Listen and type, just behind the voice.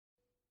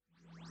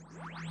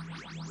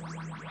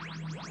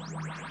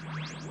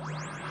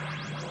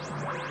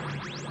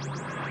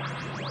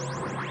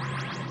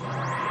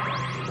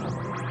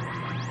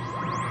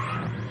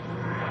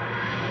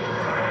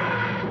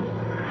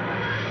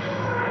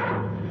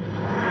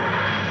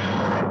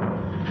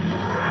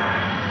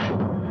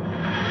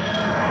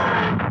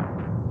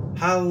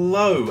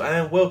Hello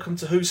and welcome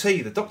to Who's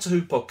He, the Doctor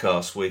Who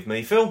podcast with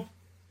me, Phil.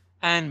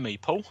 And me,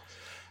 Paul.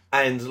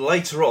 And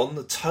later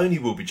on, Tony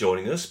will be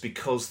joining us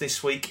because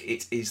this week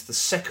it is the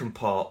second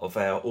part of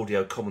our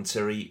audio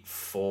commentary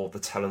for the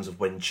Talons of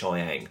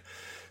Weng-Chiang.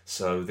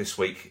 So this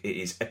week it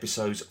is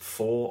episodes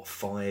 4,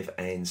 5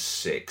 and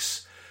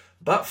 6.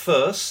 But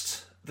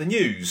first, the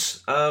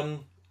news.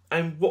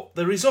 And what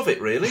there is of it,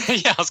 really.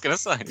 Yeah, I was going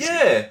to say.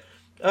 Yeah.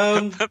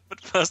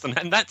 But first,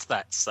 and that's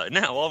that. So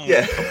now on.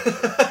 Yeah.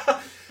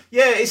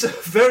 Yeah, it's a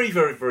very,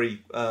 very,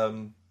 very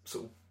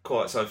sort of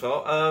quiet so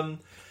far.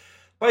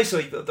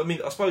 Basically, I mean,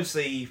 I suppose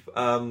the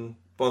one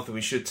thing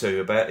we should tell you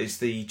about is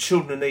the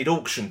Children in Need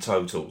auction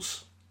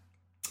totals.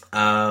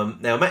 Now,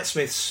 Matt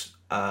Smith's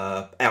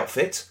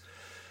outfit,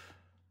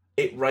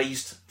 it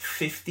raised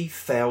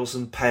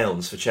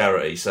 £50,000 for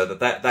charity, so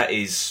that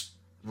is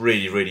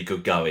really, really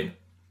good going.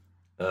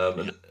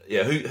 And,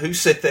 yeah, who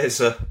said there's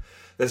a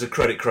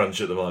credit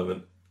crunch at the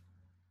moment?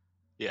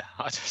 Yeah,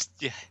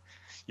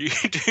 you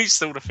do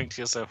sort of think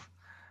to yourself,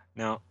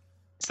 now,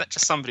 is that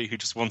just somebody who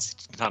just wanted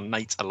to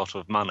donate a lot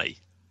of money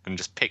and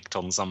just picked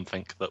on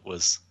something that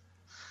was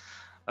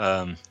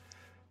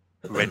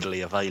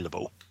readily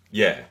available?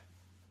 Yeah.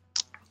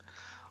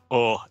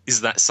 Or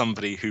is that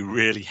somebody who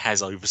really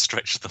has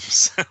overstretched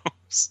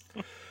themselves?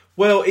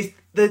 Well,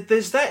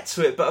 there's that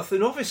to it, but I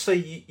think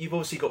obviously you've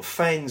obviously got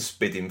fans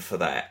bidding for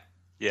that.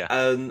 Yeah.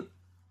 And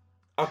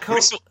I can't...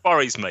 This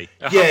worries me.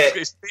 Yeah.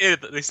 It's clear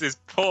that this is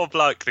poor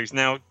bloke who's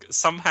now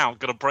somehow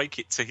got to break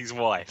it to his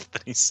wife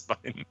that he's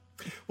spent.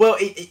 Well,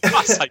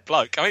 I say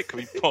bloke. I mean, it could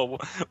be poor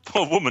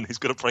woman who's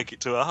got to break it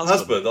to her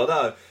husband. I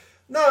know.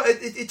 No,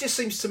 it just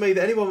seems to me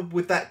that anyone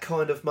with that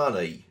kind of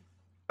money,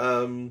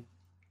 that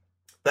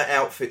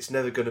outfit's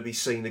never going to be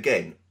seen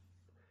again.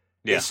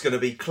 Yeah. It's going to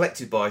be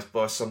collected by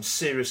some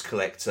serious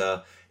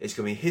collector. It's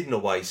going to be hidden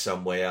away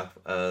somewhere,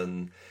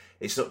 and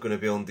it's not going to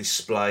be on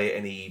display at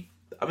any...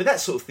 I mean, that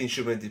sort of thing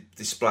should be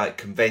displayed at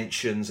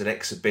conventions and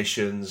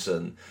exhibitions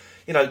and,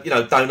 you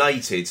know,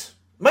 donated.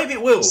 Maybe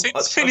it will.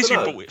 As soon as you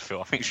bought it, Phil,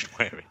 I think you should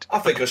wear it. I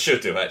think I should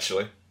do,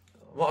 actually.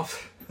 I'm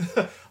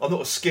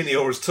not as skinny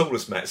or as tall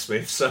as Matt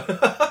Smith, so...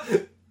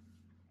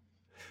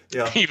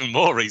 Yeah. Even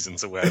more reason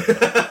to wear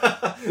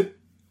it.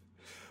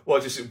 Well,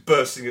 just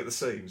bursting at the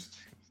seams.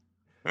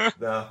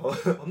 No,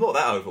 I'm not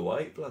that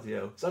overweight. Bloody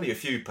hell. It's only a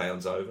few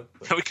pounds over.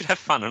 But... We could have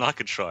fun and I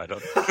could try it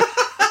on.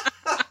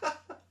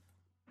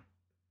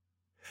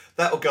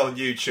 That'll go on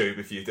YouTube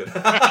if you do. No,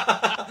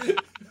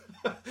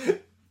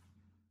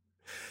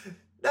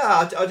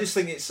 I just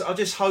think I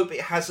just hope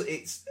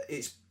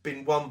it's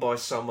been won by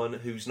someone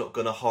who's not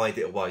going to hide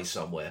it away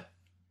somewhere.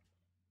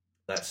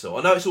 That's all.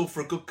 I know it's all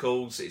for a good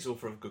cause. It's all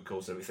for a good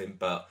cause and everything,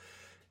 but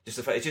just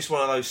the fact it's just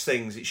one of those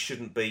things. It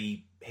shouldn't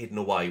be hidden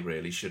away,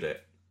 really, should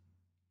it?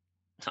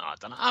 No, I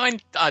don't know. I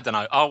mean, I don't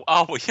know.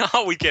 Are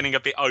we getting a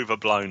bit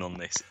overblown on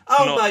this?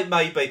 Mate,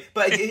 maybe.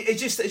 But it's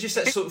just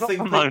that sort of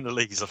thing. Mona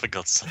Lisa, for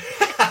God's sake.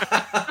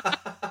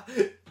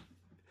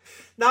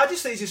 No, I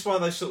just think it's just one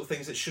of those sort of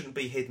things that shouldn't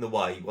be hidden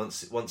away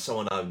once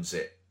someone owns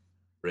it.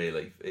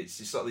 Really, it's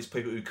just like these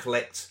people who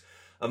collect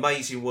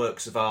amazing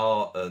works of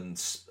art and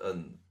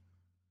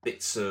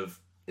bits of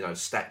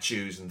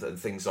statues and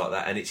things like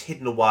that, and it's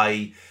hidden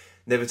away,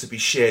 never to be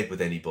shared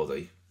with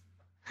anybody.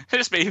 It'd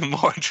just be even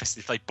more interesting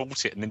if they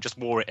bought it and then just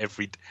wore it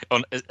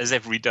as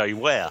everyday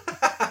wear.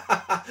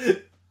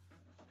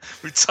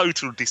 With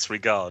total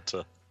disregard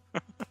to...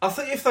 I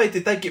think if they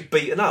did, they'd get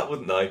beaten up,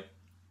 wouldn't they?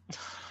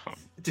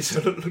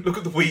 Just look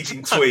at the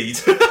weeding tweed.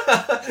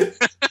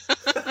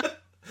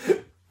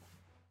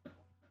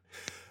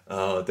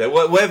 Oh,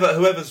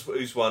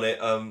 who's won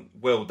it,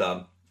 well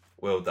done.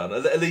 Well done.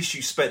 At least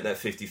you spent that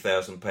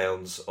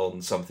 £50,000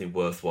 on something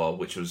worthwhile,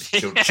 which was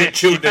children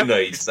in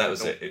need. That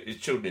was it. It was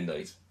children in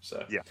need.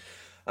 So yeah.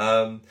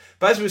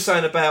 But as we were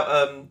saying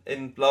about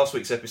in last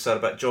week's episode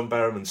about John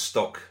Barrowman's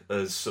stock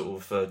has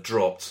sort of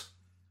dropped.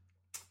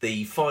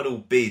 The final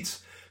bid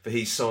for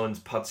his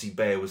signed Pudsey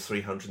Bear was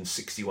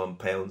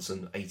 £361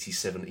 and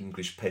 87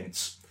 English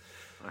pence.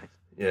 Right.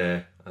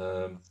 Yeah.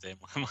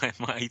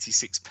 My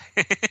 86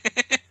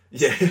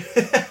 Yeah.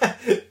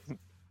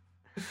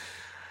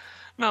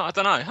 No, I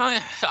don't know.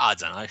 I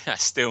don't know.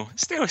 That's still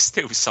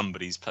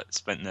somebody's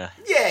spent there.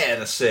 Yeah,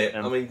 that's it.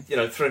 I mean,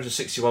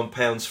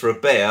 £361 for a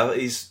bear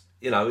is,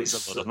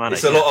 it's a lot of money.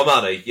 It's a lot of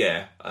money,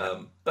 yeah.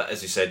 But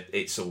as you said,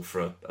 it's all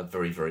for a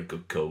very, very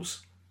good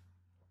cause.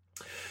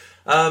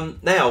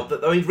 Now,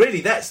 I mean,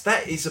 really,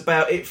 that is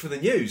about it for the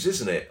news,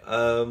 isn't it?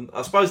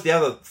 I suppose the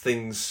other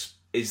things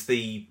is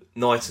the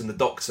Night and the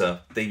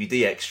Doctor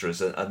DVD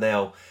extras are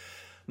now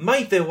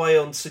made their way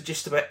onto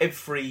just about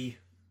every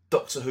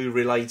Doctor Who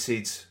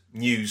related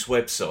news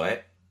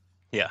website.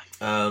 Yeah.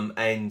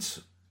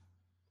 And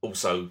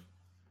also,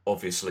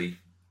 obviously,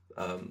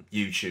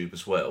 YouTube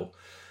as well.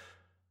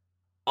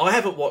 I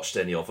haven't watched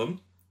any of them.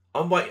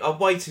 I'm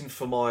waiting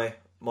for my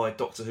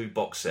Doctor Who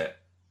box set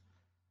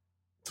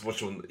to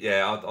watch one.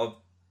 Yeah,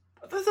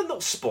 they're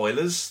not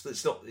spoilers.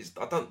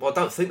 I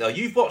don't think though.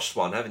 You've watched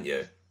one, haven't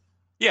you?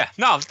 Yeah.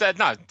 No,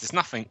 there's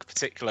nothing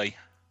particularly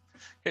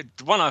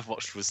The one I've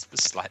watched was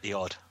slightly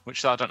odd,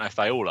 which I don't know if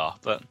they all are,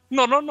 but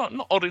not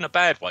odd in a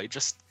bad way,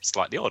 just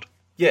slightly odd.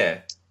 Yeah.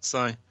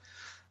 So,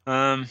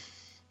 and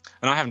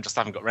I haven't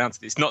got around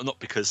to this. Not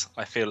because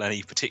I feel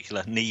any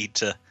particular need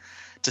to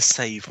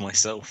save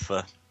myself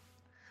for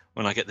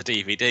when I get the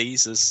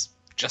DVDs, as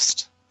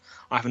just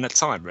I haven't had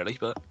time really.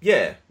 But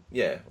yeah,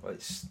 I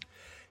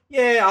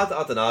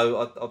don't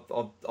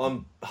know.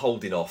 I'm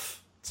holding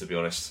off, to be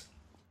honest.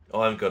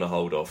 I'm going to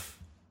hold off.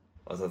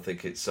 I don't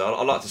think it's. I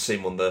like to see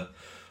them on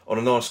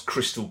a nice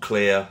crystal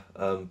clear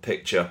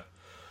picture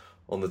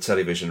on the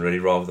television, really,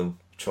 rather than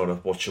trying to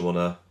watch them on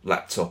a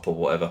laptop or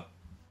whatever.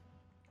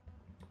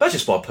 That's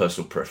just my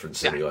personal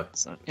preference, anyway.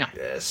 So, yeah,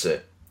 that's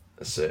it.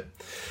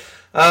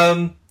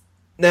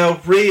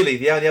 Now, really,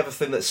 the only other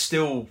thing that's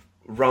still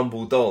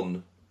rumbled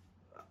on.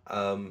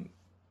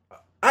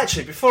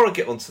 Actually, before I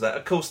get onto that,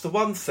 of course, the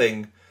one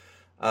thing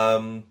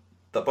that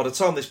by the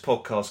time this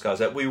podcast goes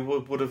out, we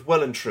would have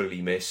well and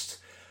truly missed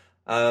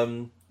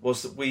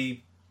was that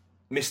we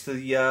missed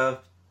the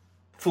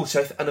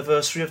 40th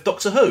anniversary of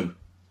Doctor Who.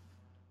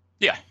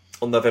 Yeah.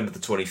 On November the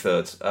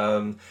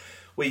 23rd.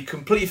 We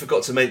completely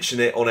forgot to mention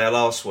it on our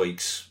last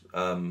week's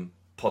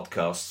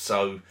podcast,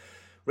 so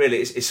really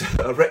it's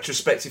a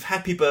retrospective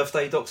happy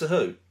birthday, Doctor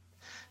Who.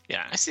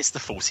 Yeah, is this the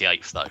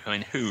 48th, though? I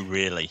mean, who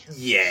really?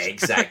 Yeah,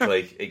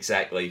 exactly.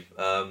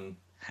 How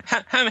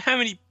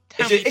many...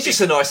 It's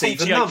just a nice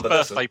even number.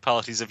 Birthday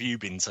parties have you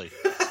been to?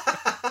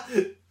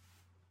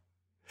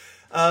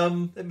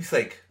 Let me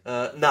think.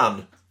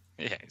 None.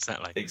 Yeah,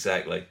 exactly.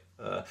 Exactly.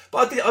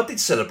 But I did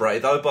celebrate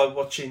it, though, by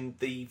watching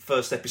the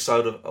first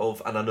episode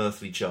of An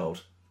Unearthly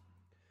Child,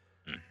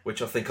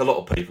 which I think a lot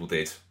of people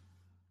did,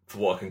 for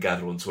what I can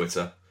gather on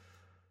Twitter.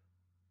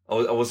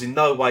 I was in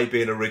no way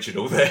being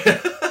original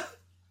there.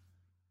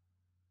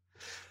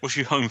 Was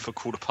you home for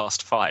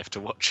 5:15 to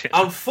watch it?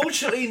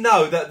 Unfortunately,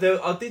 no.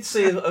 I did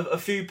see a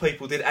few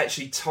people did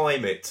actually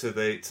time it to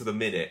the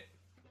minute.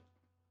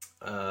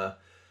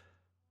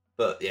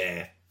 But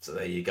yeah, so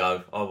there you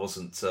go. I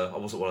wasn't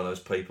one of those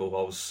people.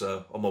 I was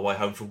on my way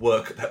home from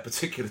work at that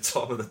particular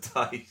time of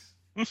the day.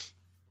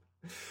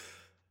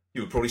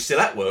 You were probably still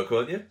at work,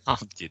 weren't you? Oh,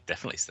 you're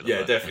definitely still at work.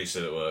 Yeah, definitely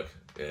still at work.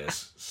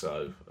 Yes.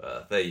 So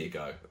there you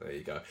go.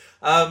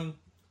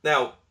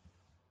 Now,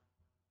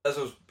 as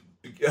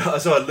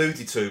I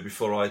alluded to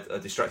before, I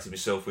distracted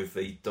myself with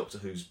the Doctor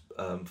Who's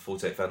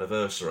 40th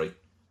anniversary.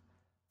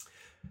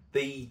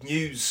 The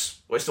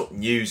news, well, it's not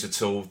news at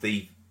all.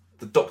 The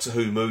Doctor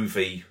Who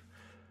movie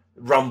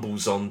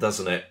rumbles on,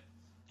 doesn't it?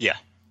 Yeah.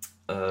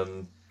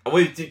 And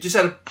we just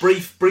had a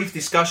brief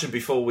discussion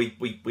before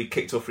we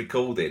kicked off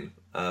recording.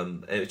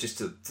 And it was just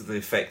to the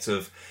effect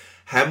of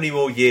how many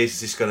more years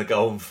is this going to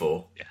go on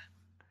for?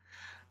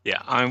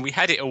 Yeah. I mean, we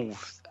had it all.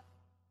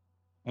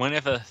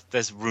 Whenever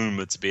there's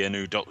rumoured to be a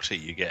new Doctor,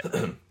 you get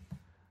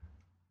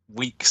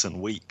weeks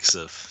and weeks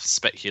of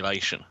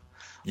speculation.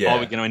 Yeah. Are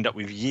we going to end up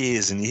with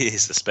years and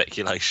years of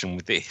speculation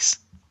with this?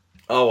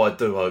 Oh, I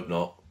do hope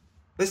not.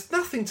 There's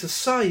nothing to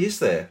say, is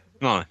there?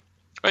 No.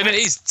 I mean, it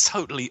is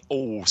totally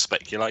all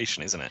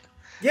speculation, isn't it?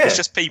 Yeah. It's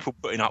just people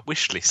putting up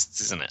wish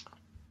lists, isn't it?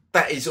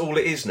 That is all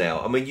it is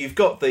now. I mean, you've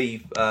got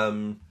the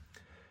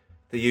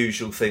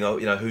usual thing,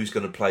 who's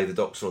going to play the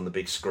Doctor on the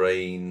big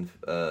screen.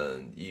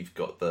 You've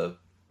got the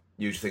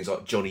usual things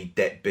like Johnny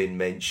Depp being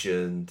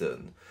mentioned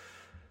and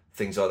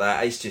things like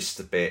that. It's just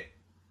a bit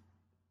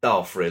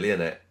daft, really,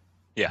 isn't it?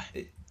 Yeah.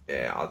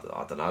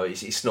 I don't know.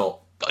 It's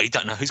not... But you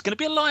don't know who's going to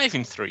be alive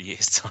in 3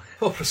 years' time.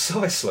 Oh,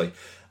 precisely.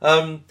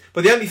 But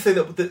the only thing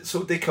that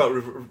sort of did come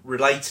up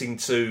relating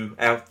to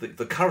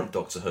the current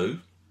Doctor Who,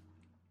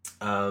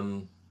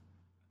 I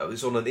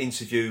was on an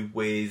interview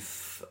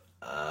with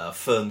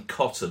Fern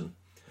Cotton.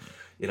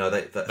 You know,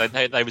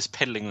 they was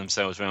peddling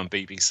themselves around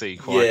BBC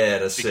quite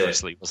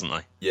vigorously, wasn't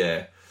they?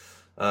 Yeah.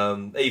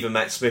 Even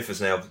Matt Smith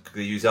has now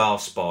used our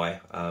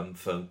spy.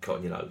 Fern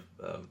Cotton,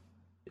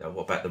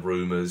 what about the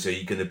rumours? Are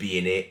you going to be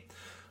in it?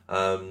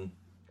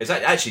 It's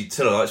actually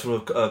it's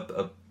from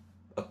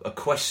a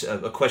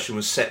question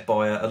was set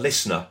by a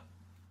listener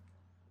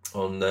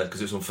on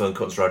because it was on Fern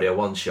Cotton's Radio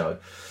 1 show,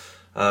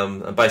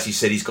 and basically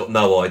said he's got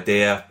no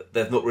idea.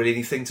 They've not really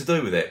anything to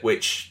do with it,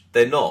 which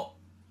they're not.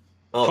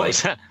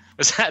 Was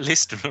that a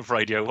listener of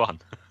Radio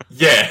 1?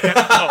 Yeah.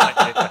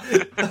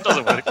 It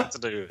doesn't want anything to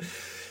do with it.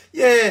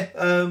 Yeah,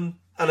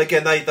 and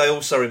again, they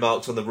also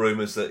remarked on the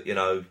rumours that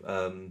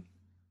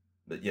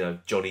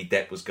Johnny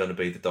Depp was going to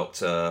be the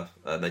Doctor,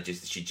 and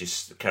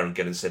Karen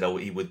Gillan said, "Oh,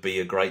 he would be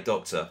a great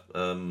Doctor."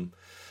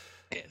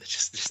 Yeah,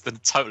 just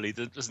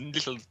as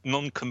little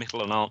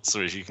non-committal an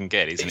answer as you can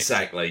get, isn't it?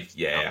 Exactly.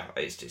 Yeah,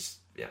 it's just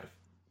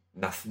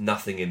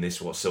nothing in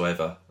this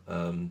whatsoever.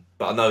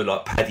 But I know,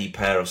 like Paddy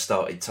Power have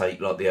started to take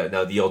like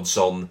the odds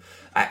on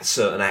at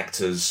certain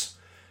actors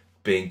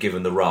being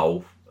given the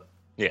role.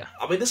 Yeah,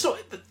 I mean, there's not,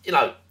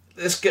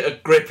 let's get a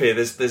grip here.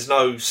 There's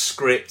no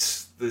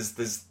script.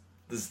 There's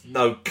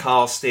no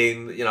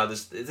casting.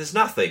 There's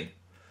nothing.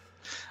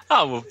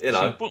 Oh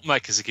well,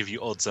 bookmakers will give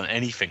you odds on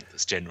anything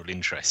that's general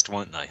interest,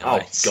 won't they?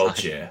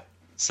 God, yeah.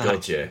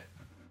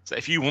 So So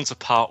if you want to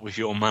part with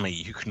your money,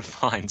 you can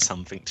find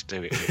something to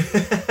do it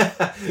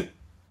with.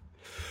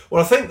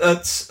 Well, I think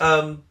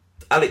that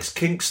Alex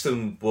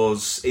Kingston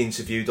was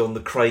interviewed on the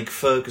Craig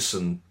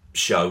Ferguson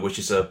show, which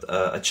is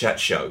a chat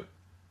show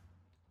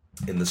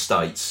in the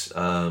States.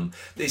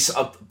 This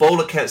by all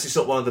accounts, it's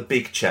not one of the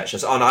big chat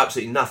shows. I know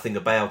absolutely nothing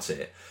about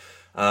it,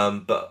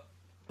 but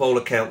by all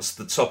accounts,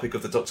 the topic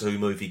of the Doctor Who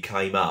movie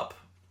came up,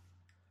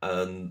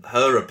 and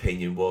her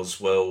opinion was,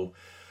 well,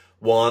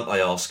 why aren't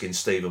they asking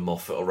Stephen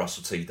Moffat or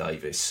Russell T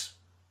Davies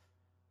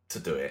to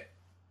do it?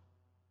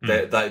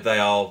 They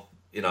are,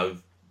 you know,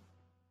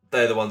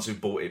 they're the ones who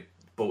brought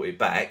it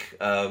back.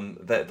 They're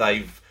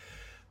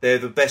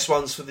the best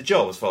ones for the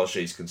job as far as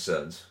she's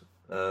concerned.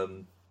 But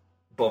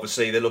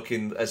obviously they're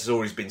looking, as has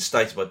always been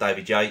stated by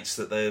David Yates,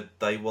 that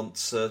they want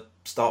to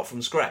start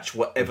from scratch,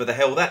 whatever the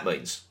hell that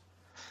means.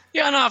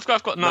 Yeah, no, I've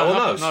got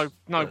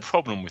no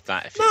problem with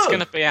that. If it's going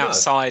to be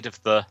outside of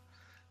the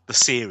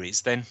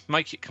series, then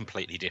make it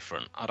completely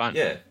different. I don't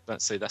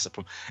see that's a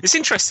problem. It's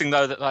interesting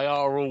though that they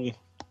are all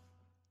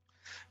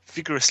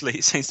vigorously.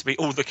 It seems to be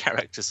all the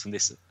characters from the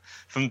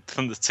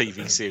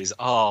TV series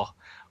are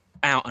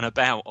out and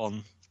about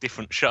on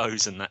different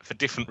shows and that for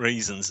different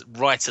reasons.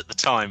 Right at the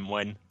time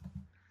when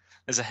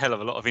there's a hell of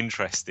a lot of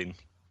interest in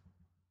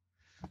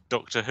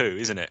Doctor Who,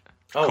 isn't it?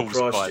 Oh,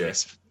 Christ,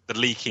 this, the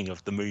leaking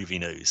of the movie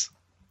news.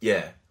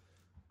 Yeah.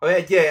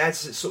 It has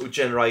sort of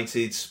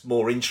generated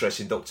more interest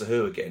in Doctor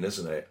Who again,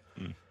 hasn't it?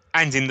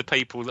 And in the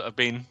people that have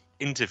been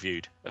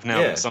interviewed have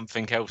now got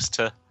something else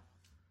to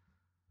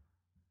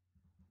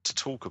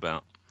talk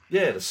about.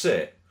 Yeah, that's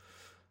it.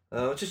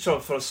 I'll just try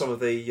and follow some of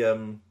the...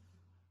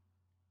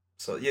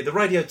 the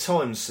Radio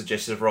Times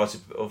suggested a variety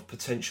of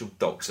potential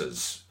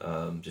Doctors.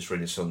 Just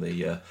reading this on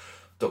the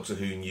Doctor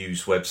Who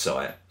news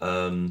website.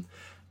 And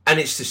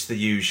it's just the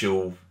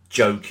usual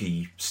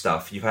jokey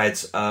stuff. You've had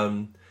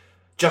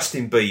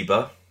Justin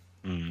Bieber,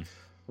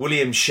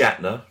 William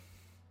Shatner,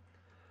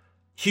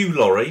 Hugh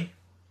Laurie,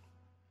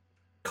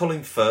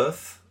 Colin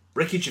Firth,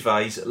 Ricky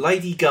Gervais,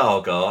 Lady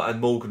Gaga and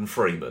Morgan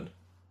Freeman.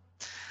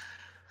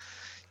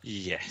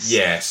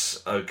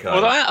 Yes, okay.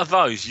 Well, out of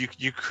those,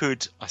 you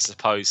could, I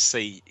suppose,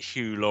 see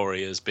Hugh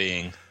Laurie as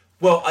being...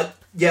 Well, I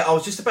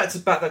was just about to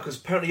back that because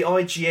apparently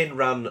IGN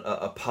ran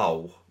a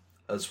poll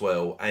as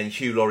well, and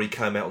Hugh Laurie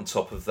came out on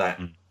top of that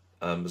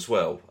as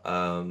well.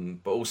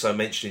 But also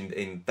mentioned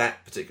in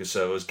that particular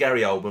survey was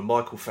Gary Oldman,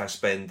 Michael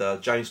Fassbender,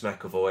 James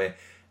McAvoy,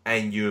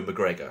 and Ewan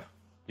McGregor.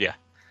 Yeah.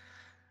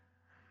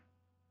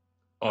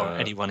 Or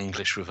anyone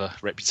English with a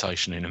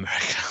reputation in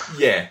America.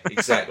 Yeah,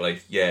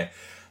 exactly, yeah.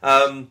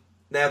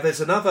 Now, there's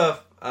another,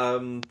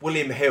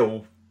 William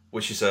Hill,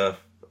 which is a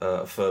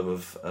firm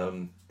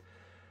of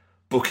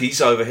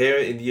bookies over here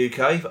in the UK.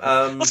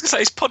 I was going to say,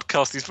 his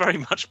podcast is very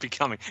much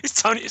becoming... It's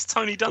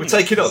Tony Dunn. We're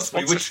taking odds.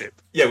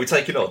 We're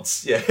taking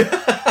odds, yeah.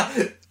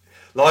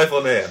 Live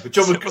on air.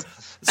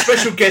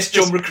 Special guest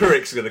John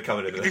McCurrick's going to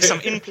come in. Do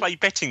some in-play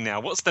betting now.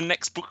 What's the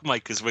next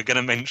bookmakers we're going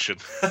to mention?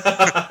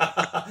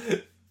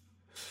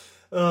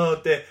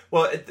 Oh, dear.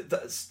 Well,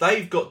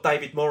 they've got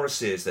David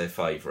Morrissey as their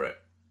favourite.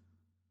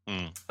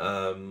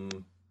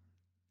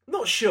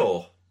 Not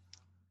sure.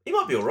 He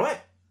might be all right.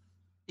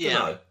 Yeah.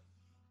 Dunno.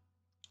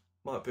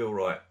 Might be all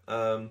right.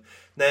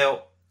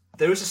 Now,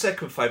 there is a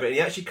second favourite, and he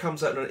actually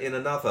comes out in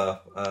another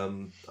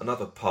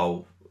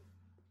poll.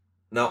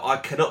 Now, I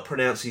cannot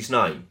pronounce his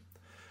name.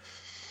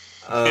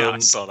 I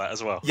saw that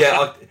as well.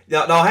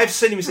 I have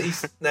seen him.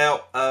 He's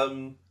now.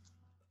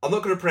 I'm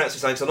not going to pronounce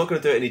his name, so I'm not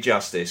going to do it any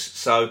justice.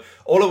 So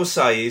all I will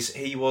say is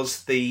he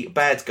was the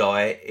bad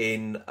guy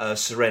in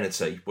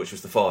Serenity, which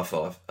was the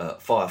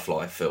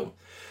Firefly film.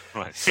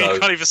 Right. So, you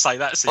can't even say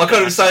that. So I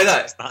can't even say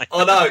that.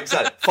 I know,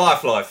 exactly.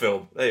 Firefly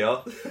film. There you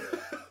are.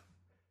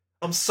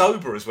 I'm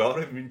sober as well. I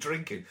haven't been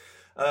drinking.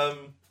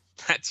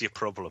 That's your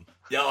problem.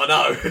 Yeah, I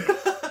know.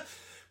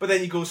 But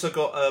then you've also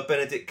got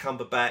Benedict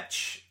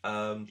Cumberbatch,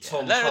 Tom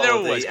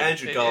Hardy,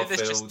 Andrew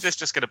Garfield. There's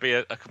just going to be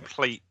a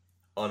complete...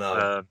 I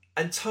know.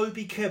 And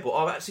Toby Kebbell.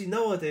 I've actually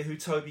no idea who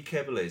Toby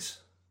Kebbell is.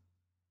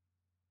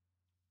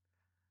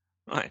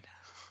 Right.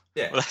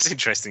 Yeah. Well, that's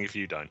interesting if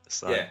you don't.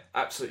 So. Yeah,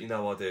 absolutely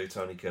no idea who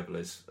Tony Kebbell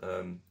is.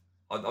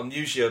 I'm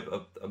usually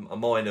a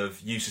mine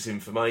of useless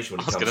information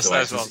when it comes to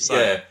actors.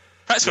 Yeah.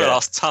 Perhaps we'll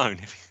ask Tone.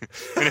 If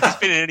he's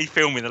been in any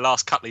film in the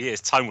last couple of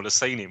years, Tone would have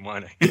seen him,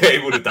 won't he? Yeah, he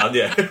would have done,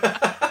 yeah.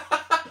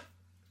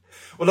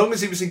 Well, as long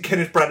as he was in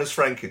Kenneth Branagh's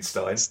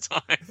Frankenstein.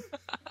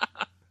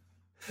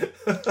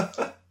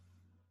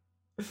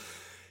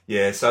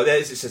 Yeah, so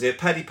there's it says here,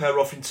 Paddy Power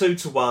offering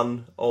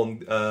 2-1 on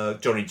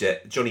Johnny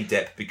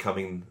Depp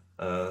becoming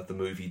the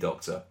movie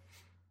Doctor.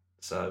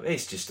 So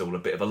it's just all a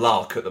bit of a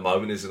lark at the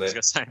moment, isn't it? I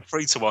was going to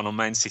say 3-1 on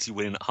Man City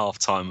winning at half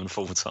time and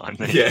full time.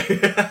 Yeah.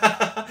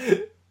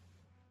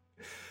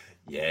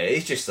 Yeah,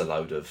 it's just a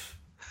load of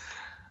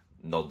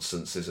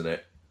nonsense, isn't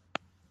it?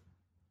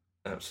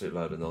 Absolute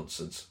load of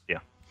nonsense. Yeah.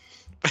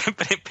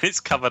 But it's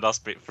covered us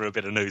for a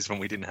bit of news when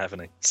we didn't have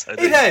any. So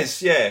it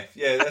has, yeah.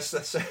 That's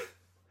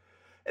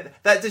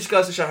that just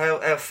goes to show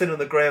how thin on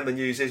the ground the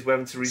news is. We're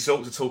having to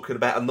resort to talking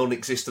about a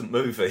non-existent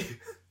movie.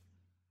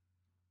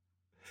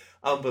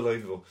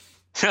 Unbelievable.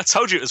 I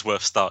told you it was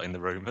worth starting the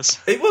rumours.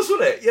 It was,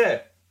 wasn't it?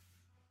 Yeah.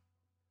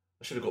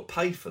 I should have got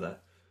paid for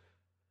that.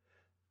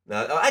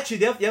 No, actually,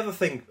 the other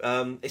thing,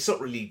 it's not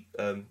really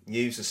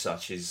news as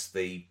such, is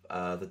the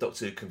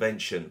Doctor Who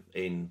convention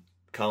in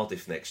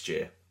Cardiff next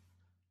year.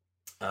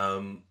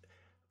 From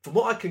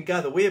what I can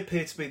gather, we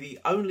appear to be the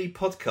only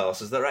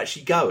podcasters that are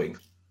actually going.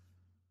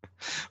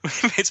 We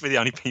appear to be the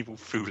only people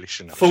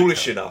foolish enough.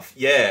 Foolish enough,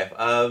 yeah.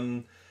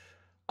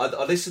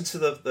 I listened to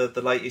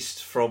the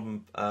latest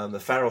from the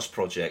Pharos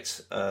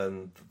project,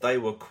 and they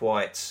were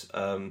quite,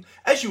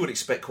 as you would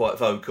expect, quite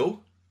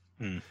vocal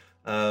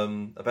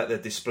about their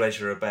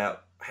displeasure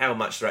about how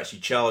much they're actually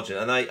charging.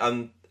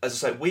 And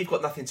as I say, we've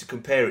got nothing to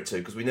compare it to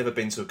because we've never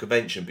been to a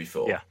convention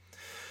before. Yeah.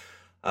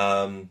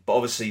 But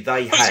obviously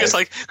they have. It's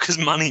like because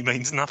money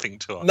means nothing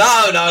to us.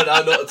 No,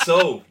 not at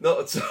all,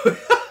 not at all.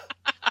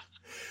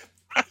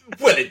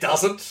 Well, it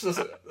doesn't.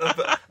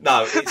 But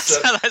no, it's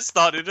That's how that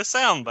started to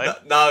sound, mate.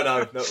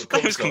 No.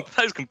 They was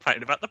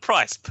complaining about the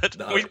price, but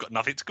we've got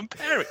nothing to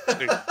compare it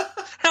to.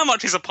 How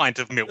much is a pint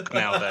of milk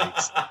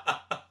nowadays?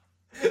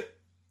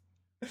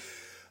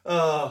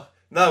 No,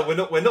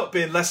 we're not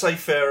being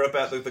laissez-faire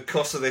about the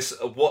cost of this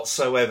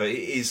whatsoever. It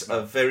is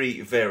a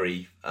very,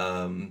 very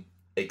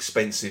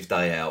expensive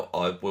day out.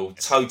 I will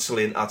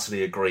totally and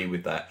utterly agree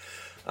with that.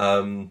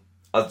 I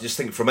just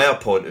think from our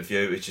point of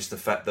view, it's just the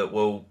fact that,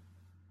 well,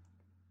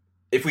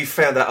 if we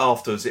found out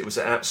afterwards, it was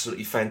an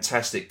absolutely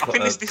fantastic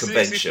convention.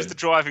 This was the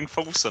driving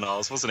force on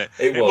ours, wasn't it?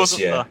 It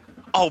wasn't yeah.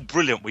 Oh,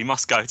 brilliant, we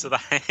must go to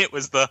that. It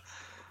was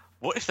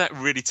what if that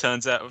really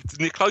turns out...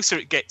 The closer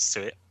it gets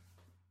to it,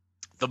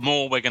 the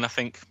more we're going to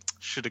think,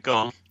 should have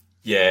gone.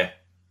 Yeah,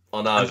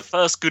 I know. And the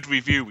first good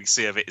review we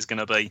see of it is going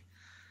to be,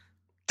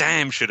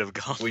 damn, should have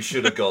gone. We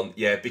should have gone,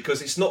 yeah,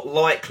 because it's not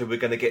likely we're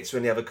going to get to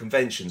any other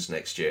conventions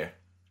next year.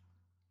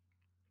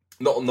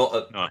 Not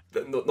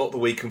that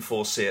we can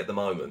foresee at the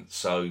moment.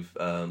 So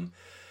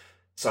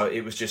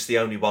it was just the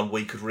only one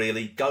we could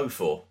really go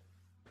for.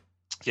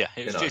 Yeah,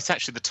 it's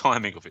actually the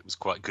timing of it was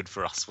quite good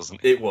for us,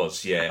 wasn't it? It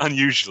was, yeah.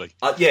 Unusually.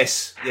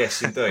 Yes,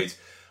 indeed.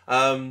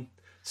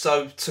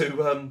 So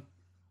to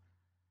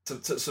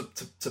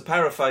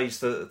paraphrase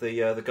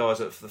the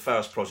guys at the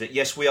Pharos project,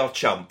 yes, we are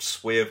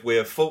chumps. We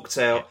have forked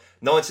out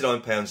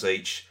 £99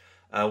 each.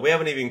 We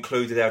haven't even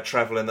included our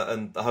travel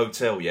and the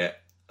hotel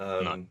yet.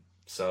 No.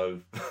 So,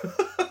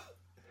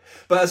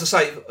 but as I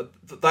say,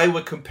 they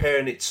were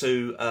comparing it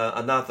to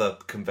another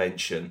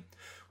convention,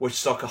 which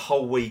is like a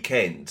whole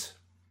weekend,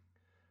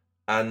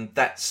 and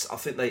I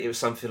think it was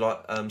something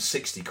like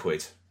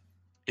 £60.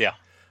 Yeah,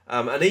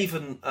 and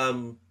even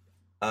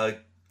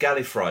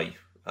Gallifrey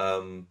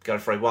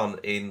 1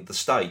 in the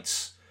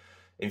States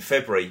in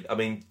February. I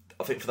mean,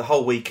 I think for the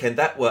whole weekend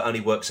that only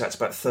works out to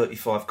about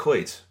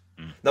 £35.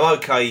 Now,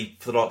 okay,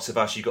 for the likes of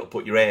us, you've got to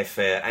put your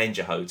airfare and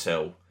your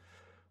hotel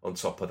on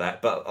top of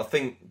that, but I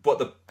think what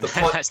the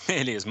point... That's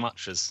nearly as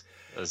much as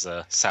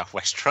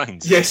Southwest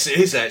trains. Yes, it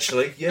is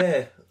actually.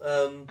 Yeah,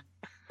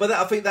 but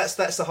I think that's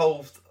the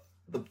whole.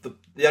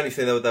 The only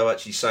thing they were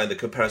actually saying, the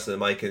comparison they're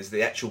making, is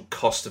the actual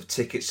cost of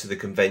tickets to the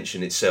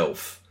convention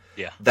itself.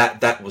 Yeah,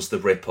 that was the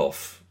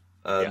rip-off,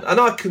 and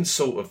I can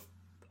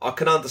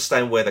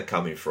understand where they're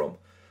coming from.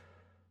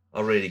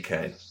 I really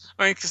can.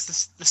 I mean,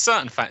 because the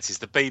certain fact is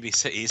the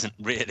BBC isn't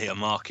really a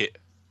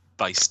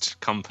market-based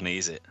company,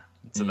 is it?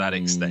 To that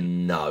extent,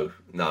 no.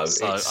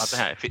 So I don't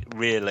know if it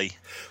really.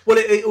 Well,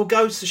 it all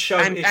goes to show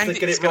and if they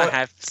get it's it going right. To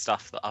have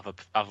stuff that other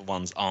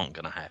ones aren't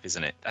going to have,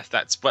 isn't it?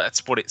 That's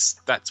what it's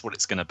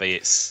going to be.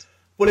 It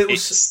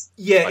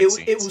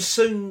will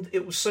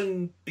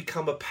soon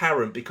become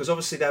apparent because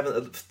obviously they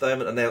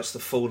haven't announced the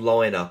full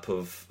lineup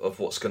of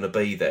what's going to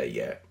be there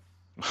yet.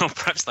 Well,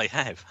 perhaps they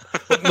have.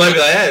 Maybe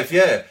they have,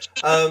 yeah.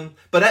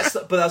 But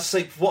I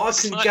see what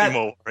I can get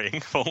more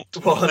worrying. Well,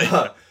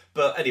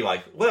 but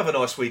anyway, we'll have a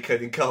nice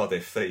weekend in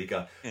Cardiff. There you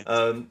go. Yes.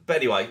 But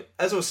anyway,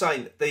 as I was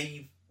saying,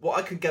 what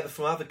I can gather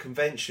from other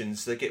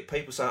conventions, they get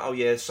people saying, "Oh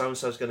yeah, so and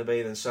so's going to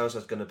be there, and so and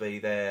so's going to be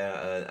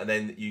there," and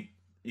then you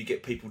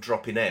get people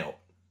dropping out.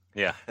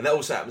 Yeah, and that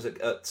also happens at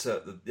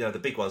the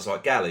big ones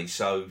like Galley.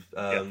 So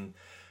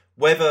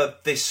whether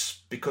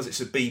this, because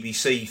it's a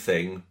BBC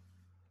thing,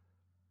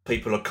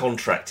 people are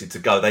contracted to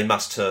go, they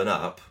must turn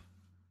up.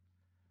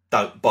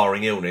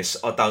 Barring illness,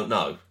 I don't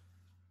know.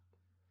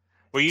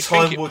 Well,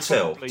 Time will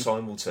tell.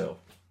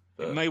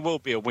 But it may well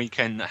be a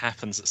weekend that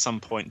happens at some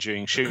point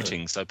during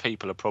shooting, so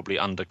people are probably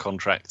under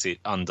BBC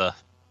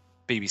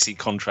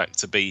contract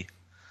to be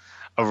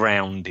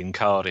around in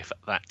Cardiff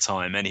at that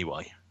time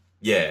anyway.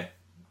 Yeah.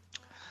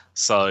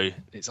 So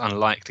it's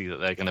unlikely that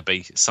they're going to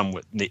be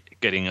somewhere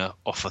getting an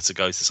offer to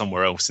go to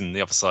somewhere else in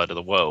the other side of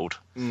the world.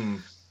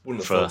 Wouldn't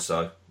have thought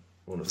so.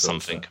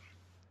 Something.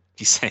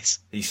 He says.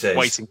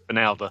 Waiting for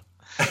now. The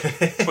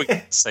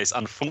tweet says,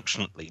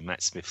 unfortunately,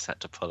 Matt Smith's had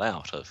to pull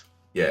out of.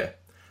 Yeah.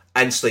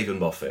 And Stephen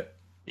Moffat.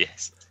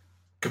 Yes.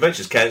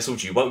 Convention's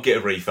cancelled, you won't get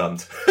a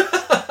refund.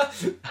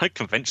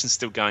 Convention's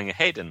still going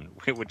ahead, and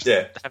we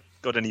just haven't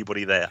got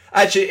anybody there.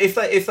 Actually,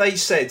 if they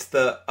said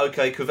that,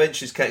 okay,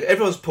 convention's cancelled,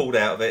 everyone's pulled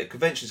out of it,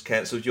 convention's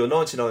cancelled, your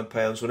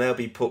 £99 will now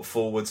be put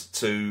forward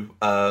to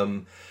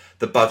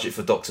the budget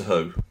for Doctor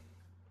Who.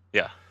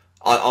 Yeah.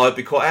 I'd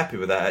be quite happy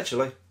with that,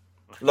 actually.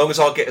 As long as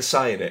I get a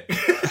say in it.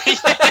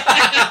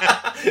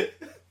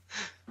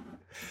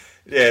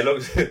 Long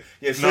as,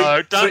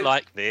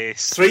 like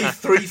this.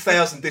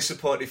 3,000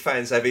 disappointed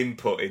fans have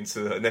input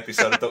into an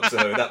episode of Doctor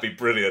Who. That'd be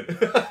brilliant.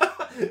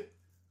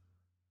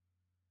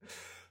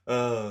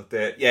 Oh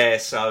dear. Yeah.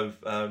 So,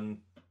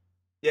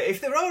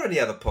 if there are any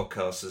other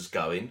podcasters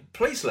going,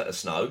 please let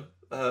us know.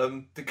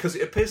 Because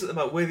it appears at the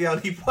moment we're the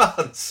only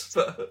ones.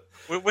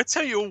 But we'll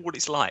tell you all what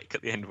it's like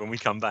at the end when we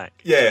come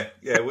back. Yeah.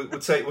 We'll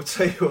tell you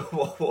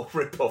what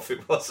rip-off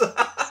it was.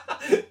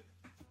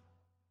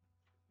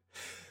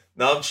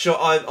 No, I'm sure.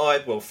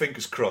 Well,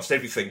 fingers crossed.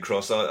 Everything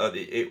crossed.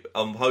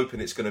 I'm hoping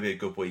it's going to be a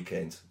good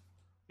weekend.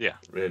 Yeah,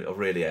 really, I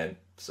really am.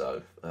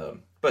 So,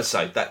 but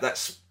say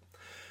that's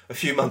a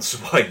few months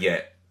away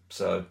yet.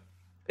 So,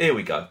 here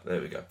we go.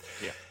 There we go.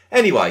 Yeah.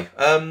 Anyway,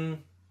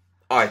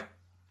 I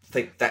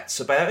think that's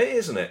about it,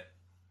 isn't it?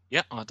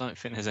 Yeah, I don't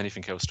think there's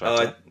anything else to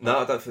add. No,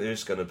 I don't think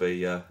there's going to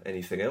be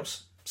anything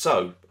else.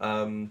 So,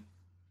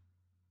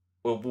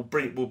 we'll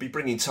be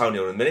bringing Tony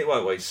on in a minute,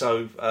 won't we?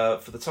 So,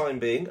 for the time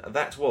being,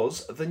 that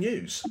was the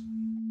news.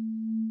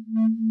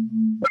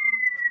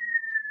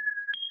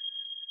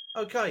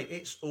 Okay,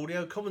 it's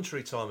audio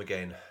commentary time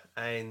again.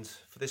 And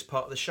for this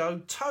part of the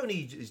show,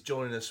 Tony is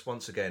joining us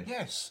once again.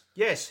 Yes,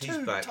 he's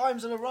back. 2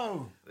 times in a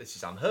row. This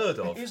is unheard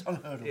of. It is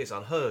unheard of. It is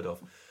unheard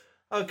of.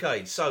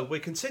 Okay, so we're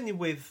continuing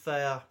with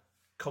our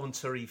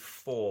commentary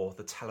for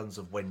the Talons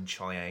of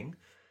Weng-Chiang.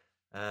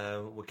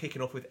 We're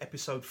kicking off with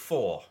episode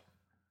 4.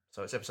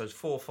 So it's episodes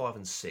 4, 5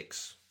 and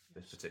 6,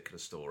 this particular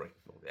story.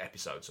 Or the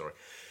episode, sorry.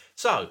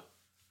 So,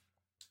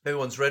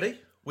 everyone's ready?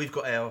 We've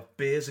got our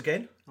beers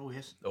again. Oh,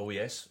 yes. Oh,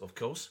 yes, of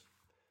course.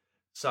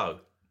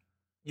 So,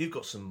 you've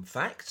got some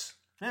facts.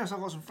 Yes, I've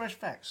got some fresh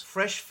facts.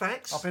 Fresh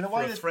facts? I've been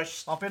away this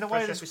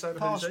this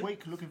past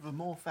week looking for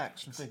more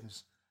facts and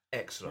figures.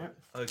 Excellent.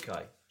 Yep.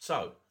 Okay,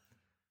 so,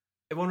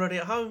 everyone ready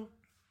at home?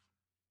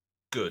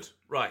 Good.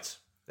 Right,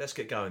 let's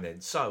get going then.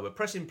 So, we're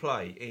pressing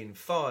play in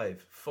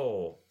 5,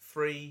 4,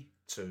 3,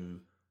 2,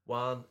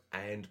 1,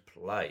 and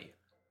play.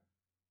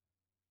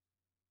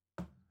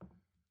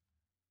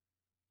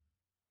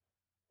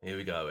 Here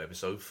we go,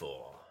 episode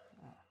 4.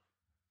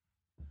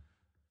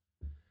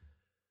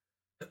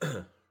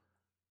 It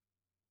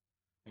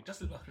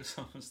does look like there's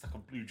someone stuck a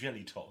blue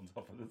jelly tot on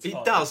top of the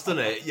top. It does, doesn't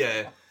it?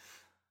 Yeah.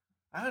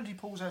 And he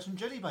pulls out some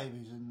jelly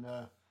babies, and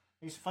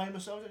he's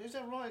famous. Is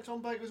that right?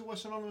 Tom Baker's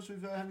always synonymous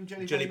with having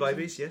jelly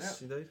babies.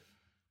 Yes, indeed.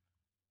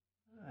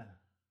 Yeah.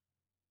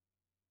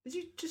 Did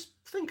you just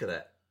think of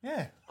that?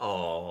 Yeah.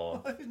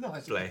 Oh,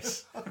 nice.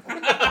 Bless.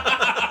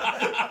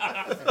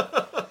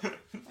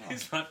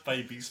 It's like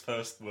baby's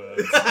first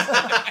words.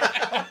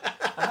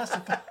 That's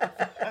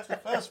the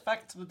first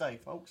fact of the day,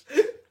 folks.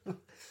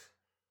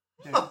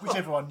 Which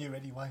everyone knew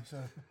anyway.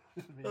 So.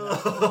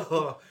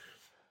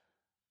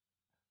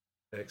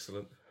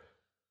 Excellent.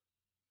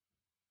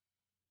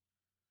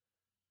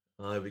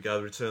 Here we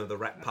go. Return of the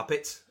rat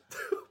puppet.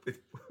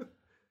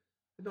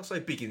 Did I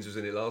say Biggins was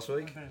in it last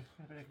week? A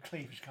bit of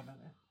cleavage coming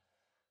there.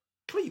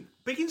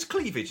 Biggins'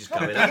 cleavage is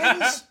coming.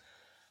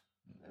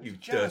 You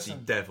dirty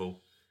devil.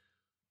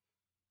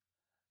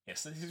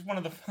 Yes, this is one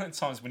of the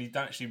times when you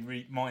don't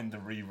actually mind the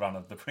rerun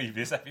of the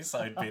previous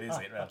episode bit, is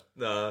it, Ralph?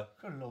 No.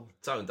 Good Lord.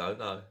 Don't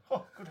know.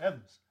 Oh, good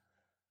heavens.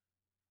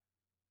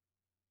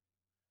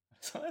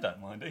 I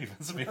don't mind either,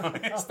 to be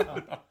honest.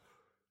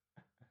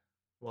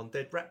 One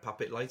dead rat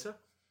puppet later.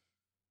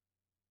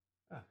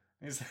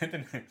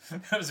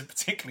 That was a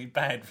particularly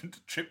bad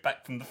trip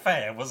back from the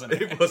fair, wasn't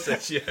it? It was,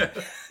 yeah.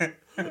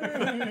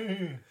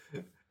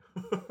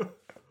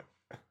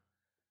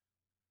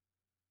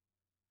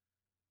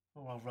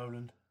 Oh, well,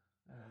 Roland.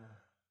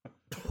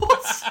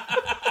 What?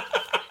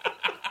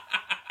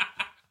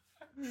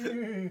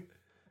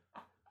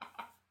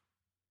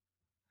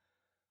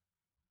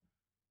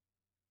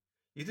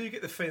 You do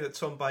get the feeling that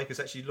Tom Baker's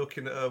actually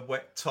looking at a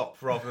wet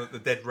top rather than the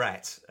dead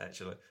rat,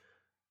 actually.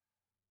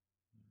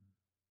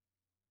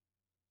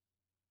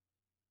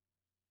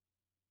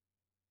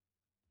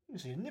 You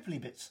see nipply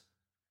bits.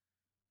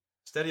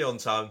 Steady on,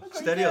 Tone.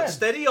 Okay,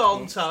 Steady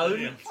on,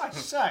 Tone. I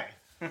say.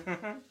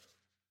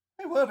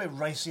 They were a bit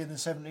racy in the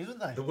 70s, weren't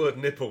they? The word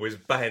nipple is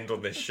banned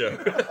on this show.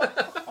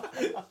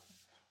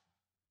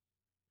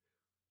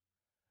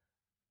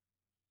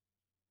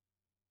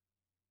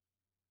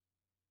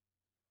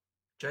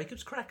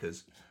 Jacob's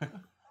crackers.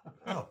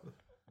 Oh.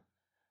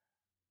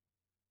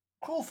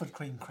 Crawford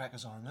cream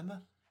crackers, I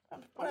remember.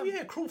 Oh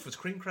yeah, Crawford's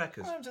cream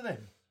crackers. What happened to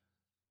them?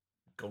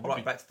 Gone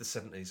right back to the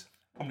 70s.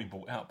 Probably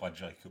bought out by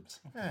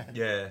Jacobs.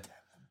 Yeah.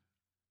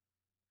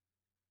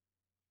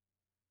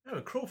 No,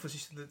 and Crawford's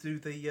used to do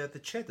the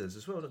cheddars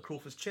as well, and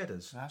Crawford's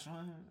cheddars. That's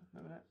right,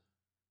 remember that.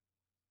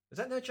 Is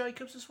that now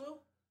Jacobs as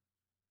well?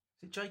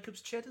 Is it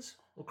Jacob's cheddars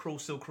or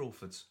still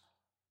Crawford's?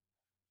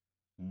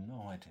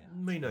 No idea.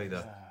 Me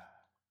neither.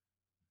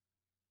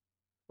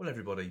 Well,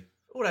 everybody,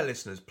 all our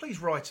listeners,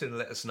 please write in and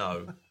let us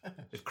know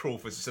if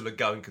Crawford's still a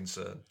going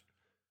concern.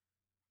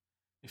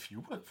 If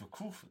you work for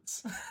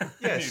Crawford's.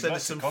 Yeah, you'd send like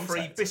us to some contact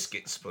free us.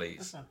 biscuits,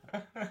 please.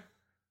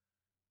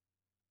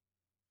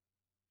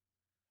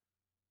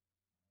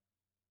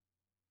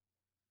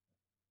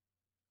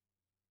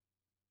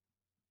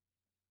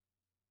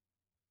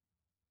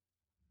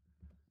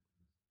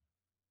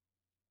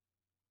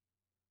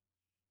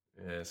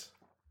 Yes.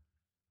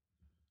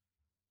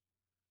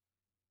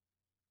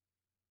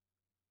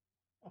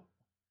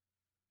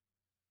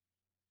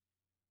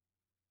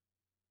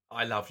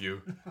 I love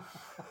you.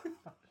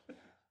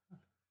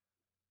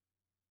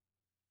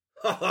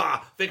 Ha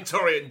ha!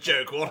 Victorian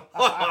joke one. Ha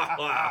ha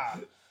ha!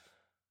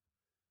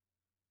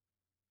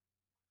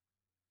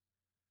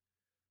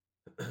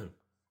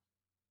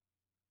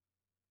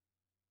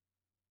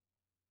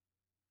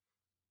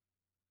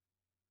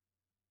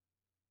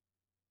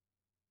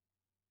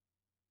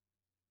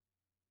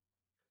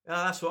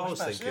 That's what I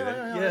was thinking.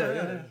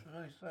 Yeah.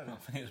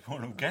 I think it's more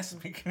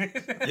orgasmic.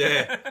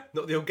 Yeah,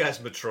 not the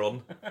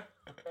orgasmatron.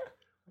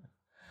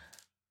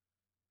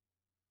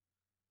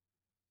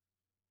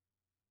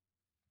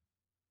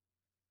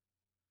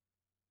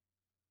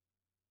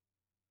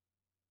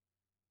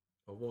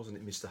 Or wasn't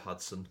it Mr.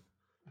 Hudson?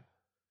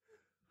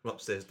 From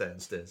upstairs,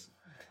 downstairs.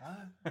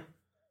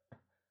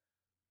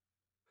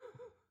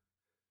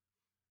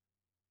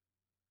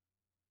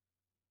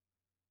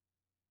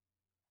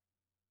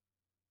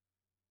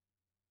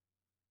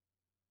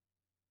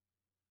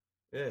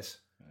 Yes.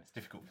 It's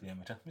difficult for the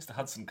amateur. Mr.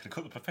 Hudson could have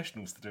got the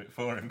professionals to do it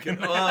for him.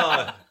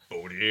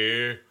 Oh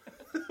dear.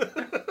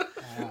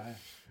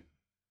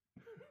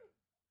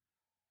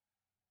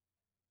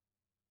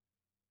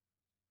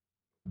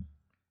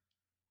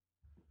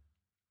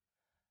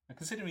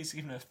 Considering he's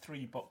given her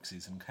 3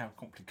 boxes and how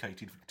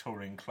complicated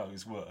Victorian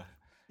clothes were,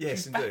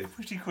 Yes, she's back indeed.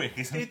 pretty quick,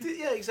 isn't he?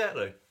 Yeah,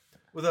 exactly.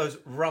 With those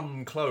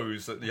rum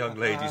clothes that the young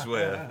ladies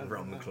wear.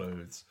 Rum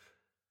clothes.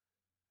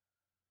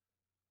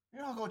 You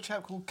know, I've got a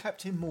chap called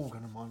Captain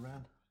Morgan on my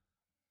round.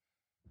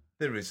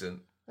 There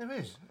isn't. There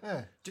is,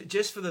 yeah.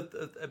 Just for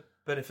the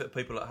benefit of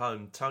people at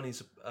home,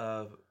 Tony's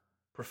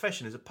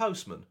profession is a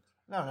postman.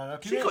 No.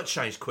 She got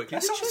changed quickly.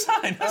 That's didn't what she?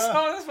 I'm saying. That's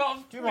what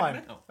I'm Do you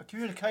mind? now. A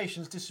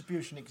communications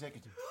distribution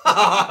executive. Let's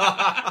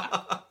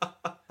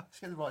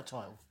get the right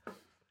title.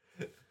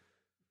 Yeah.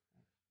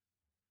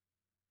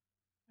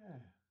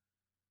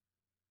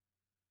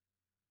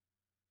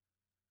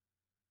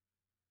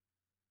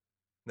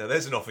 Now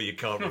there's an offer you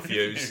can't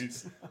refuse.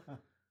 Yes,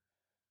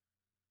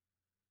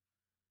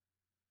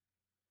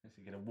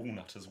 you get a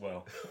walnut as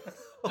well.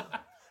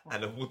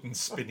 And a wooden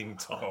spinning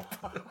top.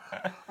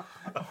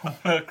 All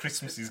her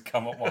Christmases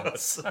come at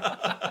once.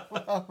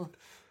 Well,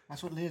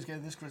 that's what Leah's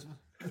getting this Christmas.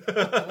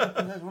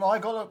 That's what I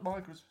got at my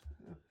Christmas.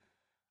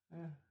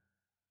 Yeah.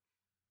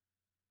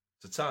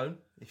 So, Tone,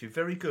 if you're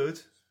very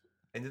good,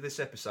 end of this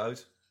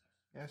episode,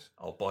 Yes.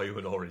 I'll buy you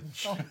an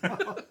orange. Oh,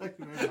 thank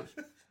you very much.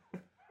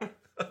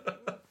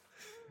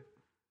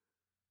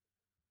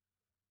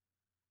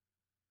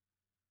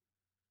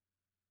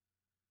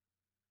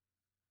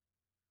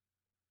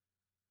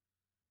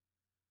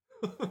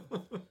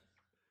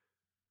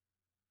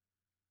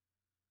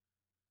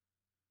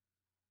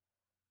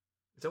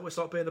 Is that what it's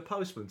like being a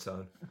postman,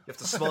 Tone? You have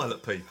to smile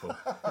at people.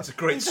 It's a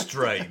great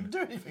strain. Do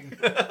anything.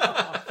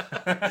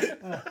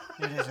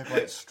 It is a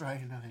great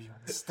strain, as you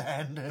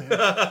understand.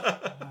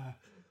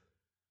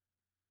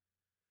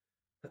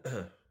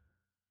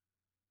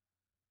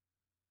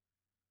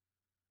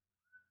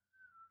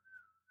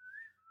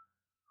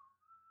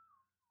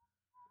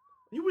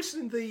 You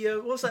whistling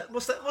the what's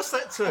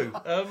that too?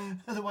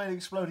 The way the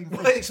exploding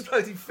Why fist.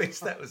 exploding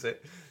fist? That was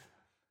it.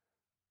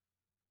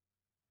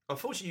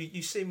 Unfortunately,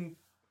 you seem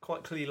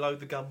quite clearly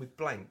load the gun with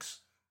blanks,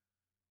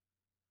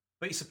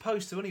 but he's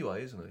supposed to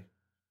anyway, isn't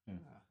he?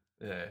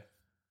 Yeah.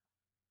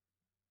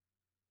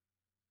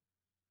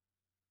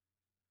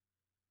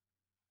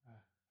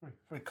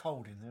 Very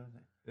cold in there, isn't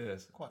it?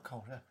 Yes. Quite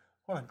cold. Yeah.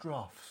 Quite a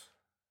draught.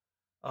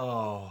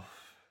 Oh.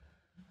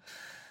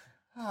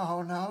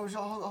 Oh no!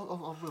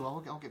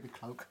 I'll get my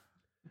cloak.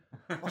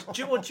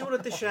 Do you want to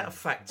dish out a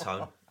fact,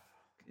 Tone?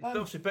 It's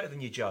obviously better than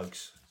your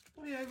jokes.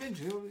 Well, yeah,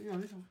 eventually,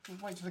 we'll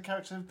wait till the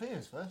character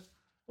appears first.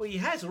 Well, he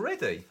has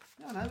already.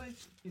 No,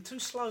 You're too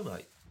slow,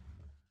 mate.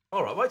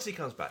 All right, wait till he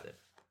comes back then.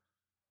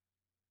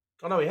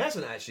 Oh no, he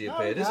hasn't actually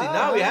appeared, has he?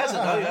 No, he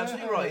hasn't. No, you're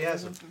absolutely right. He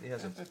hasn't. He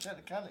hasn't. There's a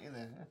technicality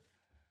there. Yeah.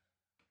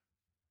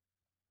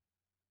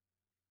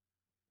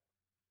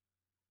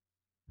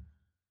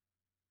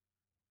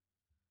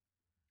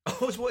 I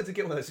always wanted to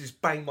get one of those.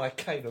 Just bang my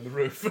cane on the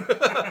roof.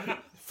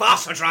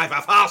 Faster, driver,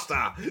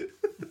 faster!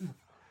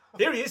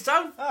 Here he is,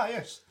 Tone. Ah,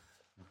 yes.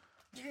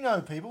 Did you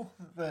know, people,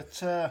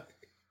 that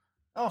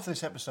after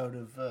this episode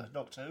of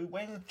Doctor Who,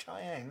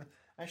 Weng-Chiang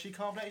actually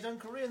carved out his own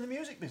career in the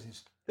music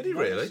business? Did he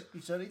really?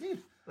 He certainly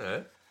did.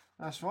 Yeah.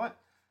 That's right.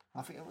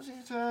 I think it was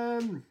it.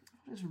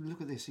 Let's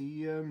look at this.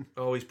 He.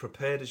 Oh, he's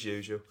prepared as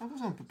usual. I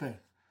was unprepared.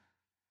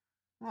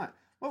 Right.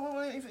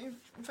 Well, in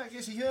fact,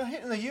 it's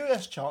hitting the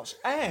US charts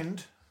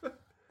and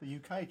the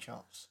UK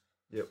charts.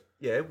 Yep.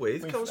 Yeah,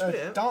 with come on, spit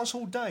it out. Dance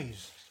All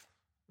Days.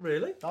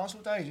 Really? Dance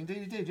All Days, indeed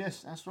he did,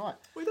 yes, that's right.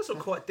 Well, he does look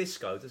quite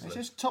disco, doesn't It's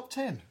he? just top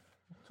 10.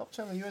 Top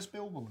 10 of the US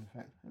Billboard, in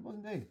fact. It was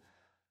indeed.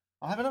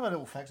 I have another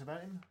little fact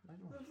about him.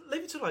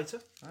 Leave it till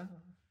later.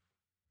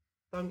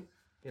 Don't,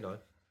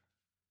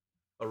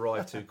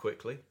 arrive too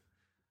quickly.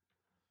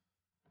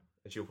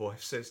 As your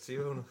wife says to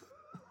you.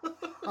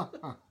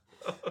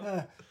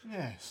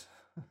 Yes.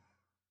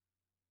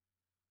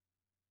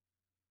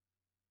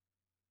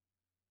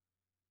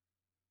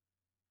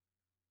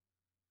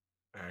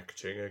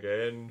 Acting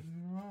again.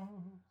 I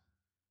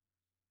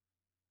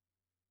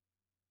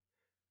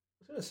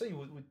was going to see,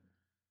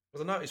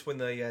 because I noticed when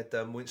they had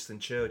Winston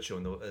Churchill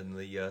in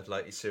the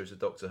latest series of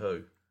Doctor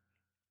Who,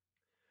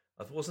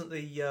 wasn't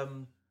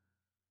the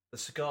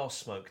cigar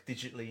smoke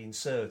digitally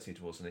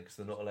inserted, wasn't it? Because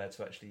they're not allowed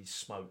to actually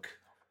smoke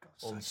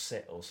on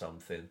set or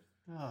something.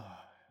 Oh.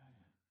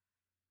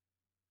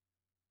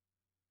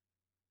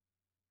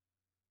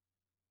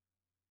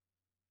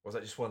 Was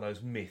that just one of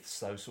those myths,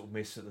 those sort of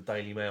myths that the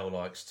Daily Mail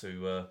likes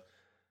to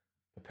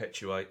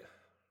perpetuate?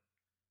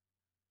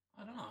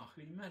 I don't know. I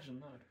could imagine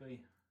that would be.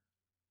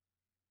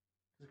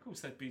 Of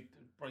course, they'd be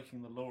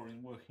breaking the law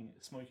in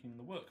smoking in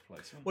the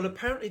workplace. Well,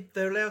 apparently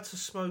they're allowed to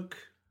smoke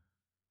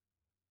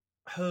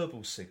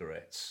herbal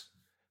cigarettes.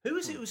 Who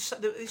is it?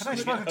 Can I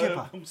smoke a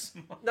kipper?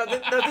 No,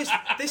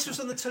 this was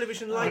on the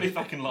television later.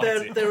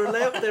 They're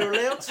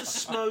allowed to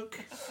smoke.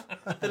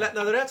 They're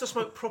allowed to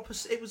smoke proper.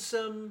 It was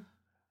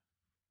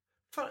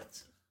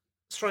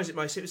strange it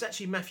may seem. It was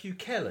actually Matthew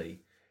Kelly.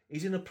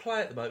 He's in a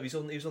play at the moment.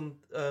 He was on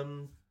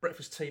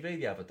Breakfast TV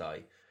the other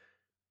day,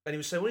 and he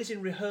was saying when he's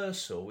in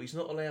rehearsal, he's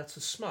not allowed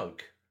to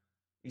smoke.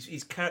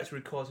 His character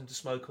requires him to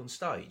smoke on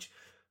stage,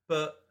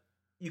 but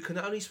you can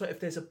only smoke if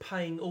there's a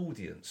paying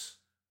audience.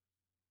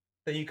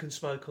 Then you can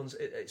smoke on.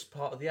 It's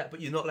part of the act,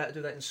 but you're not allowed to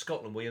do that in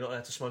Scotland, where you're not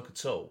allowed to smoke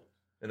at all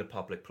in a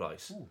public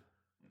place. Ooh,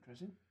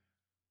 interesting.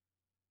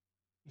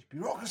 It's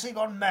bureaucracy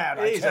gone mad.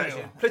 It is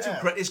actually. Political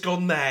correctness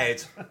gone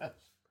mad.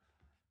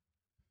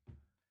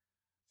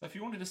 So if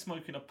you wanted to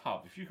smoke in a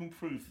pub, if you can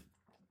prove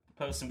the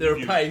person they're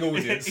a paying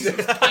audience, is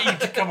paid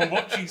to come and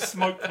watch you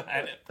smoke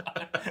that.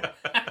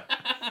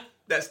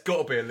 That's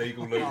got to be a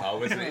legal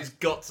loophole, isn't it? It's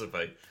got to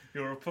be.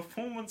 You're a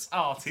performance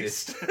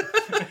artist,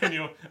 and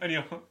your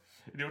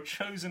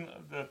chosen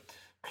the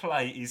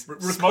play is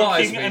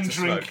smoking and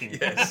drinking.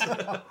 Yes,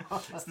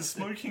 it's the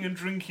smoking and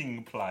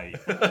drinking play.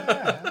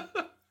 Yeah.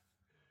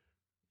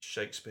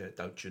 Shakespeare,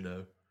 don't you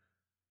know?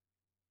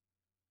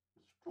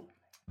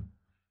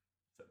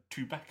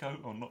 Tobacco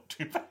or not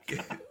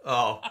tobacco?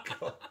 Oh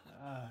God!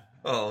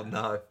 Oh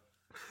no!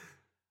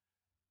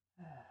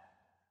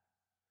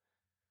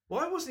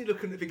 Why wasn't he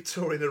looking at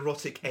Victorian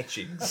erotic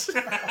etchings? Is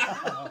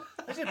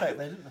it back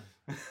then,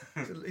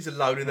 isn't it? He's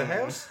alone in the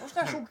house. What's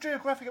National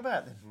Geographic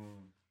about then?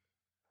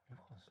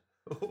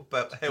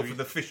 About health and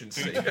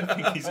efficiency. I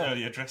think his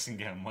earlier dressing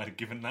gown might have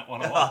given that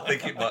one away. I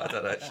think it might have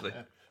done actually.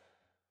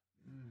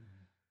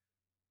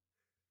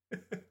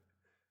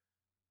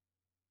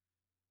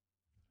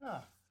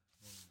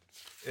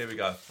 Here we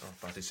go. Oh,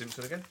 Buddy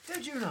Simpson again.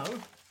 Did you know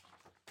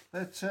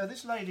that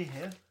this lady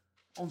here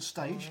on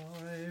stage,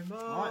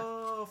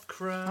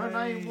 her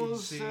name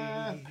was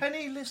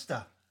Penny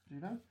Lister? Do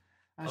you know?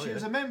 And she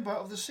was a member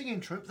of the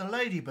singing troupe, the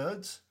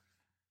Ladybirds,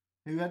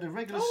 who had a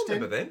regular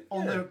stint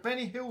on the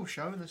Benny Hill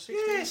show in the 60s.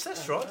 Yes,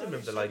 that's right. I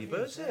remember the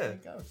Ladybirds. Yeah. There you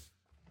go.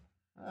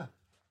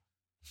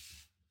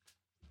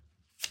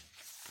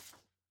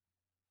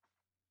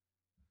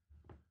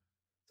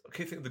 I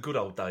keep thinking of the good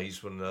old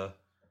days when.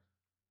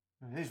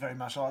 It is very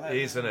much like that.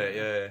 It is, isn't it?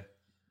 Yeah.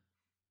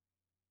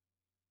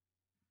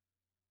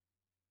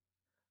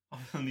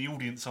 And the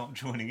audience aren't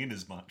joining in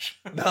as much.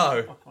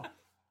 No.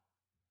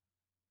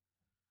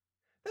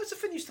 That was the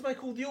thing, used to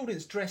make all the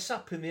audience dress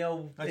up in the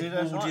old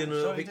Edwardian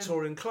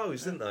Victorian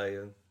clothes, didn't they?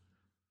 And...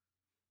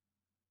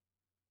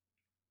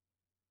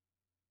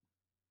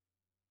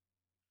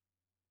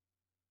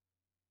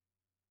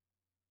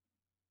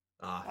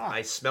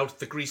 I smelt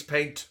the grease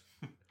paint.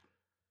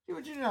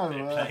 What do you know?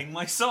 They're playing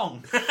my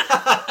song.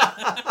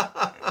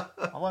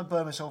 I won't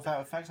burn myself out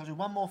with facts. I'll do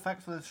one more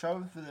fact for the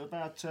show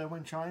about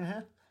Weng-Chiang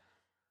here.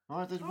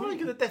 Right, I'm only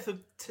going to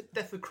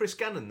death of Chris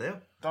Gannon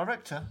now.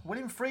 Director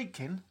William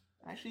Friedkin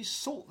actually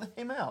sought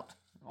him out.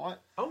 Right.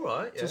 Oh,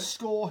 right, yeah. To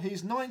score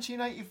his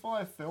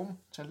 1985 film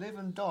To Live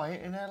and Die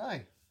in LA.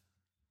 And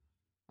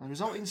the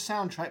resulting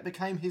soundtrack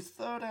became his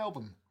third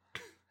album.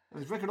 It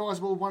was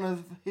recognisable one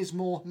of his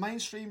more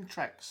mainstream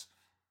tracks.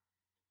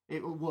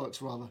 It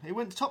works rather. It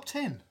went top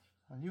 10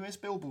 on US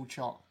Billboard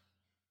chart.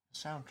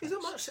 Soundtracks. He's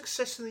not much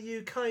success in the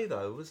UK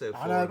though, was there?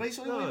 I know, but he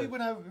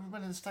went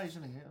to the States,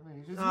 didn't he? I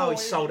mean, he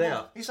sold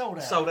out. He sold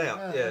out. Sold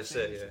out. Yeah, that's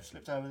it. Yeah.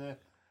 Slipped over there.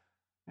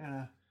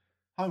 Yeah,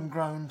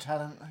 homegrown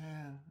talent.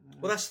 Yeah.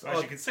 Well, that's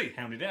as you can see,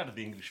 hounded out of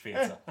the English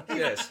theatre.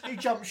 Yes, he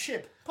jumped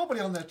ship, probably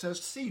on that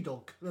Sea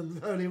Dog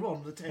earlier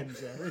on the Thames.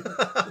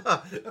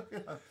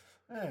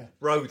 Yeah.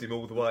 Rode him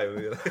all the way.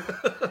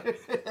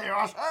 There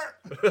I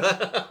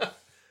sir.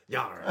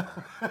 Yeah.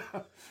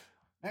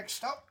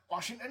 Next up,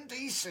 Washington,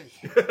 D.C.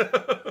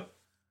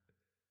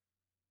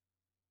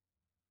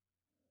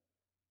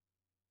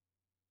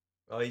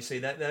 Oh, you see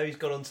that now? He's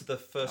gone on to the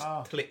first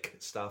click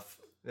stuff.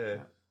 Yeah.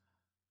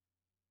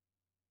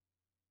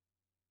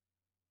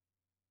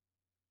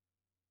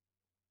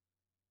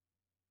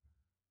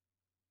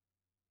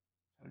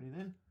 Only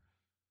then.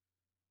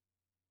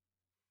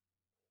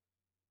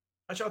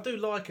 Actually, I do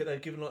like it.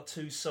 They've given like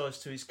two sides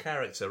to his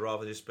character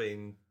rather than just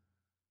being.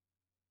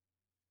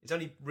 He's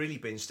only really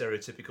been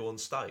stereotypical on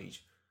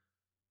stage.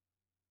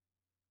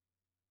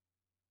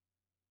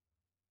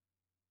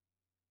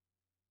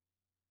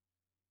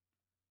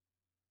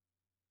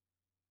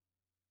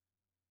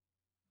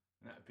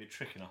 That'd be a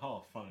trick and a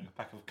half, throwing a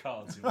pack of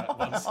cards in that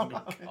one single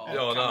card.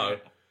 Oh, no.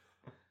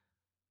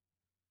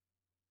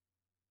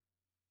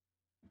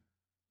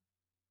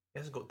 He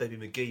hasn't got Debbie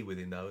McGee with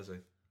him, though, has he?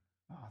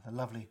 Oh, the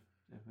lovely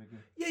Debbie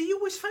McGee. Yeah, you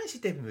always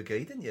fancied Debbie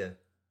McGee, didn't you?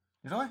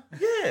 Did I?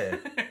 Yeah.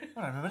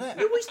 I don't remember that.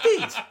 You always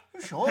did.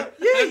 You sure? Yeah,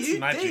 That's you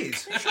magic. did. You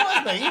sure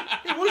it was me?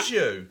 It was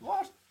you.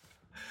 What?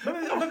 I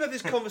remember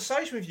this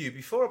conversation with you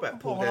before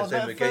about Paul When I Downs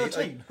was Debbie about McGee.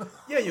 13.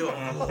 Yeah, you're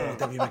like,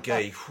 Debbie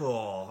McGee.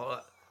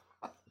 Oh,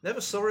 never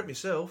saw it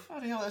myself.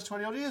 Bloody hell, that's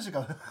 20 odd years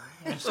ago.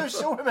 So I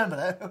still remember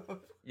that.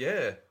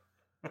 Yeah.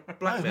 That was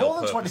Blackmail more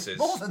than 20, purposes.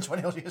 more than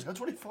 20 odd years ago,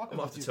 25. I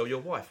might have to tell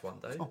your wife one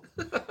day. Oh.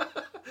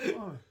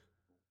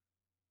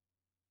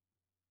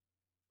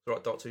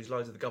 Right, Doctor, he's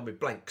loaded the gun with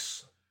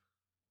blanks.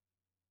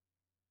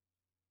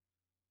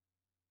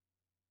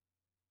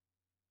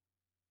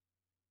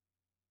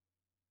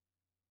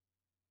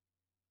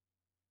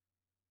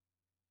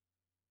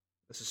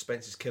 The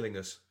suspense is killing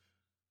us.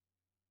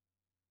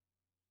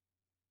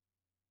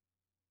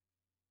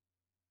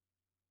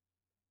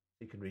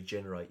 He can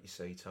regenerate, you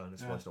see, Tone.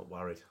 That's why he's not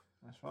worried.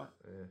 That's right.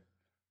 Yeah.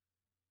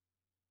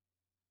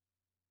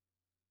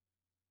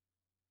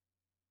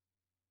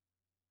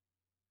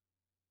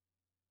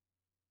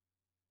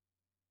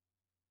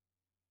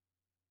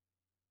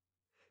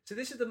 So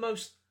this is the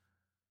most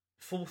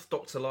Fourth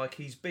Doctor like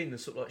he's been,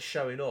 sort of like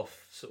showing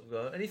off. Sort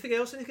of anything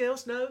else? Anything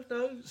else? No.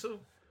 Sort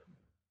of.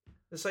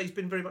 Let's say he's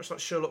been very much like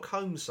Sherlock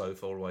Holmes so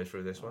far away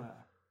through this one.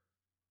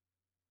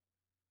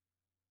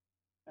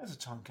 There's a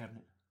time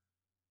cabinet.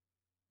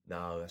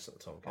 No, that's not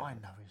the time cabinet. I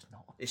know it's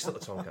not. It's not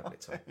the time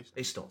cabinet, Tom.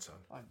 It's not, Tom.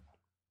 I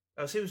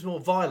So know. it was more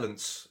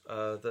violence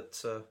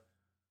that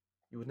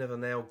you would never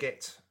now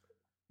get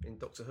in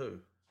Doctor Who.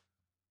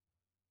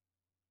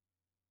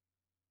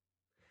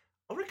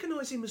 I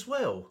recognise him as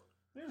well.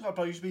 He was like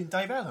I used to be in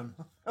Dave Allen.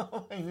 I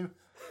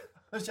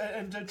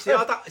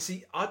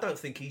don't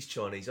think he's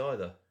Chinese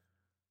either.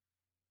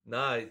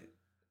 No.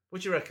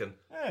 What do you reckon?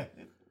 Yeah,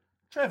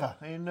 Trevor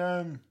in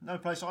No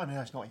Place Like Home.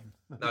 No, it's not him.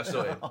 No, it's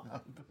not him.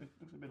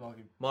 Looks a bit like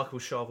him. Michael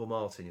Sharville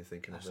Martin, you're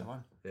thinking That's of the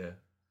one. Yeah.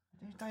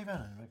 It's Dave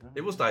Allen, I reckon.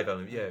 It was Dave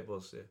Allen. Yeah, it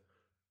was, yeah.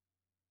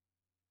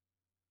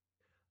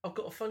 I've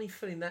got a funny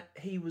feeling that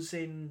he was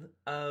in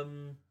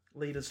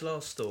Leader's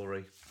last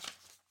story,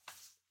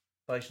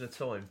 Invasion of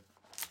Time.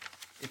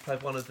 He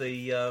played one of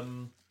the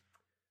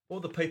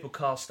what were the people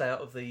cast out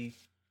of the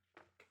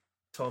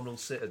Time Lord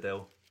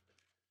Citadel?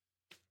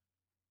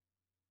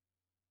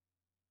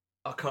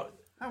 I can't.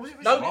 Oh, was it?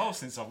 It's a while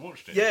since I've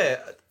watched it. Yeah.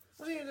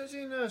 Was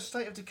he in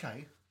State of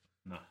Decay?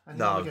 No. And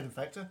No. the Weekend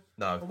Factor?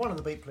 No. Well, one of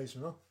the beat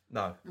policemen, though.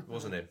 No, it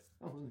wasn't him.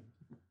 Oh, wasn't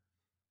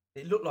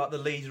It looked like the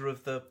leader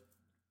of the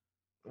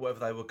whatever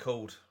they were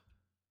called.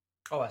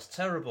 Oh, that's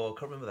terrible. I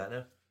can't remember that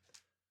now.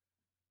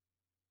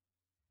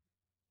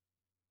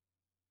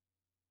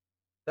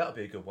 That would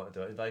be a good one to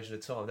do. Invasion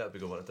of Time. That would be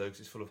a good one to do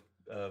because it's full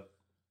of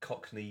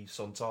Cockney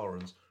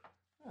Sontarans.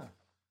 Oh.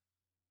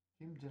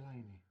 Jim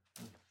Delaney.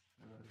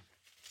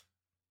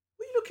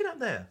 What are you looking at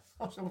there?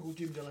 Oh, someone called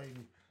Jim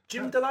Delaney.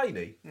 Jim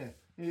Delaney? Yeah,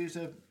 he's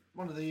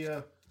one of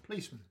the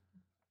policemen,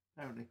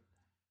 apparently.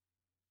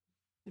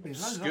 He's been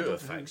in loads of Obscure other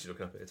facts you're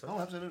looking up at it. Oh,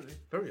 absolutely.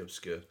 Very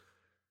obscure.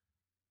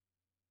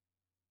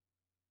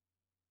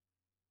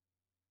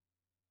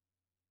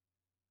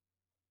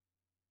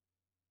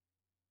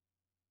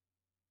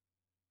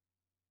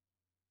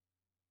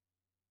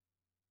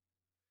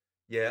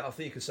 Yeah, I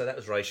think you could say that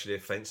was racially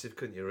offensive,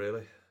 couldn't you,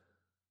 really?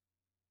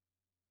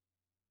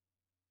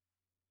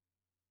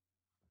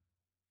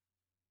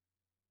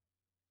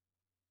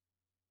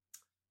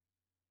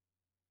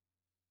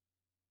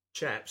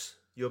 Chaps,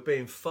 you're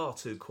being far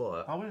too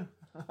quiet. Are we?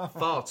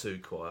 Far too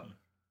quiet.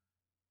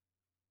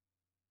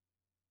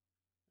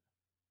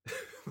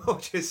 I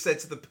just said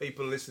to the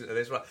people listening to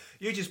this, right,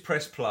 you just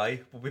press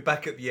play, we'll be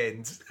back at the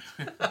end.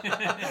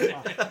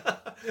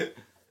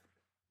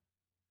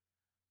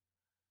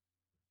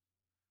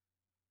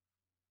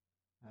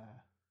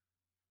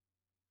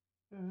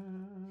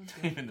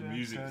 Even the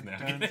music's now.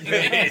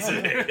 Yeah,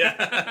 isn't it?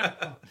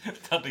 Yeah.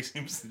 Dudley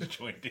Simpson's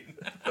joined in.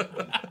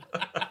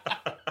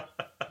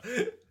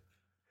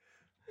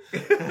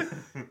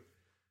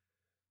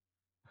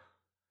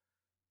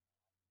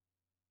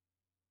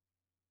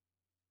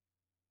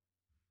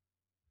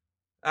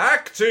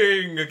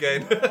 Acting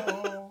again.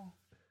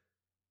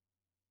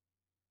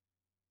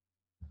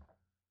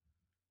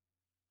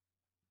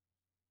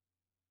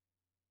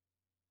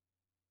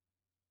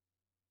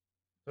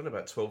 don't know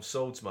about 12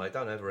 swords, mate.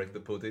 Don't ever egg the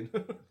pudding.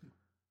 In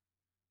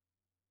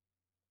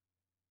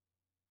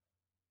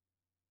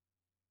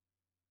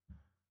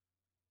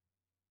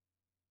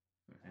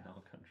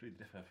our country,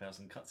 the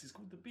 1,000 Cuts is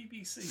called the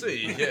BBC.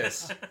 See,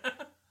 yes.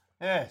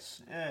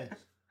 Yes. Very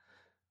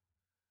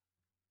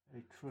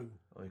true.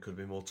 Oh, you could have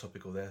been more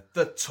topical there.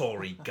 The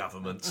Tory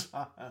government.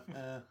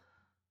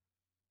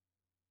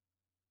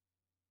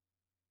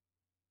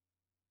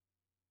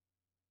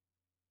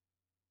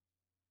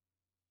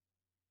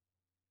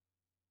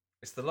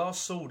 It's the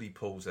last sword he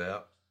pulls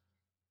out.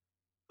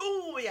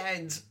 Oh, my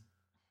hand!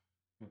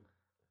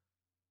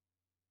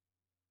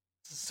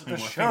 The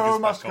show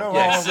must go on.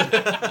 Yes.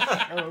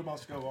 The show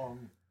must go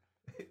on.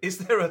 Is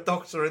there a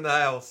doctor in the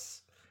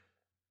house?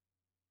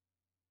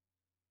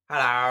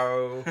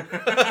 Hello.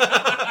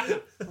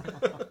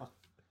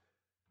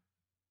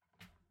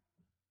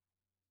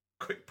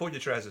 Quick, pull your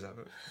trousers up.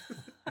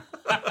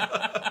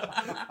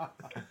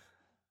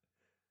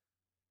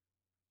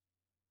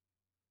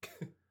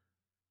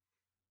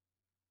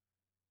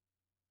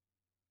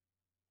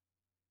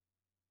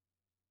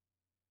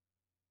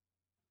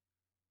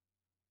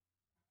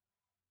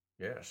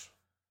 Yes.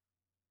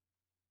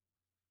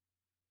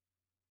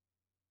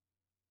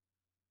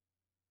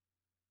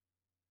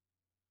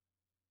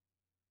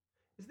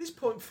 At this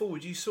point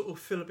forward, you sort of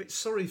feel a bit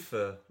sorry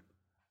for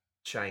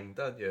Chang,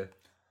 don't you?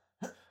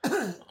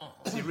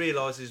 As he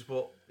realises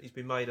what he's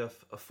been made a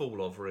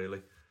fool of,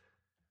 really.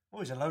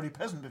 Well, he's a lowly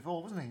peasant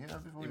before, wasn't he?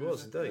 Before He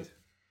was, indeed.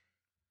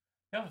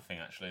 The other thing,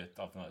 actually,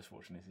 I've noticed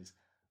watching this is,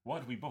 why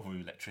do we bother with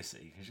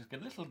electricity? Because you just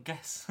get a little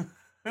gas,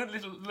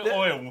 little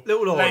oil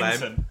lamp.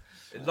 lantern.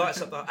 It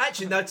lights up.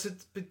 Actually, no,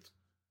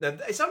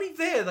 it's only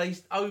there they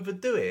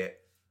overdo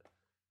it.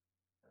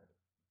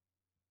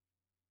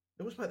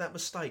 They always make that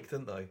mistake,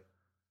 don't they?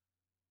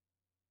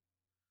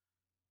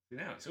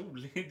 Now it's all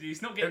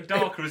it's not getting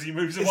darker as he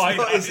moves away.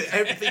 Not, is it?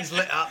 Everything's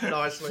lit up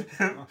nicely.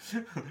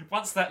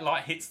 Once that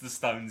light hits the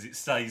stones, it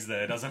stays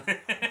there, doesn't it?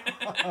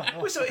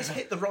 Well, so it's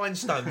hit the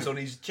rhinestones on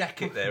his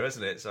jacket there,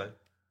 hasn't it? So,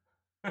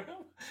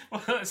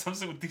 well, that's some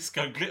sort of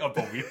disco glitter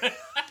ball.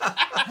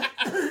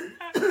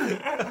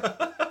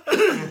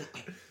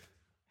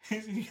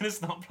 He's going to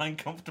start playing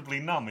Comfortably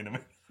Numb in a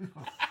minute.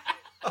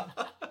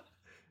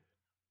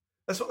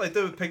 that's what they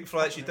do with Pink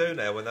Floyd. Actually, do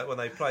now when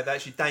they play, they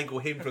actually dangle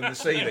him from the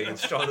ceiling and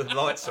shine the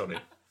lights on him.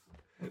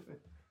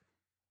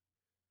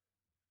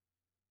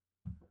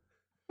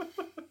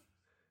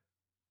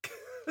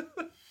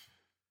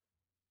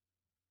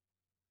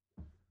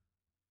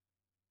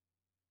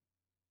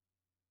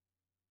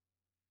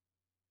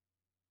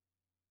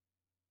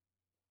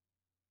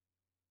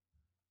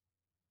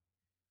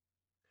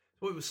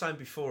 What we were saying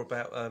before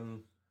about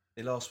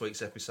in last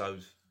week's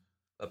episode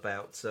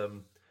about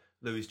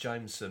Louis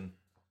Jameson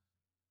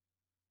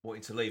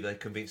wanting to leave, they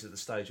convinced at the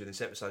stage of this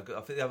episode.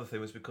 I think the other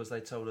thing was because they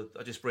told her.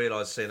 I just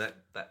realised seeing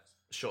that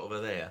shot of her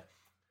there,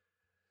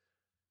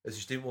 as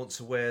she didn't want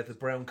to wear the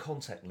brown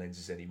contact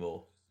lenses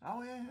anymore.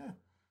 Oh yeah.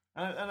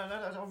 And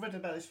I read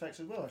about this fact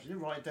as well. She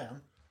didn't write it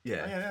down.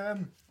 Yeah.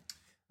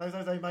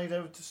 They made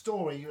a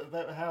story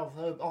about how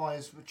her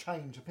eyes would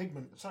change a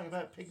pigment. Something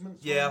about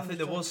pigments. Yeah, I think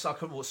there was. I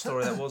can't remember what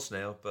story that was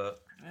now,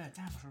 but yeah,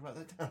 damn, I forgot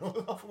that down.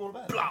 I forgot all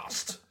about it.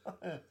 blast.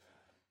 Yeah.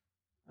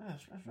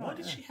 That's right, Why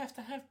did she have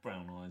to have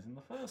brown eyes in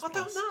the first I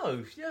place? don't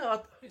know. Yeah,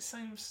 It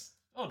seems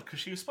odd because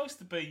she was supposed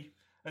to be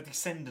a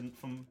descendant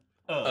from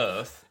Earth.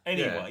 Earth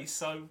Anyway,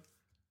 so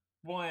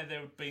why had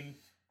there been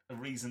a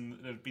reason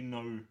that there had been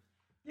no...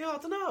 Yeah, I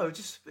don't know.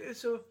 Just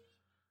it's a.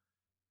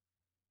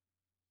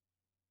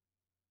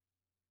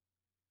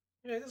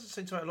 Yeah, it doesn't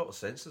seem to make a lot of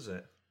sense, does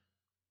it?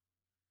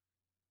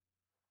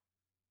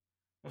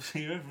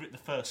 Obviously, whoever wrote the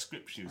first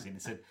script she was in,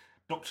 it said,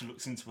 Doctor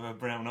looks into her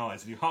brown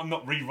eyes, and I'm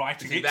not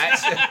rewriting it.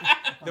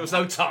 There was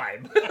no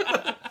time.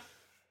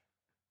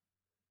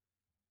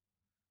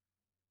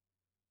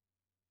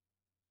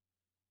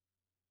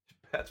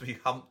 Had to be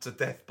humped to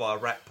death by a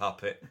rat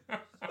puppet.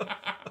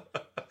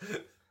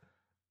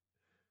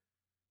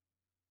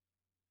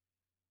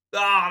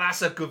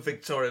 That's a good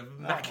Victorian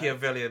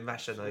Machiavellian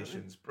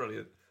machinations.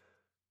 Brilliant.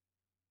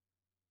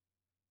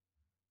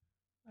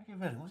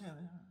 Machiavellian, was it?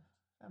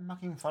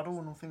 Mucking fuddle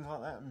and all things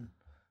like that. And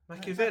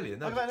Machiavellian?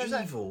 No,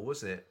 evil,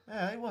 wasn't it?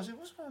 yeah, it was.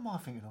 What am I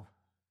thinking of?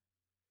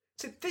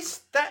 So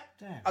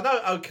Yeah. I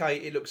know. Okay,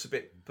 it looks a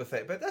bit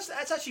pathetic, but that's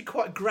actually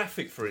quite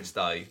graphic for its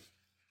day.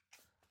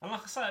 And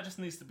like I say, it just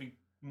needs to be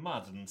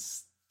mud and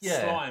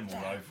Yeah. slime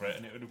all over it,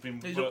 and it would have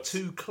been... It looked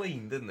too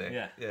clean, didn't it?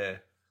 Yeah. Yeah.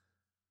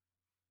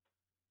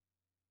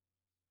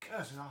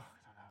 Yes, I don't know.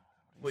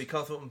 Well, you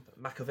can't think what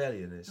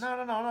Machiavellian is.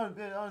 No,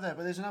 there.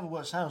 But there's another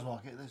word that sounds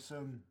like it. There's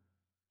I'm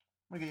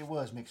gonna get your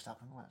words mixed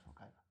up, and all that's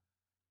okay.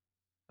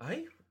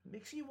 Hey,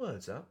 mixing your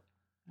words up.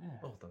 Yeah.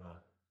 Oh, I don't know.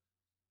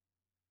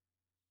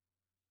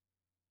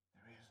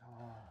 There is.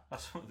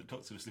 That's why the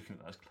Doctor was looking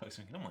at those clothes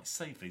thinking, I might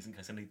save these in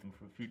case I need them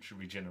for a future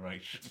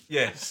regeneration.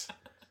 Yes.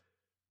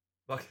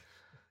 Like,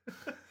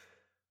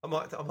 I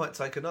might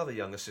take another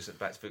young assistant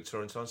back to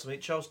Victorian times to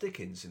meet Charles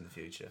Dickens in the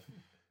future.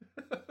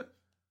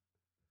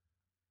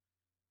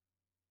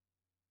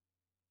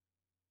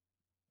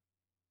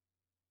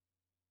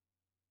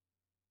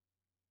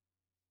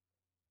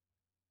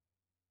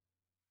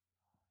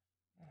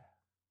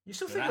 You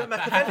still think about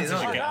Machiavelli, happens as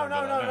don't you you? get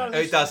No. Oh,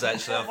 it does,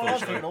 actually, My unfortunately.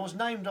 husband-in-law was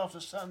named after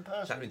a certain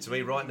person. It's happening to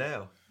me right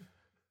now.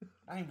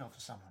 Named after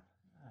someone.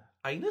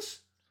 Anus?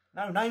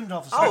 No, named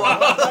after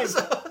someone.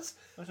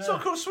 So I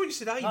could have sworn you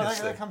said No, anus.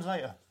 that comes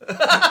later.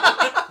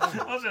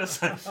 I was going to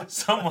say,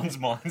 someone's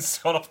mind's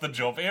got off the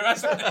job here,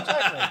 hasn't it?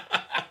 Exactly.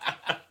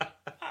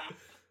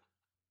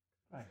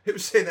 It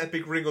was seeing that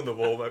big ring on the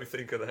wall made me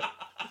think of that.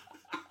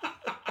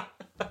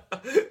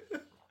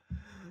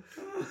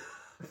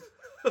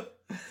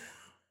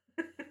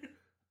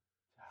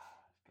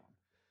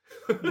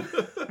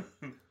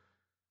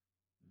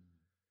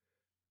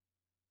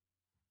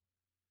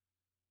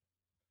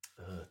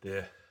 Oh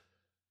dear.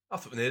 I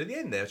thought we were near the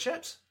end now,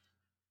 chaps.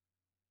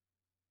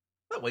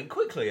 That went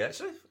quickly,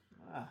 actually.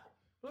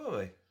 Were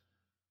we?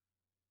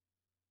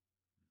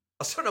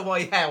 I don't know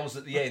why he howls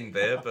at the end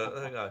there, but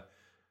there you go.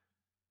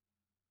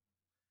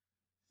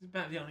 It's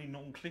about the only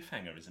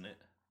non-cliffhanger, isn't it?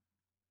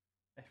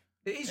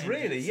 It is Ended.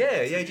 really, yeah.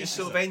 It's It just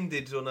sort of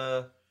ended on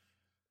a...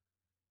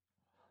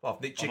 Well,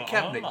 I've nicked your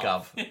cabinet,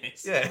 Gov.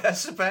 Yes. Yeah,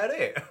 that's about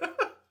it.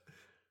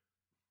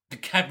 The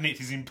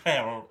cabinet is in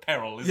peril,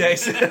 isn't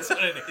Yes. it? That's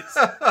what it is.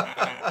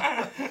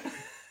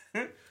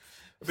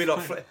 It'd be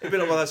like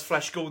one of those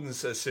Flash Gordon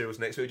serials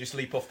next week. Just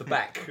leap off the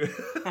back.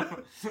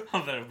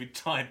 Oh, they'll be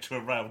tied to a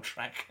rail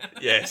track.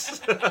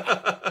 Yes.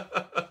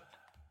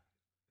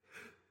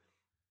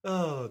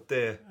 Oh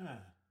dear.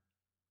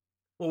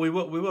 Well, we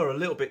were a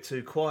little bit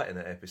too quiet in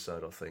that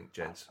episode, I think,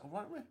 gents.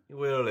 Weren't we? We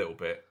were a little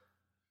bit.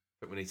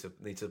 But we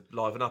need to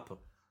liven up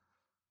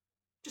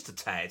just a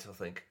tad, I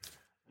think.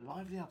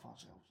 Lively up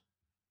ourselves.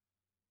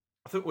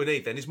 I think what we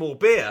need then is more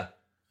beer.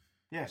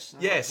 Yes.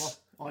 Yes.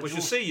 We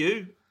shall see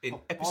you in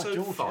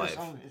episode 5. Yes,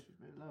 it's a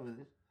bit lower,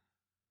 this.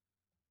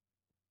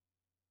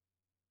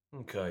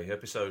 Okay,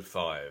 episode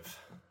 5.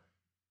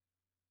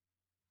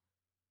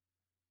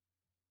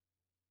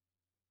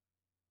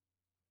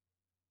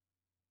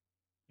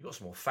 You got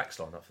some more facts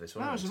lined up for this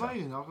one. No, it's haven't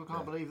you? amazing. I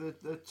can't believe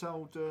that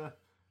old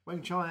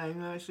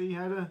Weng-Chiang actually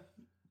had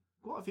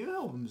quite a few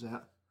albums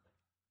out.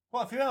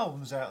 Quite a few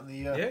albums out in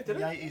the did the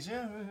he? 80s,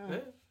 yeah.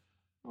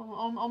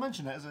 I'll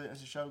mention that as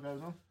the show goes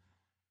on.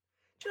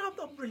 Do you know,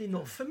 I'm really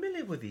not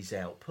familiar with his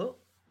output.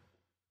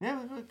 Yeah,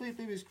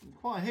 he was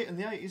quite a hit in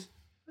the 80s.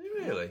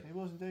 Really? He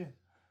was indeed.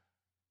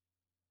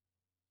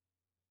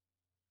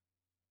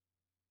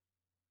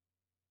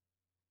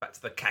 Back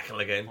to the cackle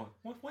again.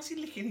 Why's he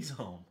licking his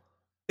arm?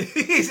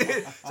 Is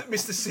it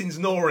Mr. Sin's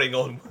gnawing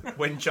on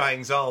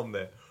Weng-Chiang's arm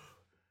there?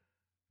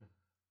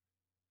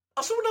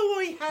 I still know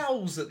why he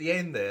howls at the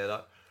end there.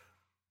 Like...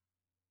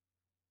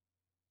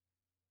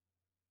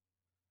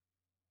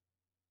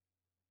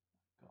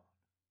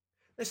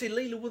 Let's see,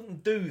 Leela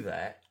wouldn't do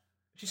that.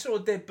 If she saw a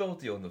dead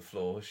body on the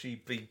floor,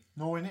 she'd be...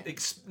 Gnawing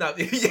it? No,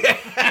 yeah.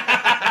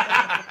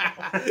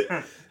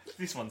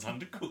 This one's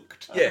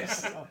undercooked.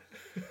 Yes.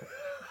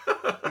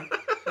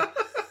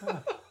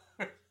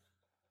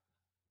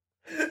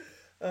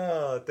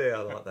 Oh dear,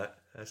 I like that.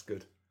 That's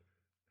good.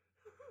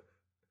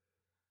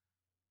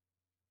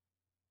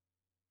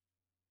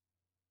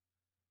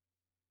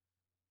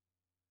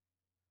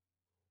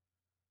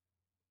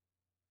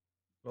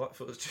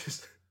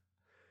 Lightfoot's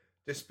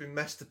just been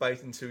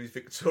masturbating to his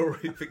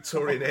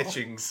Victorian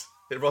etchings,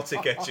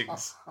 erotic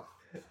etchings.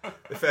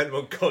 They found him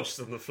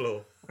unconscious on the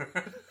floor. I'd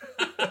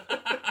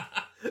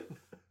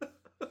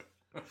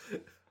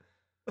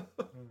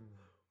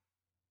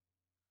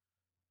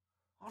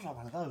like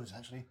one of those,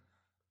 actually.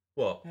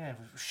 What? Yeah,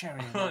 with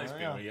sherry. I like this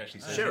bit where he actually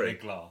says Sherry? in a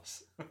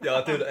glass. Yeah,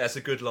 I do. That's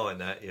a good line.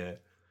 That, yeah.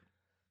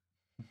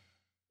 I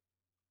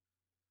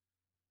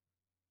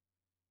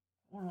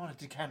wouldn't want a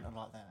decanter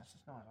like that. That's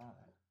just nice, I like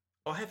that.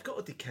 I have got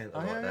a decanter Oh,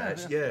 like yeah, that. yeah,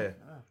 Actually, yeah. yeah.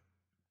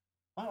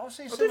 I'll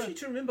see I some. don't think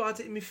you remember. I had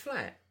it in my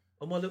flat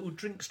on my little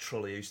drinks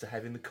trolley I used to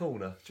have in the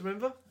corner. Do you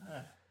remember?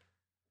 Yeah.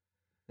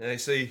 Yeah, you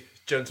see,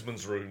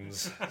 gentlemen's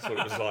rooms. That's what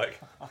it was like.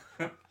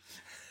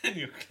 In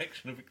your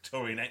collection of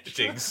Victorian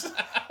etchings. Etchings,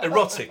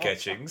 erotic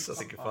etchings. I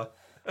think if I.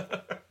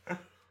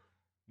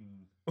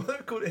 What they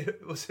called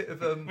it? Was it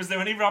of Was there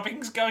any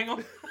rubbings going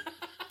on?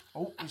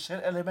 Oh, you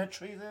said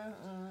elementary there.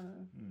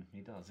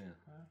 He does, yeah.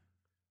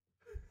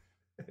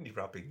 any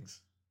rubbings?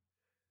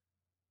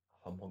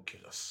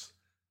 Homunculus.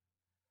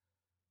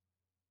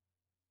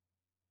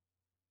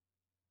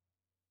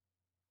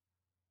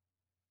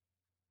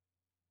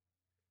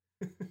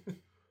 That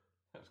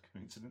was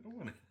coincidental,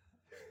 wasn't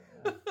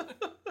it?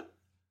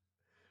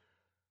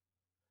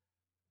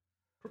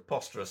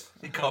 Preposterous.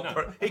 He can't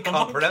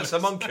pronounce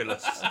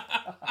homunculus.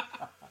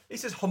 He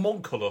says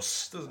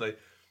homunculus, doesn't he?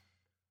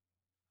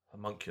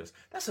 Homunculus.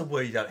 That's a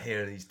word you don't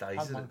hear these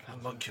days, isn't it?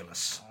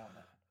 Homunculus.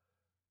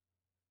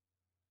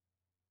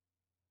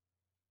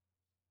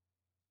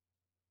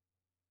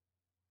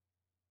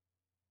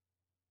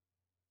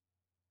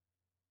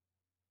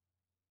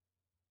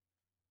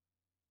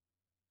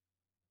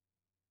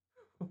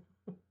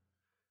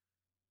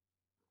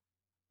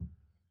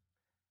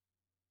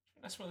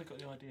 That's where they got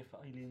the idea for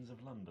Aliens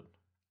of London.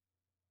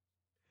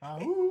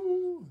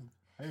 Oh,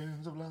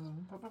 Aliens of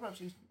London. Perhaps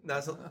he's... No,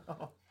 it's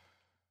not.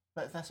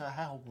 But that's a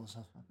howl or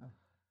something.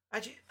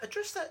 Actually,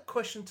 address that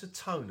question to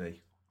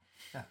Tony.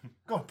 Yeah.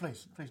 Go on,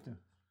 please do. Do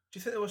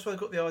you think that was where they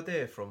got the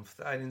idea from, for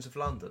the Aliens of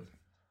London?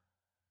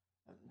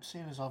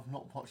 Seeing as I've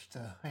not watched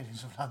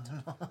Aliens of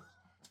London.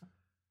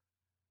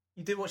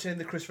 You didn't watch any of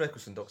the Chris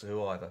Eccleston Doctor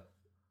Who either?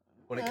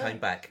 When it came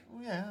back?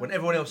 Yeah. When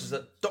everyone else was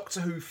at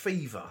Doctor Who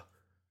fever?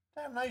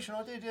 Damnation,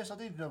 I did, yes, I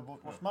did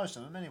watch most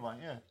of them anyway,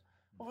 yeah.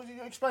 Well,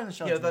 you explain the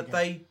show Yeah, to me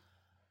again.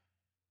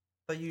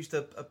 they used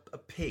a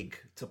pig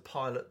to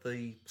pilot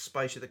the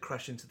spaceship that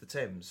crashed into the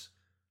Thames.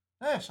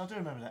 Yes, I do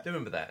remember that. Do you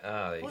remember that?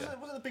 Ah, there you go.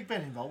 Wasn't the Big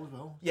Ben involved as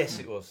well? Yes,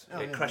 it was. Oh,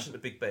 it crashed into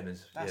Big Ben the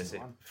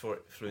one. before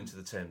it flew into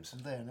the Thames.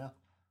 I'm there now.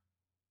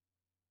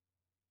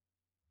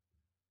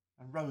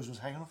 And Rose was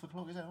hanging off the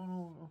clock, is that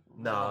one?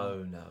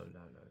 No.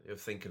 You're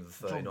thinking of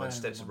the 39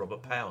 Steps of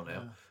Robert Powell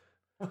now.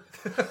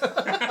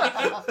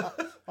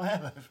 I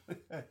have.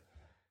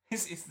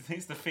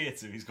 It's the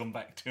theatre he's gone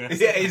back to.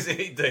 Yeah, is it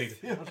indeed?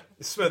 You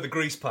smell the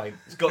grease paint.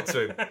 It's got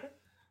to him.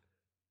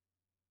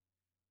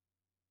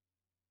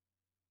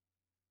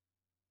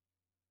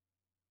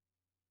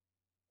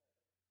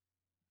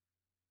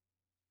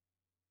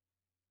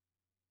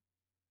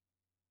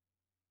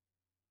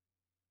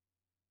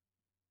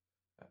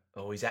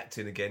 Oh, he's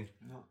acting again.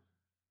 No.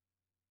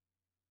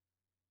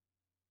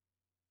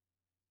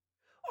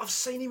 I've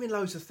seen him in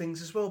loads of things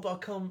as well,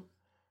 but I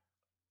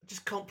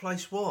just can't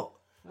place what.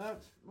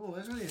 Oh,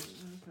 there's really... Is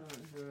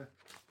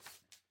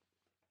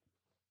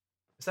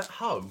that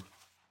Ho?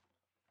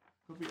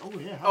 Could be, oh,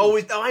 yeah. Oh,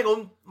 hang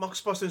on. Mark's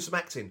supposed to do some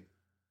acting.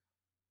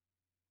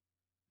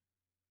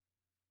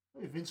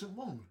 Oh, Vincent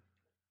Wong.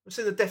 We've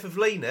seen the death of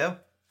Lee now.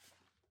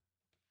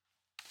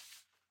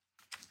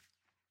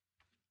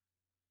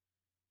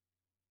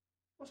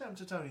 What's happened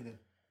to Tony then?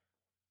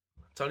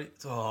 Tony.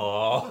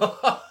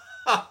 Oh.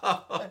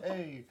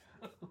 Hey.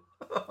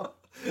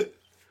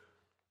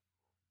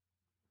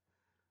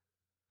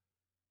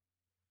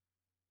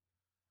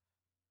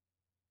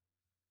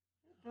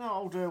 No,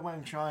 old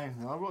Weng-Chiang,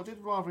 I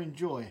did rather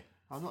enjoy.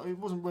 It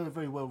wasn't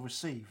very well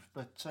received,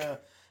 but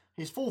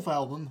his fourth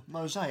album,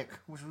 Mosaic,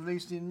 was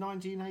released in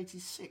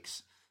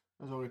 1986,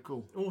 as I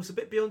recall. Oh, it's a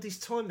bit beyond his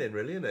time then,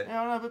 really, isn't it?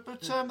 Yeah, I know,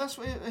 but that's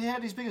what he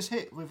had his biggest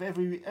hit with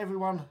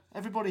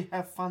Everybody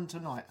Have Fun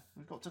Tonight.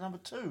 We've got to number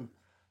 2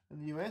 in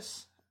the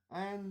US,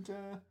 and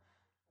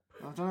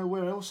I don't know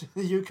where else in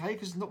the UK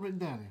because it's not written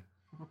down here.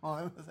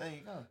 Oh, there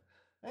you go.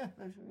 Yeah,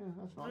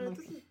 that's right.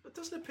 It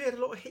doesn't appear to have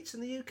a lot of hits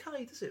in the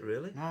UK, does it,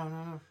 really?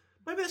 No.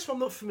 Maybe that's why I'm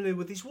not familiar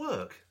with his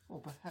work. Well,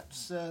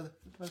 perhaps the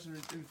person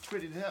who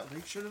tweeted it out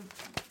should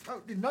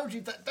have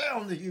noted that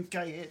down, the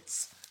UK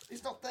hits.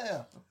 It's not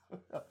there.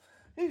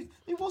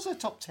 He was a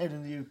top 10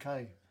 in the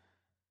UK.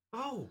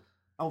 Oh,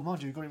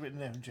 mind you, you've got it written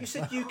there, haven't you? you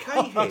said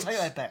UK hits. I'll take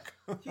that back.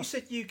 You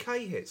said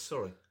UK hits,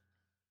 sorry.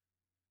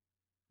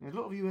 Yeah, a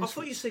lot of US I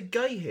thought you said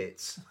gay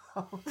hits.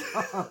 I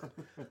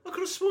could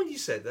have sworn you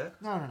said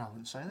that. No, I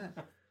wouldn't say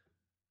that.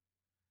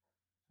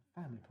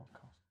 Family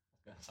podcast. I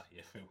was going to say,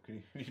 yeah, Phil, can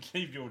you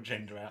leave your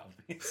gender out of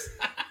this?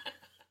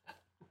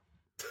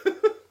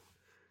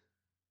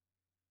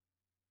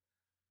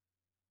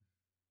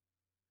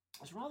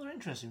 It's rather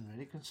interesting,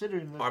 really,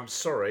 considering that... I'm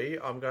sorry,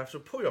 I'm going to have to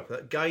pull you up on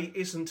that. Gay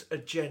isn't a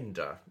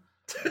gender.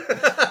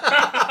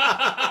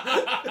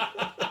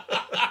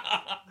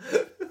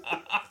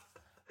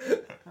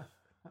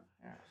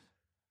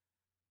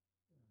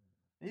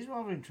 It is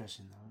rather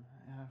interesting, though.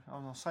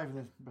 I'm saving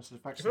the rest of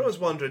the facts. If anyone's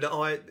wondering,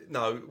 I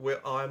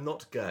am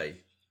not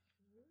gay.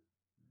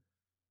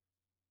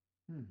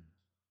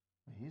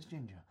 He is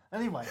ginger.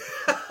 Anyway.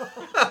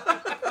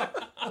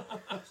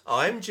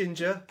 I'm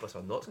ginger, but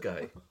I'm not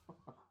gay.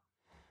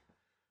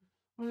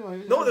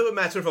 Anyway, Not that it would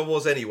matter if I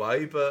was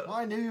anyway, but...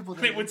 I knew,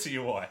 but... It would to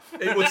your wife.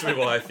 It would to my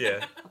wife,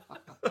 yeah.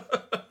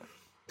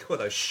 God,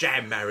 those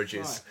sham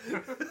marriages.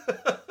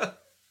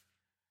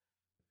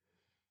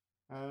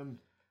 Right.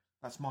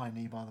 That's my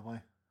knee, by the way.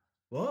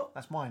 What?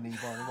 That's my knee,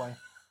 by the way.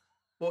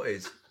 What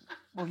is?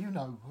 Well, you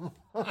know.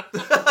 For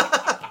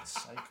God's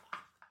sake.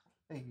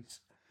 Please.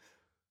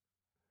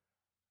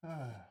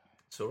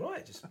 It's all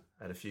right. Just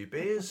had a few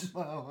beers.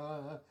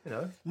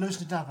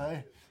 Loosened up,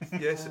 eh?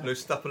 Yes, it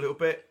loosened up a little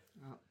bit.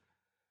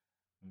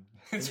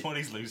 It's when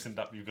he's loosened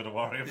up you've got to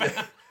worry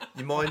about.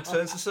 Your mind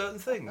turns to certain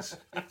things.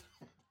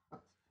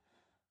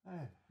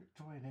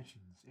 Victorian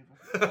etchings.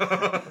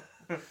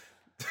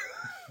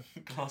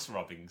 Glass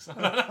rubbings.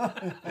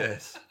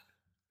 Yes.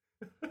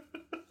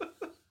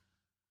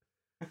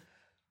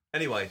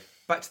 Anyway,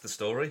 back to the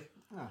story.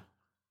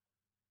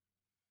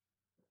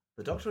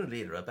 The Doctor and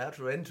Leela are about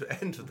to enter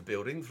the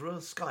building through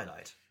a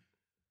skylight.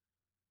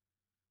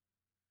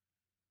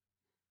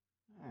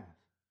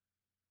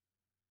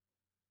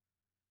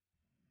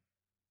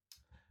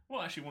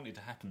 What actually wanted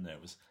to happen there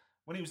was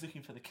when he was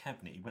looking for the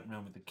cabinet, he went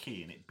around with the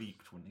key and it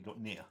beeped when he got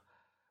near.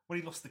 When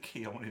he lost the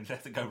key, I wanted him to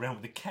have to go around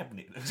with the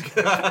cabinet that was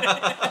going.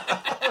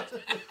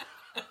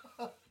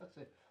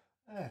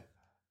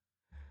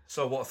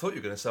 So what I thought you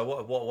were going to say, what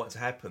I wanted to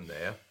happen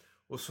there,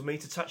 was for me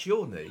to touch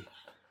your knee.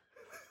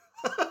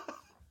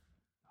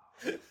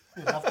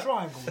 Love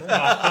triangle. Then.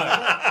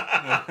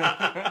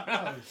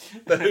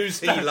 The who's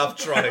he love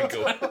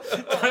triangle. I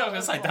was going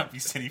to say, don't be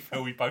silly,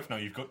 Phil. We both know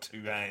you've got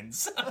 2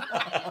 hands.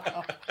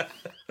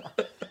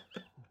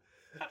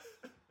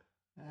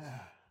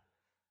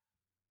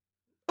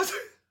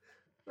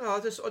 No, I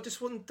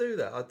just wouldn't do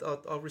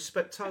that. I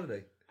respect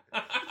Tony.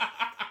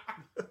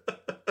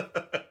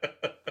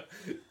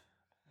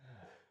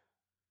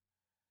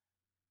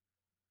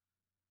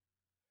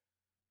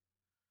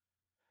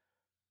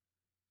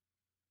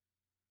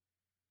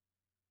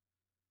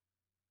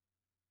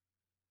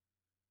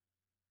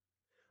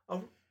 I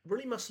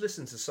really must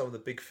listen to some of the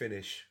Big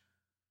Finish,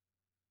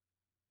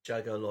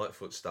 Jago and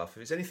Lightfoot stuff.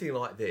 If it's anything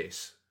like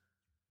this,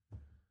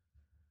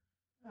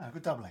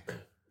 Good double act.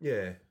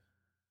 yeah.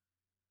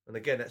 And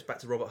again, that's back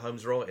to Robert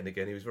Holmes' writing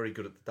again. He was very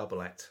good at the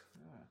double act.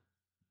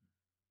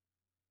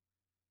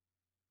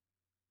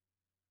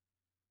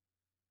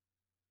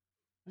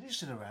 Is he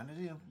still around? Is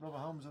he Robert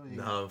Holmes? Or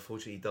No,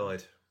 unfortunately, he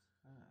died.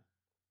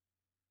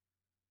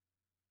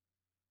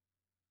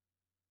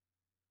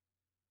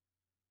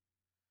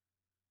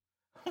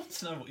 I want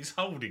to know what he's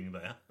holding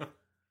there.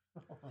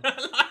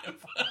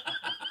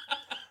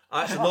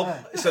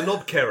 It's a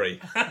knob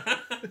Kerry.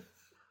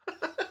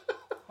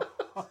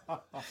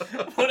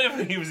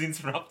 Whatever he was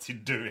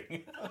interrupted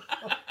doing.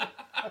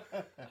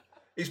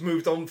 He's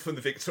moved on from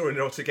the Victorian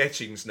erotic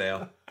etchings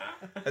now.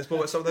 It's more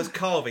like some of those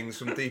carvings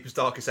from deepest,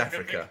 darkest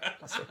Africa.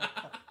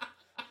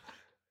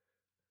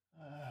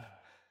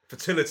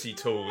 Fertility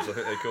tools, I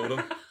think they call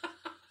them.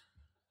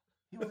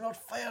 You will not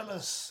fail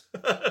us.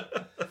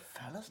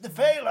 Fellas? They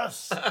fail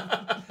us.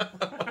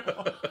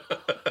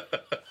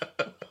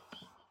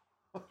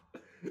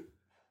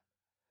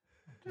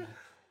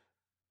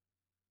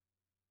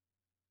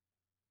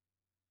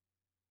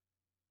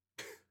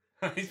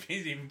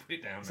 He's even put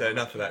it down. So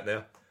enough of that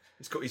now.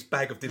 He's got his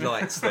bag of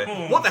delights there.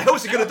 What the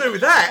hell's he going to do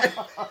with that?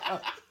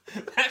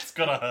 That's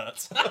gotta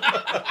hurt.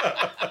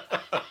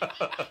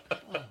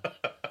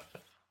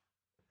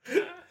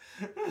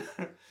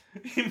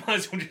 You might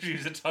as well just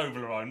use a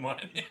Toblerone,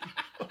 mightn't you?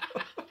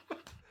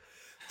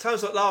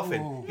 Tone's not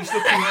laughing. Ooh.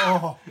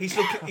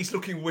 He's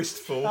looking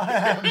wistful.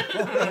 I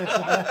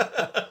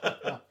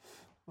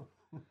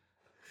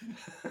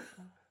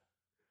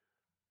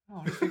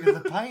think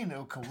of the pain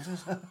it'll cause.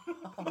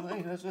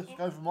 Let's just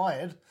go for my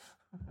head.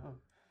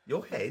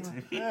 Your head?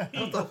 Yeah.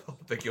 I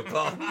beg your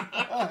pardon.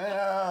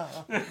 Yeah.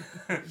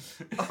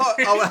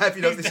 I will have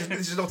you know this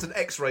is not an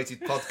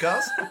X-rated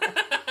podcast.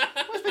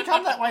 It's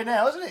become that way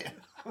now, isn't it?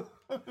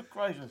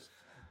 Gracious.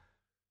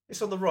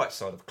 It's on the right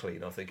side of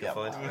clean, I think I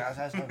find.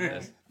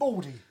 That's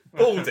baldy.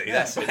 Baldy,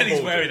 that's it. And he's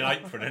baldy. wearing an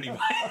apron anyway.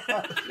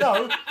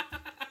 No,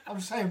 I'm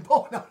saying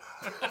bald. No.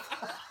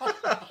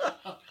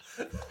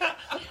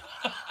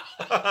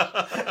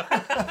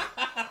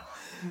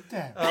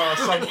 Damn.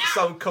 Oh,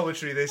 some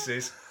commentary this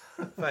is.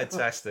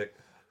 Fantastic.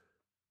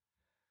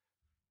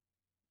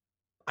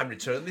 I'm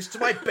returning this to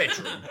my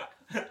bedroom.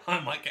 I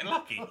might get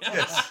lucky.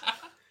 Yes.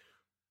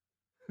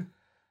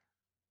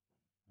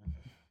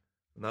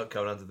 Note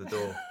going under the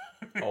door.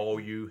 Are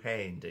you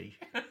handy?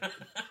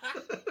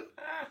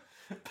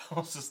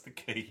 Pass us the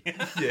key.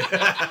 Yeah.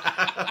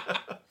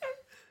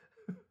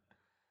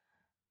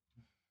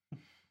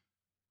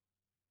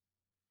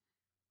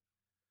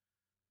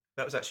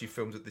 That was actually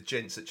filmed at the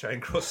Gents at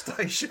Charing Cross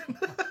Station.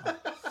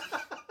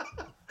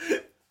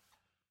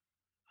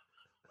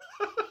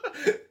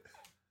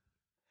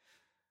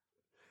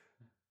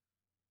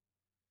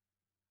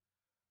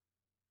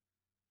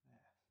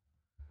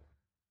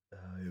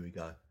 Here we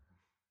go.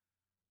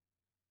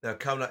 Now,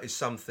 Conut is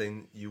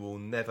something you will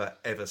never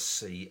ever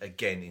see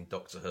again in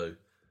Doctor Who.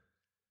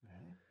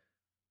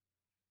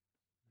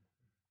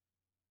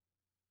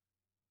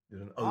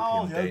 There's an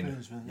opium the den.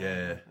 opium's one,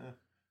 Yeah.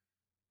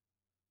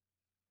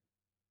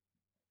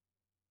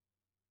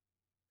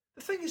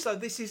 The thing is, though,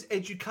 this is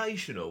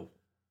educational,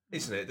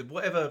 isn't it?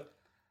 Whatever,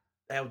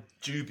 how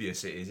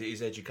dubious it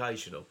is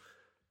educational.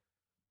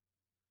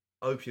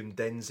 Opium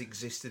dens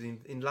existed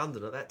in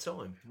London at that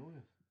time.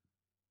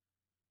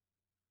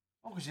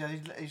 Oh, because he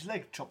had his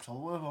leg chopped off,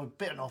 or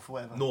bitten off, or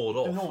whatever. Gnawed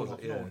off, Gnawed was off,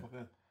 it? Yeah. gnawed off,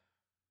 yeah.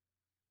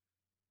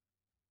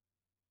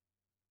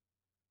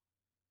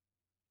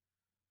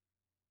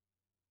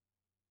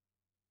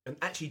 And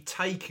actually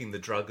taking the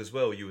drug as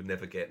well, you would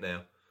never get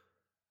now.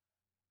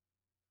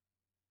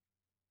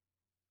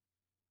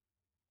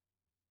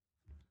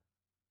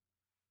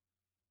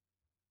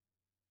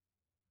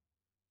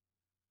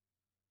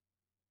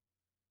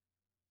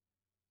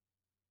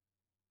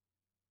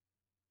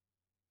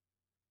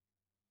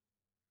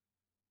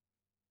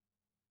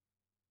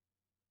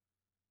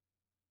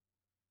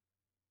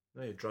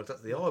 No, you're drugged up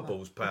to the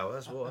eyeballs, pal,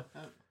 that's why.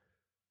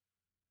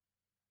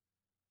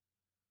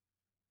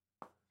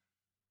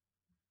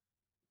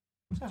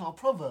 Sounds like a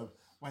proverb.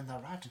 When the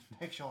rat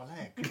takes your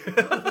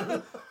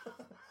leg.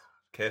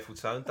 Careful,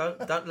 Tone.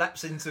 Don't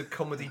lapse into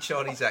comedy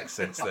Chinese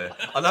accents there.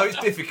 I know it's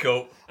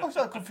difficult. What's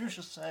that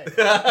Confucius say?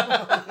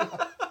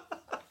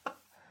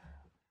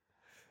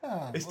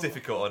 It's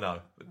difficult, I know,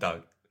 but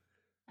don't.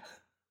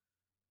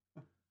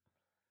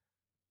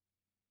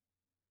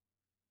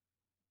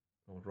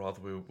 I'd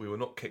rather we were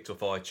not kicked off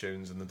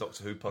iTunes and the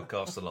Doctor Who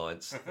Podcast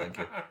Alliance. Thank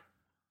you.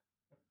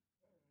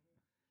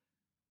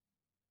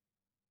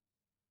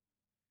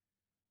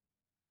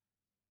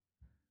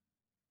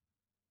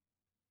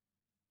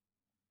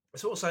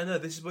 That's what I'm saying. No,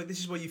 this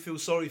is where you feel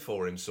sorry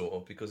for him, sort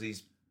of, because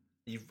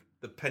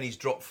the penny's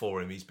dropped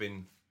for him. He's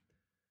been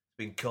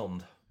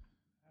conned.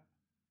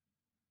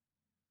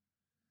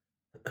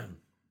 I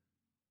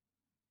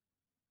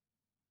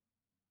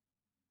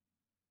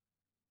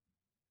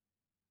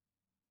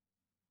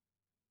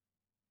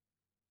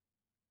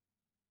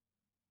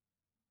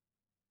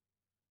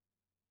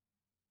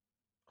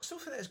still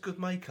think that's good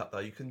makeup, though.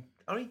 You can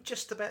only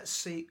just about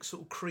see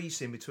sort of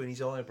crease in between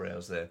his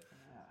eyebrows there.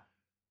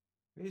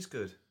 Yeah. It is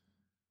good. He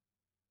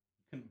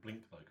couldn't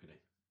blink, though, could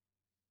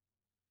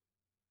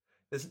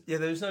There's he?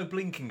 there's no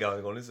blinking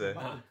going on, is there?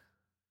 No.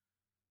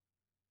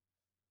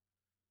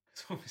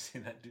 Because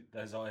obviously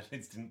those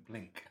eyelids didn't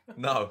blink.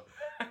 No.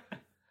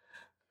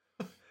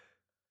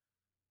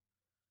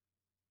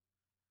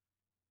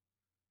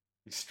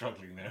 He's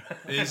struggling there.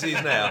 He's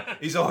now.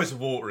 His eyes are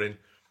watering.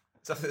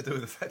 It's nothing to do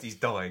with the fact he's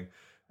dying.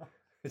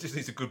 It just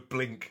needs a good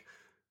blink.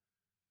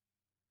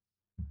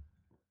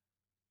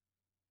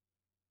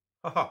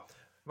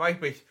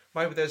 Maybe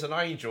there's an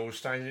angel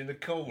standing in the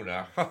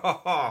corner.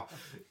 Oh,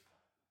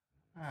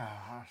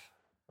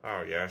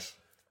 yes.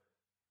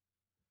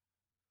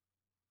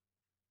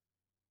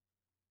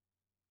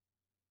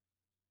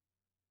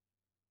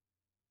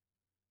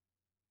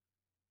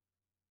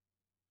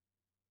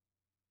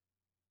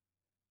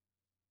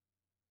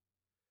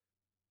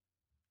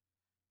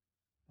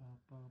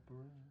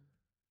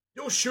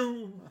 Your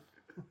shoe.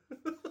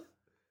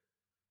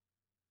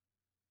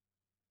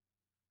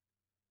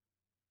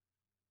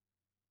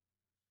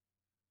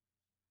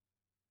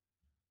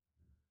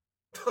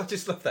 I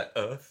just love that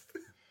earth.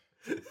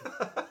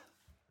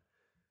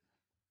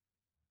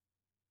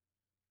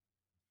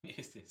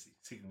 Yes, it's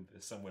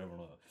somewhere on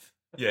Earth.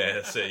 Yeah,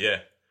 that's it, yeah.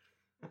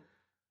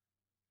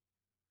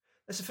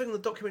 There's a thing on the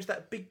documentary,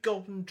 that big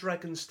golden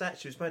dragon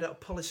statue is made out of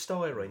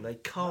polystyrene. They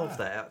carved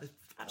that out. It's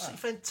absolutely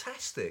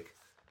fantastic.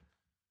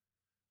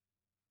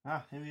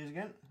 Here he is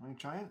again,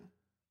 Weng-Chiang.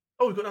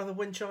 Oh, we've got another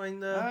Weng-Chiang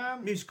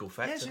musical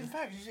fact. Yes, in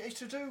fact, it's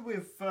to do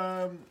with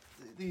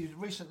the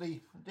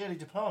recently dearly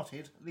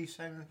departed Lee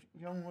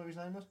Sang-yong, whatever his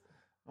name was.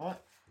 Right.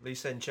 Lee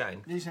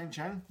Sang-Chang. Lee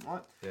Sang-Chang,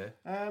 right. Yeah.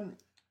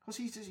 Because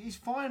his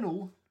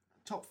final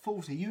top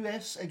 40,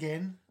 US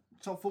again,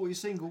 top 40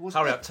 single was...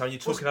 Hurry up, Tony, you're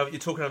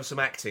talking over some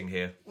acting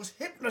here. Was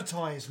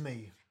Hypnotise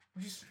Me,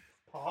 which is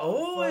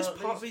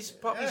it's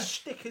part of his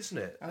shtick, isn't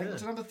it? And it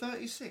was number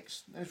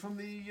 36. And from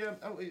the...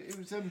 it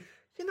was...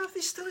 You know,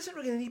 this still isn't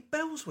ringing any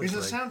bells with me. It me.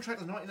 was the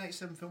soundtrack of the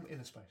 1987 film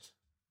Inner Space.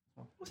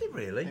 Was it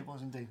really? It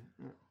was indeed.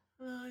 Yeah.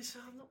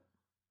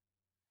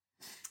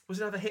 Was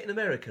it another hit in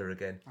America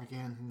again?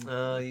 Again.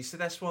 You see,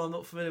 that's why I'm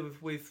not familiar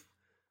with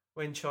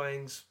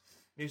Weng-Chiang's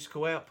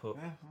musical output.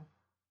 Yeah.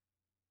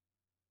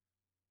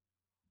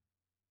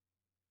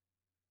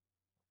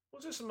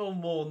 Was there some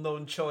more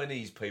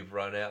non-Chinese people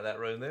running out of that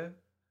room there?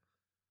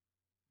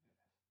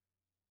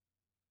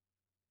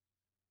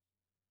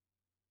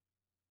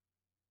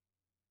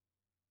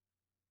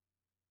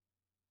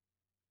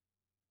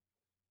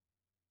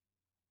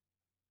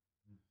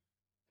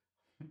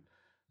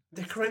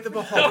 Decorate the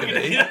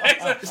mahogany?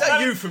 Is that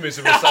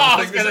euphemism or something?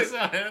 I was going to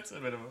say, that's a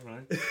bit of a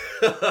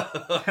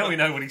right. How we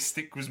know what his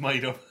stick was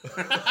made of.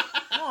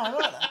 I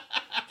like that.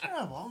 Do you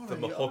know what? The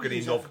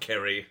mahogany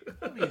knobkerry.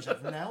 I'll use that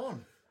from now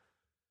on.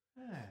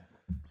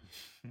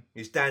 Yeah.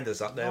 His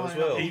dander's up now as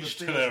well. Each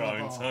to their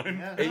own, Tone.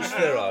 Yeah. Each to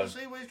their own.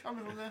 See where he's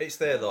coming from there. It's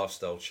their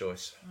lifestyle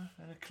choice.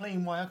 In a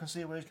clean way, I can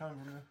see where he's coming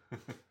from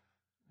there.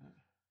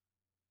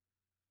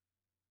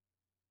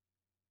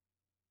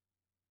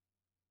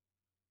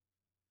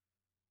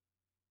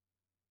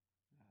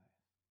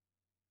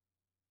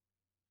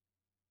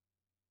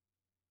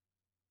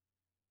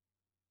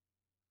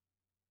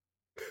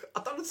 I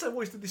don't understand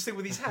why he's doing this thing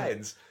with his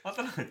hands. I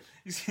don't know.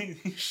 He's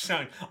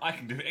showing I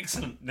can do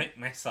excellent neck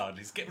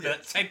massages. Get rid of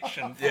that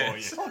tension for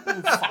you.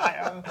 On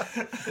fire.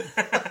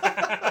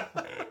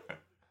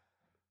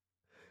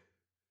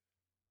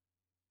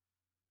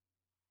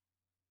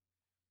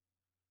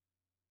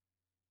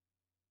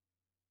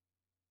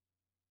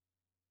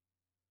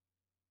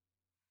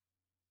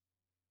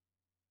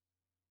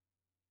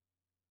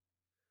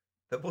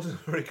 That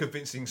wasn't a very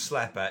convincing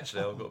slap,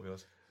 actually, I've got to be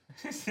honest.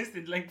 It's just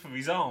the length of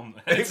his arm.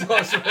 It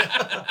was.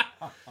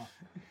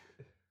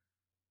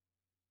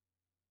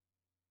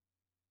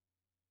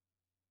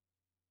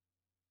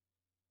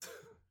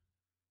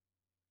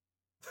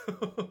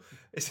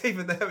 It's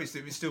even now,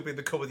 it's still been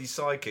the comedy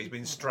sidekick, he's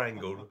been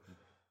strangled.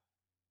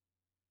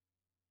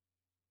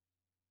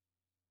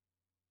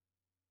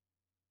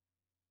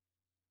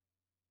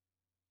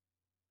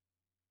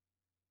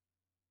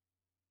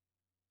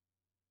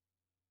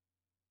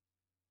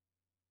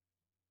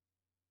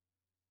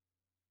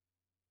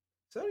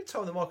 It's the only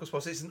time that Michael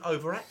Spicer isn't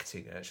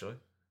overacting, actually.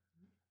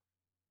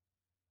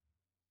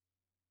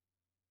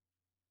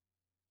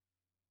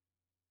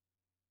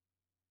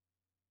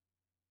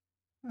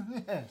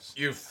 Yes.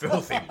 You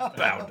filthy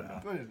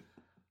bounder. Brilliant.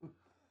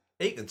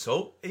 He can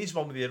talk. He's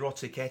one with the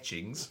erotic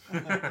etchings.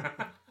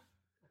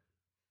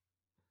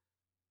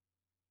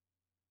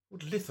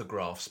 Would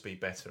lithographs be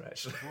better,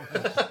 actually?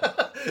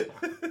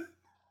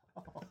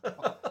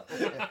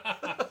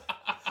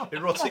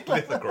 Erotic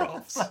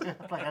lithographs.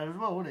 Black as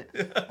well, wouldn't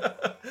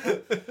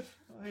it?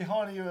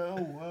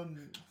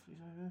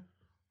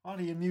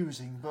 Highly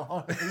amusing, but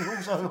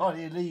also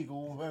highly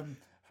illegal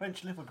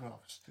French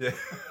lithographs. Yeah.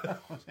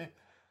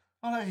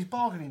 Oh no, he's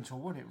bargaining tool,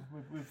 wasn't it?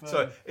 With,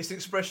 So it's an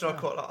expression I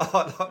quite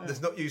like.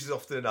 That's not used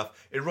often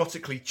enough.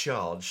 Erotically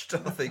charged,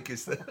 I think,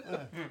 is the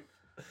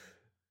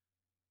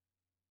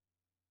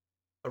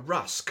a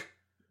rusk.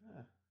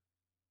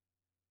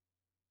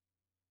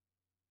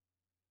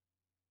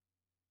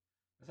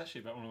 That's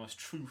actually about one of the most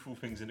truthful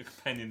things a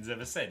companion's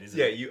ever said, isn't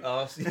Yeah, it? you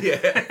asked. Yeah,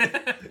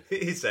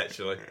 it is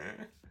actually.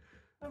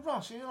 A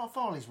Russ, you know, like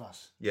Farley's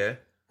Russ. Yeah.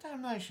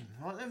 Damnation!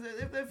 Right?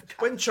 They've cut.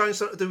 Weng-Chiang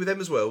something to do with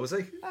them as well, was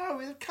he? No,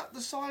 they've cut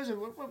the size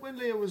of it. When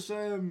Leah was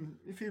a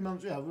few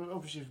months,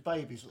 obviously a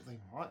baby sort of thing,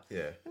 right?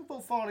 Yeah. They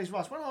bought Farley's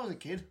Russ. When I was a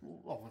kid,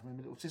 well, when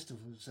my little sister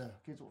was a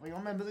kid sort of thing, I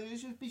remember they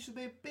used to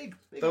be a big.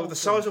 They were the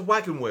size of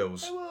wagon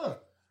wheels, They were.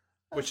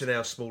 which are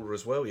now smaller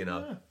as well, you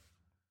know. Yeah.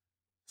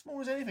 Small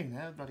as anything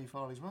now, bloody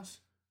Farley's Russ.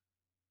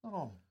 Not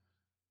on.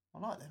 I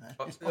like them,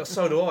 actually.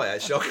 So do I,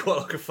 actually. I quite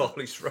like a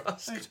Farley's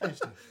rusk. Very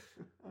tasty.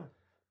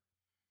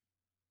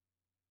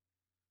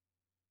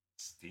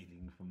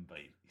 Stealing from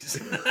babies.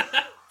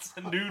 It's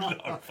a new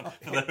life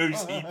for the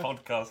Who's He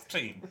podcast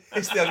team.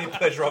 It's the only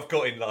pleasure I've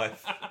got in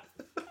life.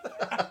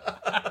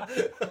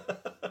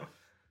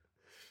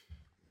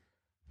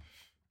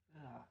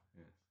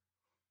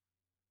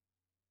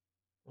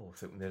 Oh, I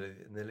think we're nearly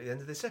at the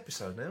end of this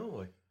episode now, aren't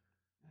we?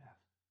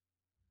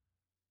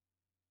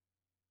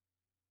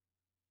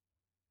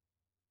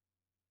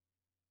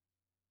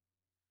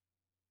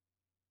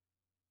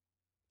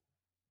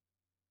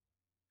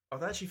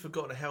 I've actually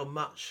forgotten how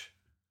much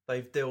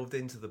they've delved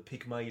into the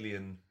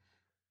Pygmalion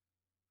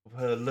of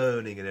her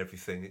learning and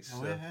everything. It's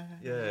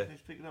yeah.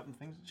 She's picking up and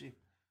things, isn't she?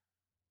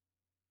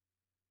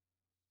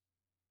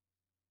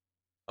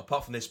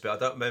 Apart from this bit, I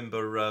don't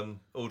remember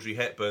Audrey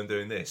Hepburn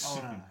doing this.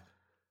 Oh, no.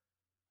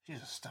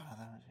 She's a stunner,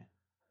 though, isn't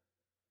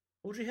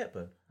she? Audrey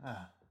Hepburn?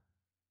 Ah.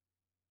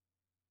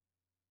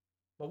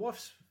 My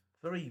wife's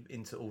very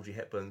into Audrey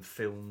Hepburn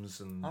films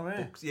and Oh,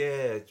 really? books.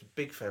 Yeah,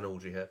 big fan of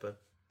Audrey Hepburn.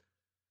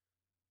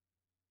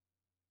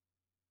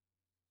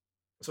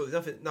 So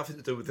there's nothing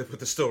to do with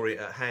the story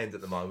at hand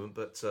at the moment,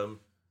 but a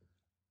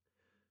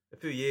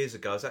few years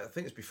ago, I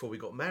think it's before we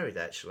got married,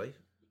 actually.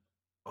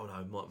 Oh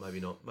no, maybe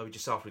not. Maybe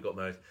just after we got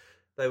married.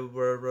 They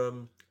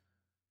were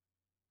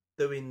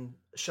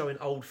showing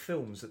old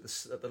films at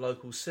the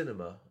local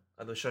cinema,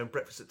 and they were showing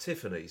Breakfast at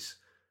Tiffany's.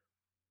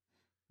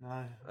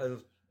 No.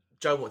 And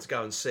Joe wanted to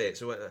go and see it,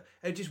 so we went there.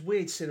 And it's just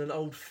weird seeing an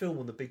old film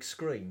on the big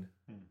screen.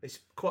 It's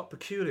quite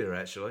peculiar,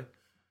 actually.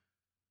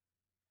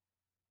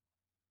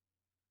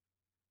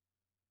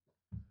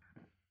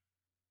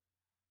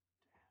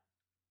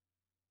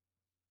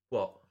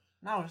 What?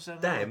 No, I just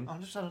had Damn. I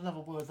just had another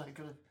word that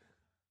could have.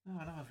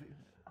 No, another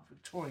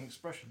Victorian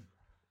expression.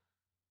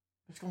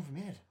 It's gone from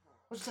your head.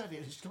 What's that?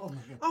 It's gone.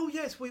 Oh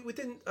yes, we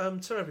didn't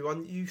tell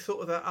everyone. You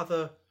thought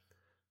of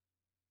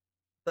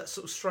that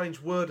sort of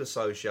strange word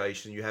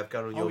association you have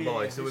going on in your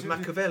mind. It was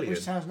Machiavellian.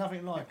 Which sounds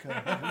nothing like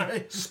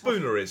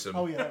Spoonerism.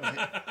 Oh yeah, that was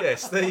it.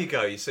 Yes, there you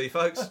go. You see,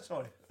 folks.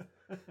 Sorry.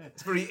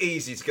 It's very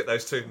easy to get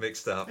those two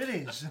mixed up. It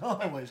is.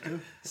 I always do.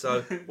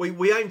 So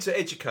we aim to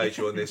educate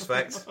you on this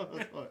fact.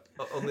 Right.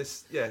 On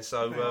this, yeah.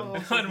 So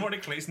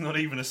Ironically, it's not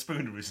even a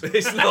spoonerism.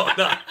 it's not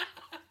no.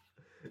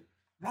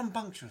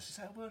 Rumbunctious, is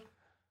that a word?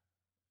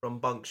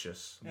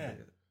 Rambunctious. Yeah.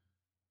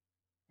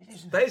 It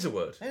is. That is a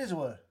word. It is a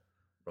word.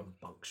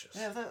 Rambunctious.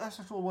 Yeah, that's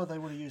the sort of word they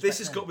would have used. This back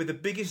has then. got to be the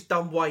biggest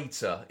dumb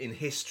waiter in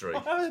history.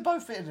 Oh, they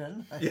both fit in,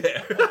 haven't they?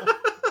 Yeah.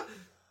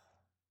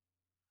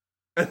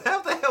 And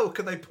how the hell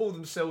can they pull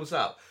themselves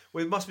up?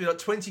 Well, it must be like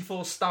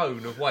 24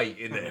 stone of weight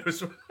in there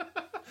as well.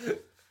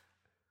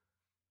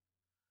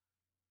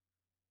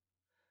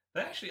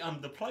 They actually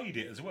underplayed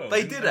it as well.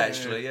 They didn't did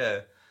actually,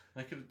 yeah.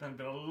 They could have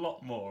done a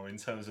lot more in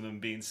terms of them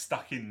being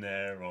stuck in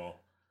there or...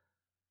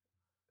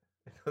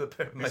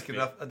 Making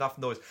enough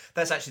noise.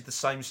 That's actually the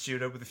same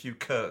studio with a few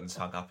curtains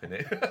hung up in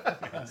it.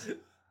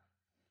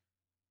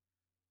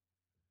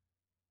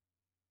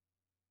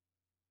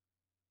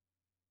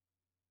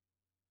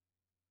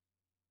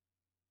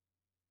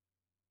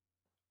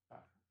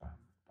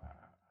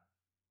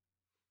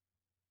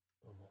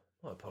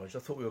 My apologies. I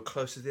thought we were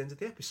closer to the end of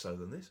the episode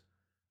than this.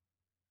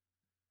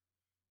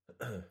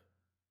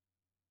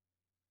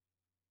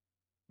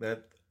 Now,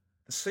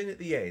 the scene at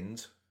the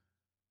end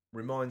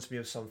reminds me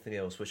of something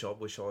else, which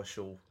I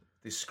shall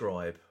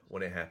describe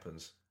when it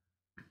happens.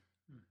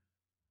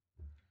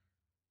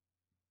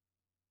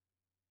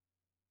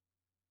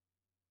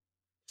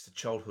 It's a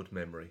childhood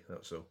memory,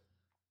 that's all.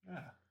 Yeah.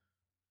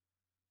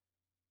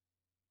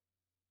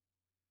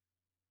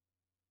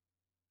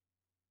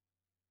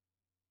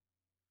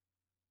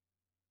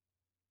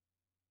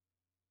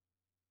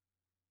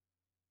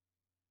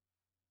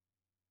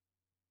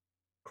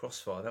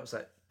 Crossfire. That was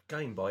that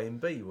game by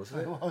MB,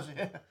 wasn't It it? was,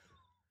 yeah.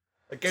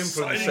 Again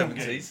from the Exciting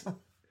 70s.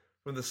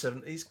 From the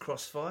 70s,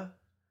 Crossfire.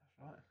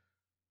 Right.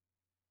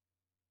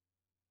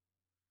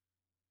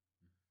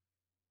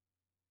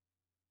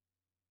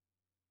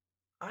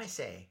 I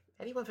say,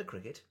 anyone for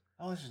cricket?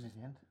 Oh, this is near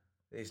the end.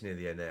 It's near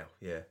the end now,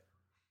 yeah.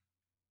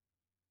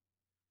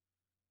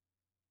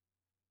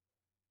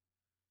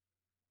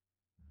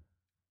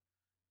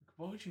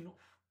 Why would you not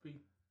be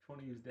trying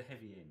to use the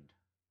heavy end?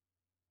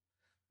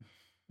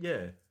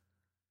 Yeah.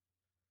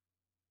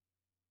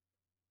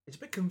 It's a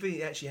bit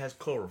convenient it actually has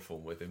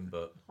chloroform with him,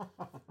 but...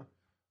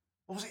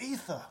 Or was it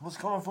ether? Was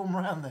chloroform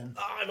around then?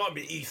 it might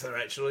be ether,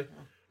 actually.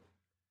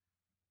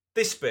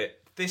 This bit,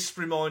 this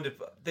reminded...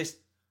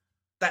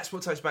 That's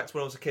what takes me back to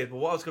when I was a kid. But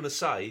what I was going to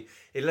say,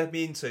 it led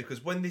me into...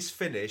 Because when this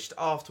finished,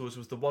 afterwards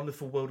was The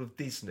Wonderful World of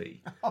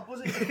Disney. Oh,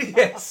 was it?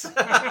 Yes.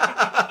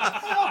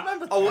 I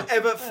remember that. I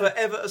will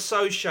forever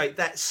associate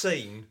that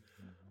scene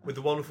with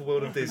The Wonderful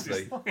World of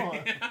Disney.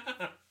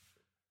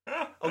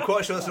 I'm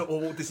quite sure that's not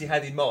what Walt Disney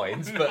had in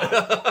mind, but...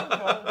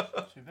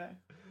 Too bad.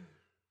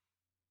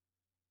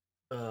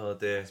 Oh,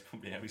 dear. That's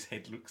probably how his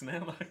head looks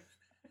now, though.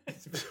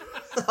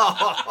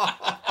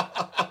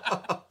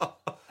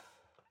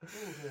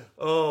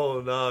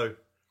 Oh, no.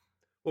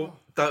 Well,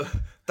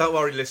 don't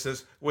worry,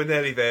 listeners. We're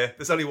nearly there.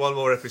 There's only one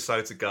more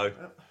episode to go.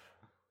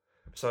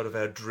 Episode of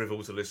our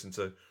drivel to listen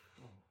to.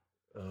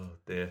 Oh,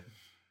 dear.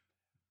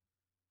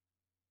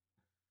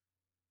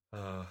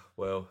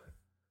 Well,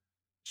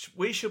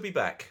 we shall be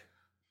back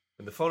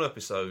in the final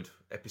episode,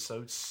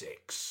 episode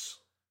 6.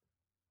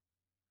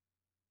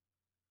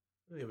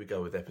 Here we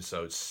go with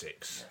episode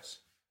 6. Yes.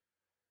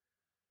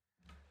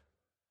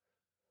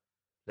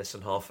 Less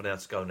than half an hour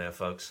to go now,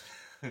 folks.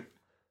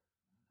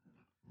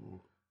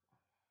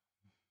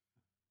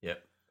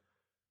 Yep.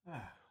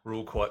 We're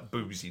all quite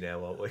boozy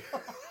now, aren't we?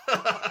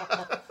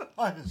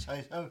 I can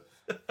say so.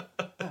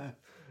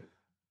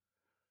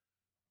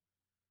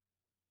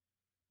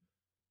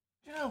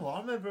 You know what? I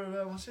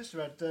remember my sister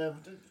had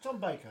Tom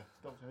Baker,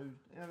 Doctor Who.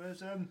 It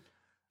was, and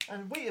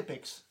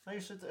Weetabix. They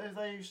used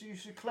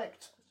to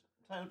collect,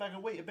 take a bag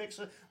of Weetabix.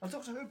 A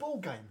Doctor Who ball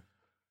game.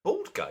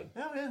 Bald game?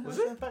 Oh yeah, Was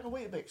it? it? A bag of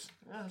Weetabix.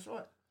 Yeah, that's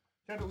right.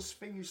 You had a little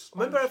thing you I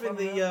remember having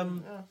spun the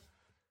around,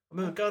 I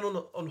remember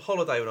going on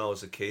holiday when I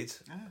was a kid,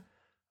 yeah.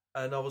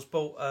 and I was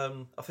bought.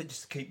 I think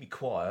just to keep me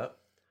quiet,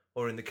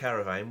 or in the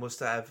caravan, was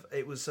to have.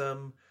 It was.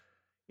 You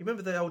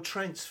remember the old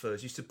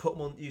transfers? Used to put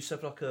them on. Used to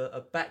have like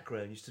a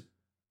background. Used to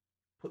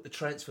put the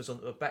transfers on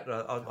a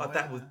background. I had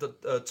that with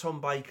the, Tom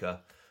Baker,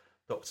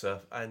 Doctor,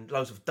 and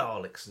loads of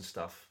Daleks and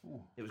stuff.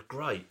 Ooh. It was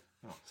great.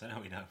 Oh, so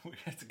now we know what we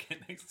have to get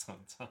next time.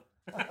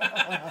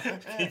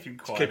 Keep him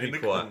quiet Keep in him the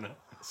quiet. corner.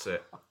 That's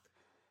it.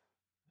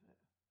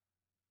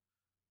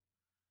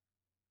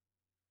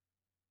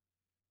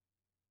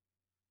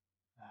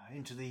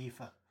 Into the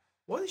ether.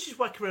 Why didn't you just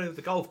whack around with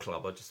the golf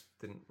club? I just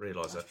didn't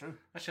realise That's that. true.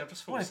 Actually, I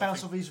just thought Well, of it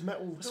bounced something, off his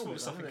metal just thought helmet,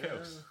 of something doesn't it?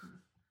 else.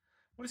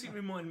 What does it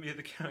remind me of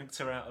the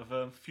character out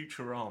of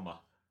Futurama?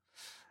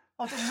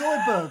 Oh, Dr.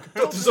 Zoidberg.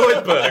 Dr.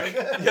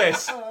 Zoidberg.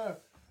 Yes.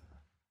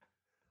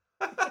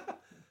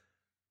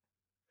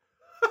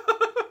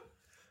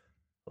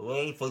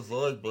 Away for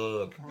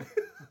Zoidberg.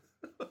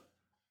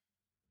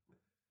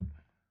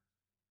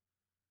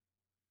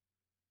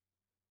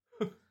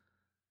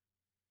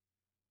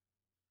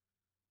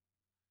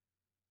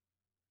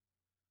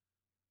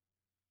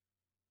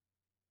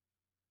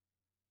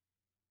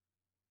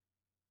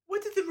 Where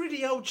did the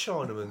really old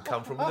Chinaman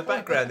come from in the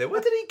background there?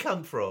 Where did he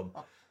come from?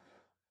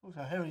 What's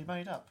the hell he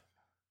made up?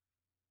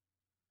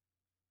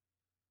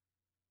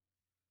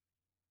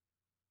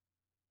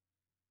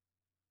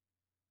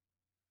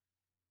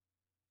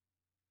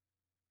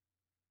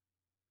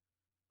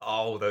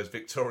 Oh, those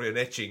Victorian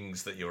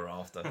etchings that you were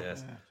after,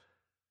 yes.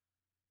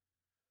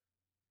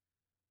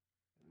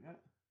 Yeah.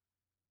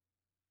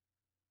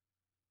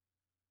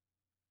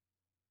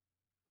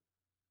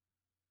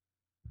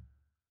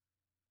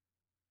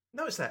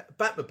 Notice that,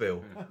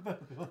 Batmobile.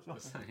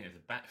 What's that here?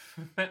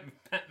 The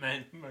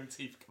Batman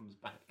motif comes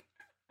back.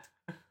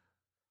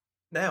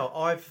 Now,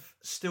 I've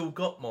still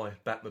got my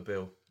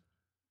Batmobile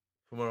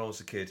from when I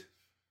was a kid.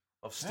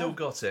 I've still Yeah.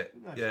 got it,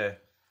 Nice. yeah.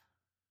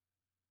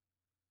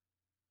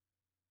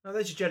 Oh,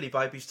 there's your jelly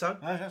babies, Tone.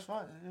 No, that's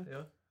right. Yeah.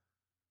 Yeah.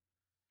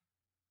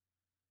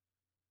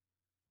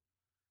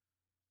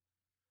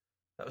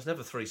 That was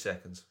never 3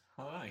 seconds.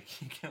 I like.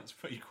 He counts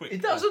pretty quick.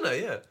 It does, doesn't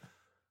it? Yeah.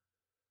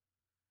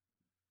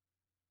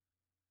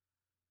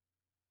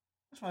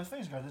 That's one of those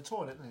things, go to the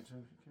toilet, isn't it, to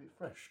keep it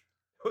fresh.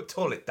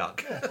 Toilet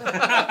duck.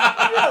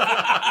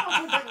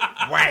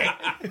 Whack!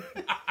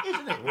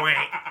 Isn't it?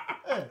 Whack.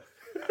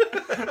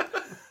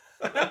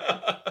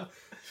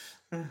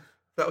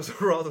 That was a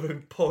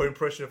rather poor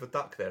impression of a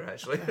duck there,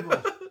 actually.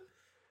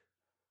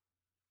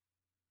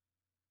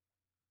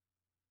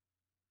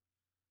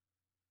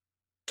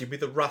 Give me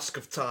the rusk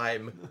of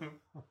time.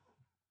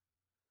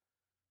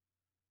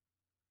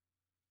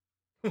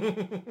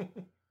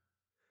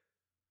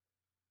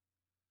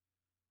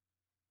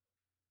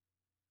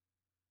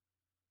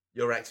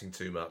 You're acting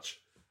too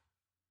much.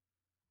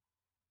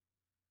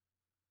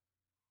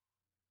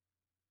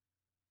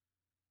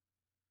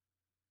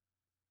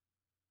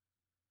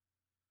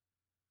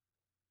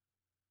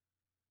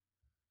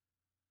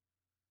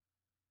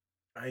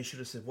 I should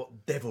have said,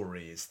 what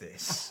devilry is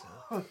this?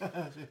 Yeah.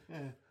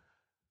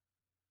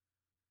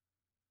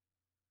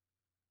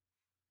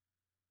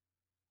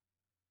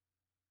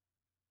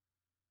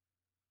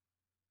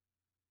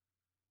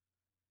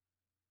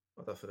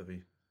 I don't think they'd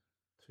be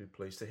too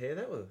pleased to hear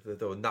that.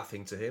 There were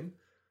nothing to him.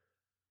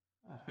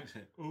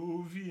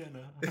 Oh,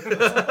 Vienna.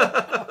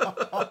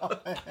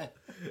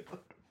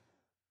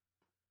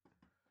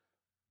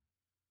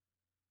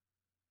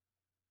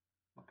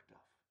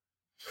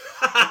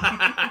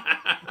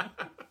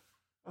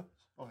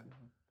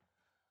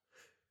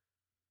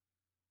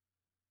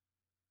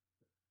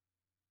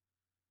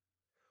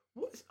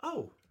 What is...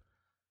 Oh.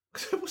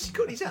 What's he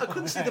got in his hand? I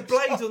couldn't see the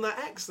blade on that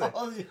axe there.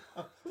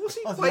 What's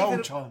he the waving?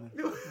 old China.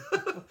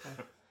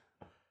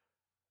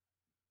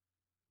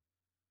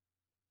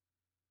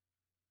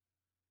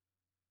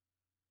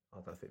 I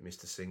don't think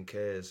Mr. Singh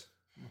cares.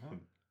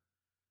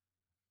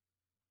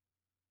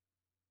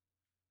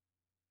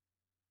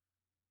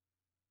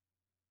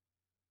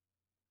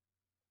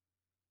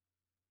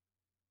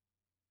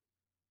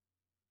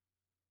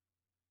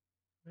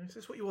 Is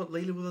this what you want,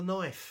 Leela, with a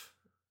knife?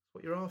 That's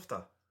what you're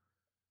after.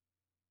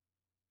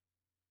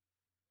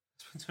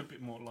 It's a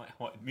bit more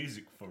light-hearted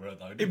music for her,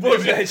 though. It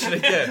was, actually,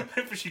 yeah.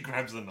 Whenever she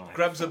grabs the knife.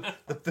 Grabs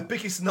the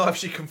biggest knife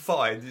she can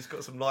find. It's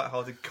got some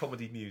light-hearted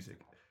comedy music.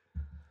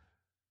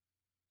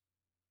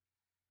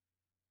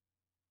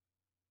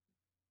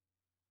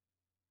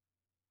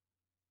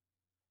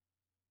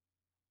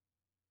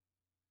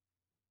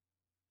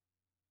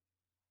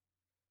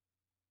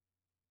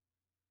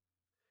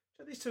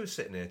 So these two are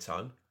sitting there,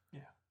 Ton.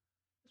 Yeah.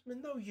 There's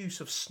been no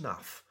use of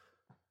snuff.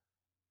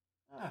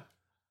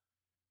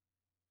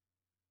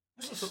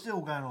 What's still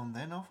going on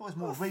then? I thought it was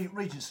more a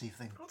Regency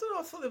thing. I don't know,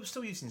 I thought they were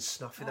still using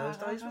snuff in those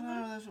days, I weren't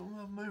don't know, they're sort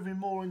of moving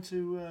more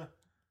into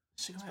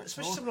cigarettes.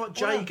 Especially something like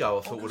Jago,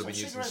 I thought would have been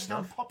using cigarettes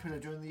snuff. became popular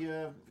during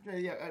the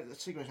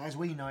cigarettes as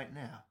we know it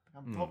now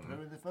become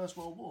popular in the First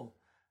World War.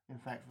 In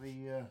fact,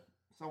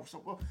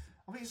 well,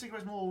 I think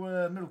cigarettes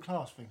more middle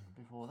class thing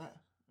before that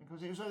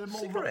because it was more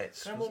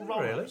Cigarettes? They're more Was it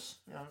roll-ups.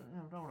 really? Yeah,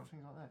 roll-ups,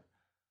 things like that.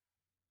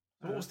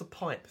 So what was the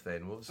pipe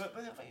then? What was... But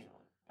I think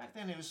back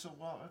then it was sort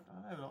of,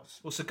 I don't know,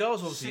 Well,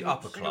 cigars obviously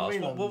upper class.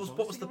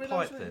 What was the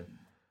pipe then?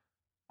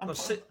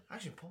 Actually,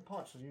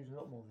 pipes were used a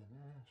lot more then.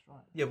 Yeah, that's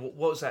right. Yeah, what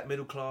was that?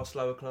 Middle class,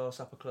 lower class,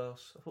 upper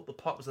class? I thought the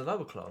pipe was the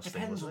lower class thing,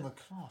 Depends wasn't on it?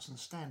 the class and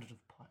standard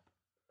of pipe.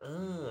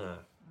 Ah.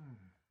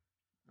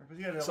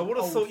 Because So I would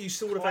have thought you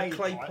still would have had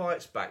clay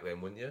pipes back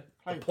then, wouldn't you?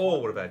 The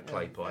poor would have had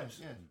clay pipes.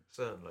 Yeah.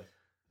 Certainly.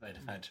 They'd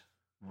have had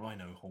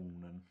rhino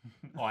horn and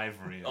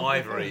ivory.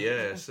 Ivory,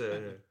 yes.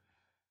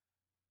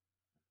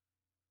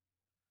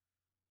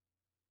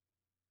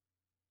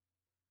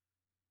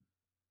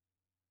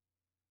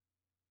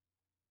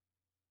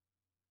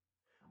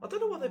 I don't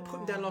know why they're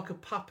putting down like a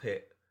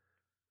puppet,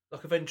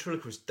 like a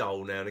ventriloquist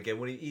doll now and again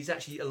when he's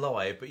actually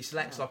alive, but he still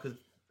acts like a...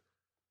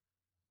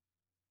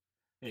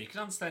 Yeah, you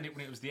can understand it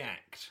when it was the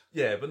act.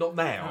 Yeah, but not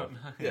now. No.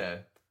 Yeah.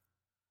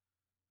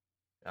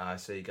 I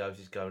see he goes,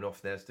 he's going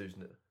off now to do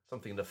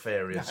something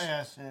nefarious.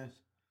 Yes.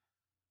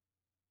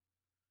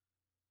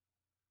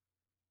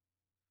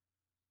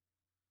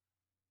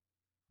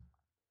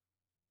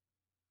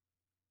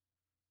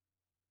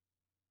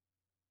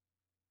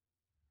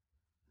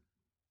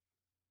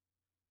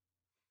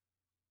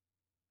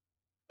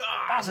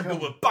 That's a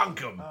good one,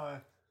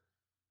 bunkum!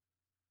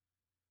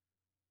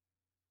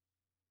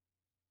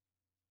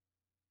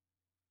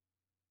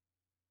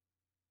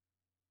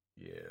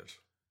 Yes.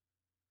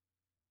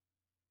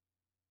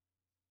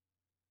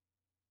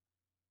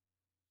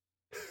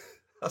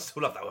 I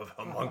still love that one,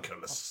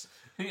 homunculus.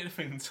 I think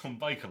anything Tom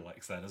Baker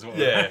likes that as well.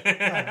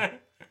 Yeah.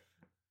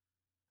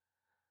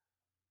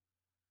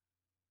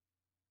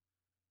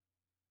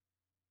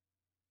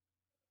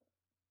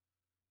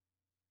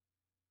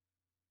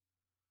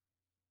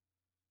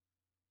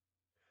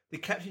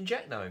 Did Captain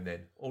Jack know him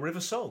then? Or River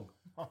Song?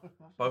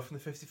 Both from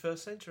the 51st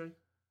century.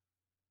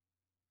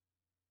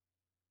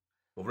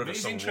 Well, River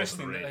It's Song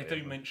interesting wasn't that really, they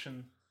do but-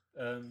 mention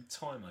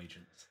time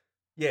agents.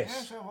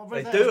 Yes, Yeah, so I they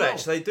read that do as well.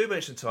 actually. They do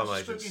mention time That's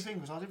a agents. spooky thing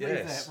because I did read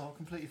that, Yes. but I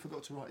completely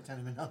forgot to write it down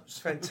in my notes.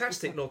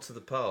 Fantastic nod to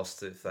the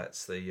past, if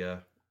that's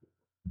the...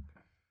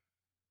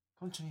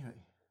 Continuity.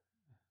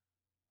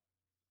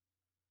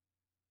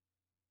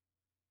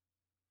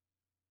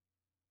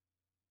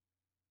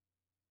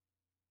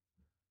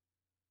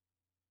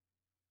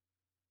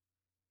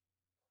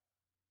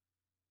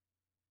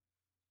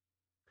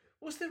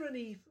 Was there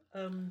any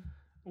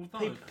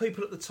Although,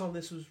 people at the time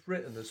this was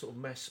written as sort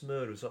of mass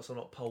murderers, like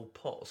something like Pol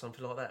Pot or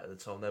something like that at the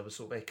time? They were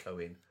sort of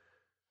echoing.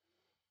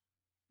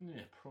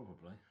 yeah,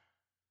 probably.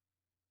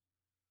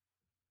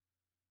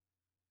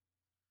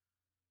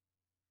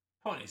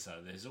 Partly so.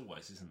 There's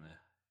always, isn't there,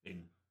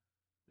 in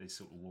these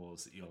sort of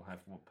wars that you'll have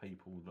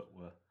people that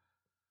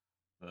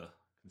were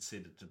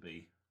considered to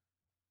be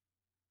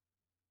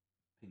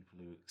people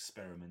who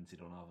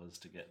experimented on others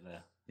to get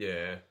there.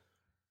 Yeah.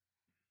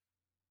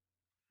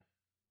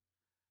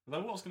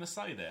 Although what I was going to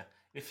say there,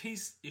 if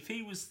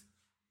he was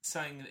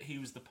saying that he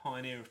was the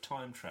pioneer of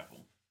time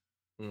travel,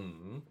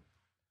 Mm.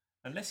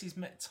 Unless he's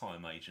met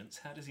time agents,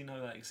 how does he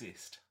know they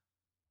exist?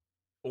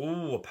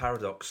 Oh, a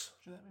paradox.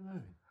 Should that be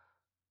moving?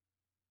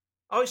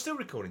 Oh, it's still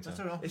recording,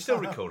 Tom. It's still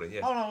recording,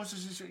 yeah. Oh, no, I was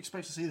just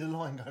expecting to see the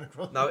line going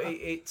across. No,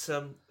 it's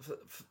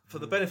for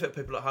the benefit of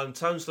people at home,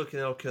 Tone's looking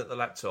at the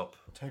laptop.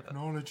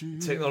 Technology.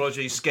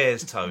 Technology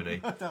scares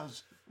Tony. It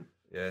does.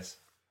 Yes.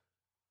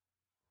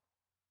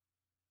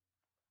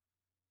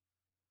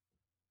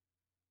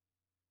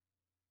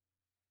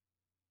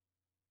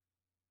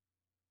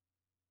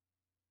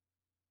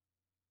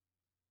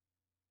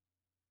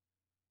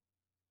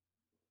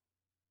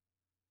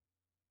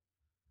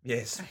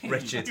 Yes,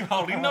 wretched. You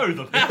hardly know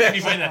them. How can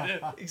you say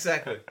that?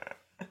 Exactly.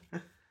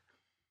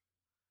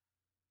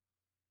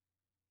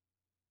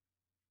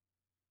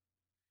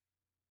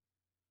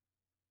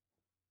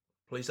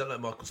 Please don't let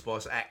Michael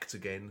Spice act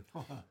again.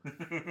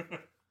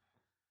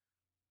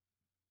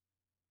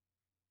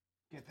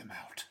 Get them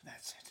out.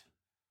 That's it.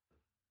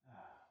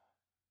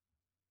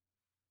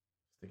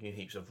 Thinking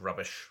heaps of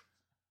rubbish.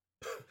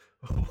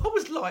 What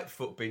was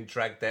Lightfoot being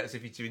dragged out as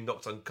if he'd been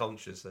knocked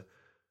unconscious?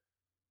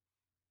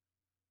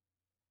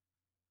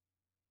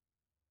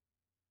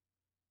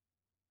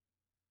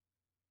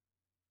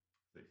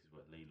 This is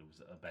where Leela was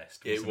at her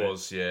best. It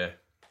was, yeah.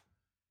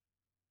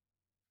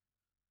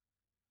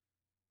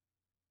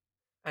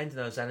 And in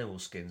those animal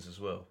skins as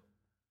well.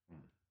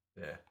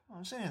 Yeah. I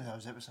haven't seen any of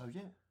those episodes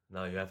yet.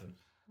 No, you haven't.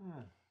 There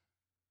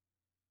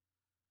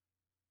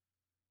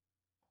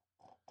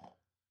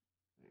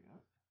you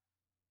go.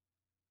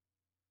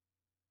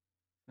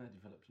 They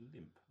developed a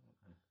limp.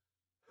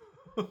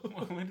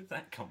 Where did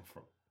that come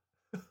from?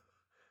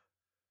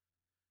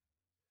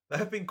 They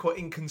have been quite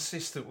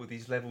inconsistent with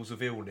these levels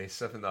of illness,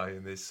 haven't they,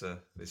 in this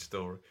this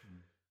story?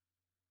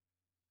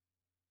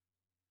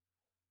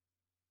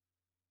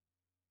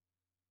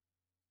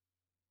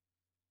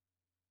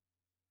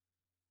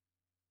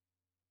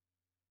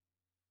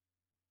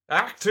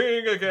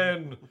 Acting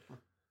again!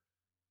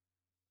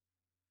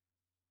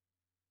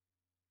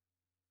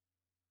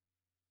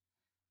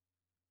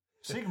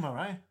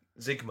 Sigma, eh?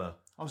 Zigma.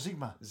 Oh,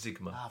 Sigma.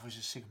 Zigma. Ah, it was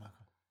just Sigma.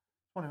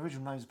 One of the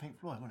original names of Pink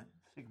Floyd, wasn't it?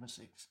 Sigma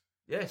 6.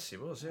 Yes, it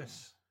was,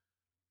 yes.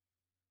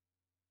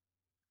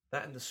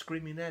 That and the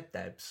Screaming Ad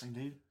Dabs.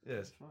 Indeed.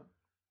 Yes. That's right.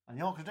 And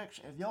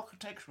the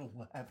architectural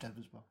Abdab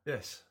as well.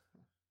 Yes.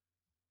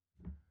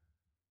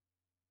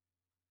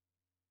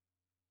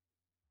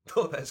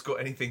 Not that it's got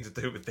anything to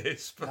do with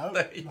this, but No,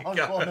 there you I was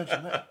go. going to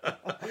mention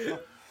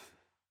that.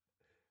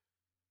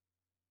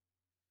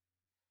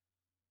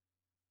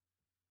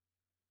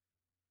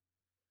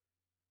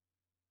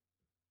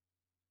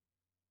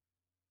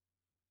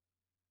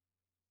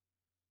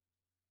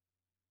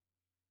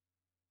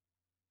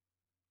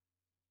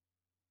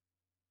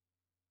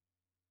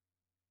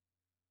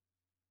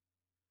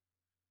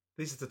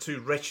 These are the two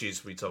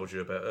wretches we told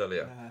you about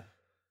earlier.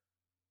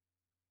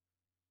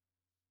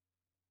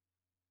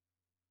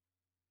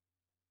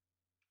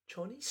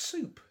 Chinese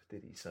soup,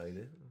 did he say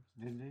there?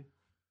 Didn't he?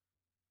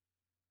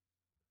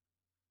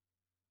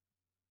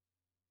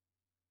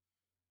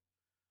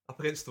 Up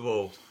against the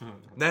wall.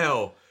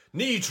 Now,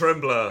 knee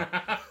trembler.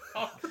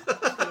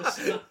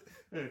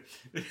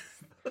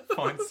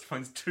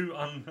 finds two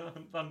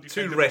undefendable...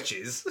 Two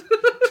wretches.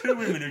 Two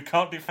women who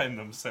can't defend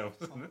themselves.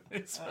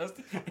 His first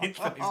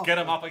instinct is get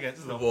them up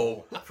against the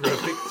wall. For a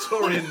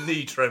Victorian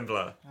knee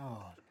trembler.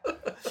 Oh.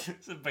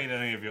 Has there been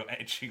any of your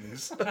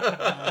etchings?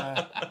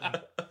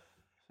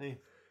 See.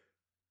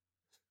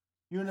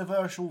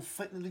 Universal.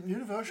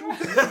 Universal?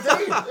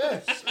 Indeed,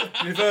 yes.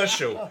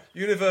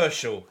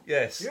 Universal,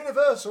 yes.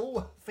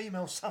 Universal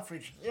female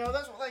suffrage. You know,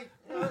 that's what they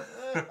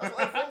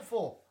fought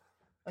for.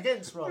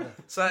 Against, rather.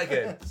 Say it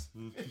again.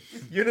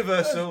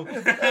 Universal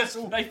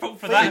They fought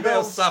for female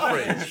that.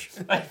 suffrage.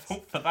 They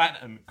fought for that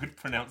and good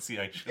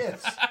pronunciation.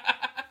 Yes.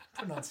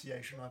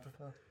 Pronunciation, I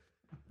prefer.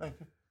 Thank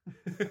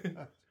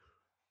you.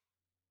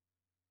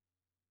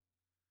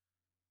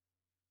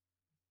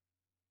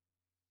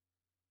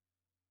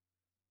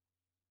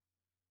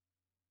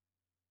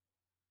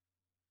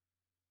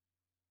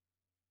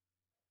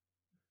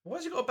 Why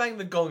has he got to bang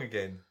the gong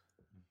again?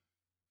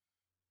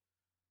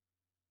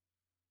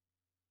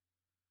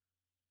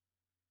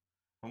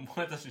 And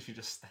why doesn't she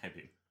just stab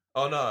him?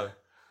 Oh no.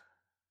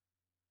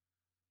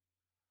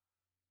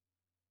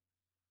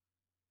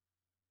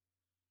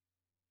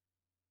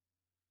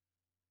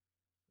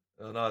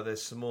 Oh no,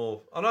 there's some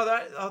more. Oh no,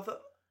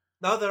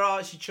 no, there are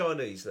actually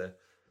Chinese there.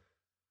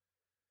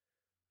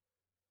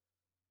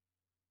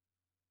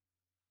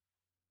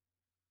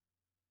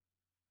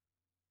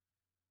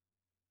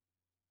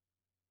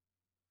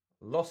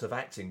 A lot of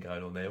acting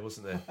going on there,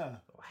 wasn't there?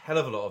 A hell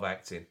of a lot of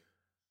acting.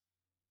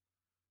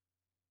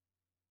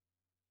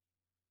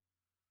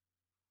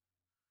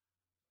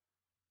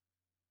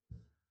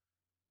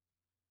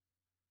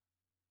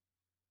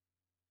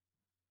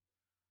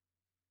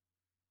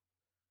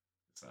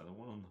 Is that the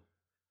one?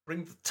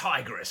 Bring the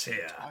tigress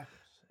here.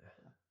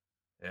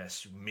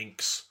 Yes, you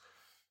minx.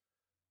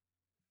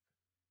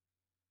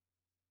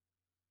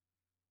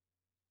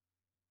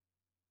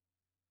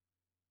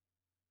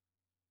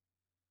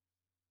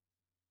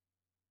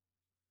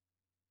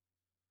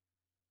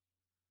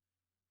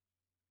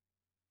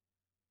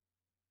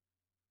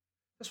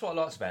 That's what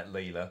I liked about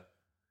Leela.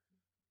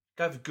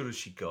 Gave as good as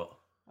she got.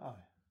 Oh.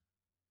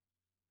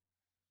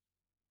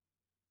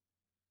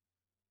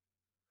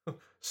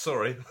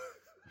 Sorry.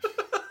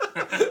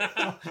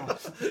 Yeah,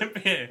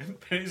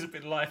 it's a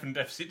bit life and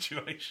death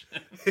situation.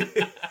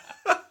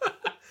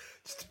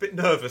 Just a bit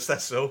nervous,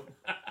 that's all.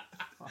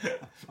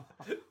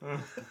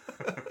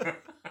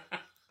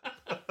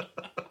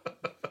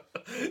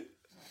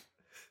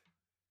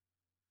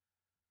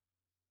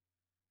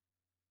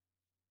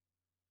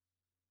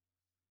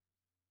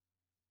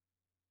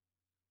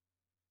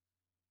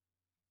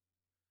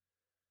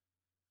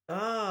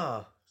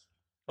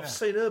 I've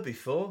seen her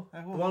before.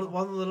 The one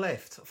on the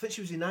left. I think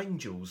she was in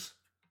Angels.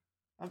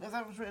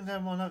 That was written down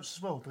in my notes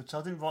as well, but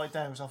I didn't write it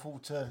down because I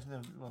thought...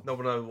 No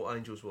one knows what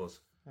Angels was.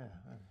 Yeah.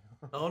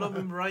 Oh, I don't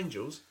remember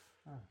Angels.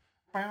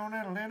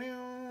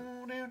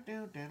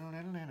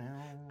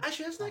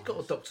 Actually, Hasn't that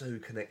got a Doctor Who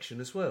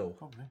connection as well?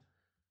 Probably.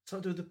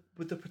 Something to do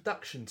with the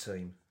production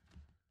team.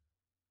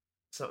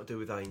 Something to do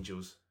with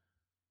Angels.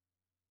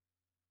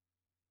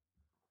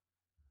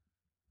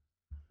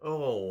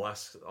 Oh,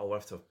 I'll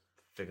have to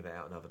figure that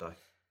out another day.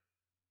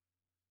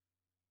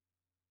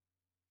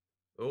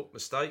 Oh,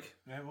 mistake.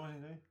 Yeah, what did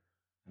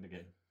he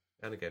do?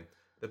 And again.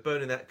 They're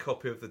burning that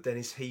copy of the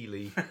Dennis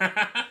Healy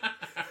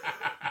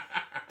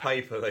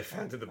paper they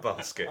found in the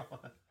basket.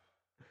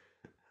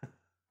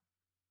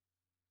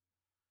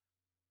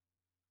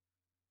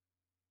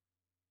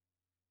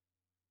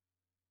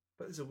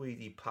 But there's a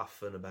weedy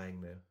puff and a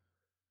bang now.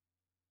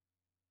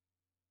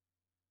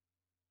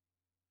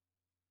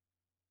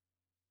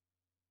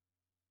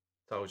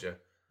 Told you.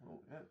 Oh,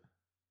 yeah.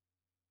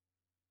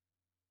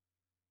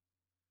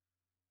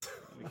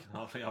 We can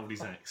hardly hold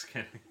his axe,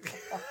 can we?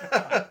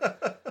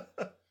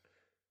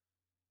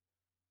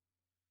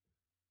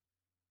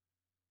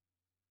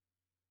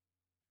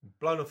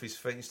 Blown off his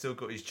feet, he's still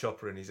got his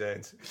chopper in his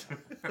hand. It's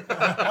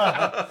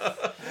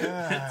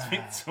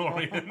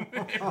Victorian.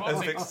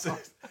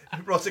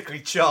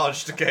 Erotically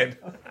charged again.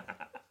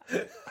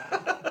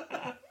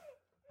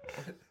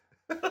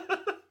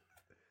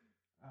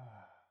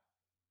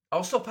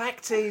 I'll stop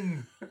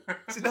acting.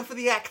 It's enough of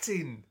the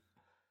acting.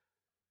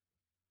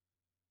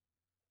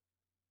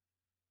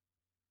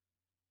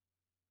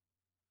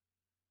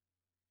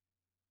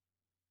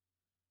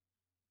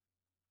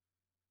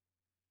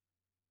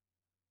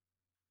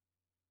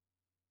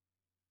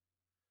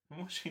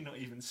 Was she not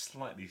even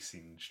slightly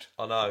singed?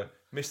 I know.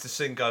 Mr.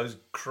 Singh goes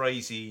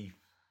crazy.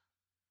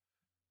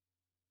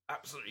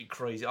 Absolutely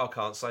crazy. I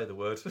can't say the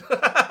word.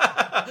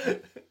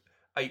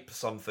 Ape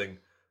something.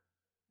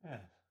 Yeah.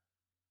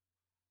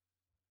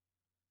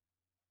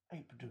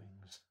 Ape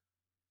doings.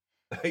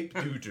 Ape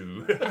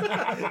doo-doo.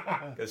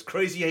 Goes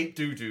crazy ape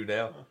doo-doo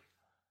now.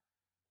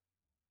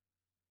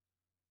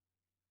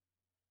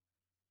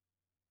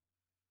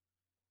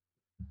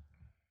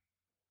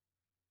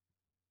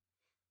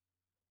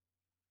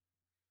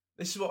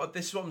 This is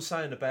what I'm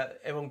saying about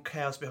everyone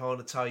cows behind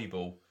a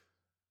table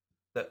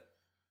that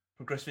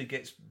progressively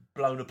gets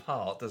blown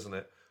apart, doesn't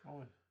it?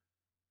 Oh.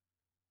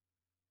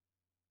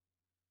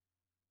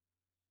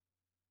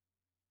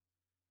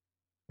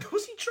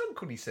 Was he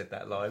drunk when he said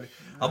that line?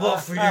 I'm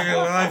off for you, I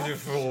love you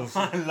fools.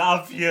 I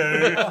love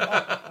you.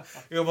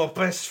 You're my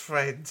best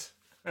friend.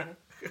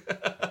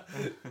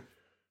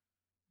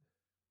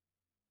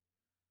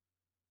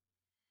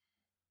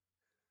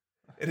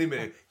 In a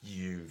minute,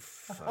 you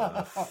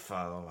fella.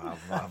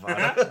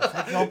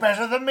 You're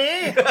better than me.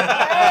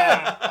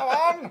 Yeah,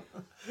 come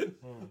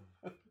on.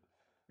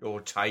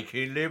 You're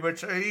taking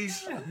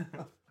liberties.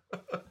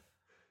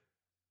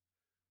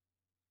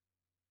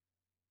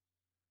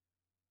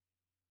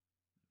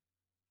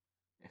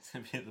 It's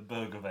going to be at the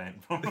burger van,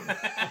 probably.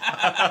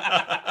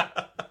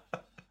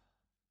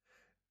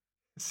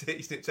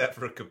 He snips out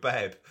for a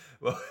kebab.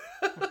 Well,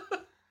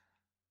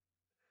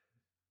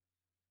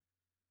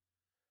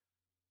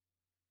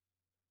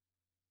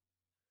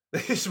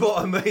 this is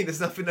what I mean.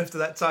 There's nothing left of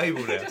that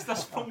table now. It just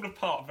does fall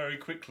apart very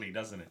quickly,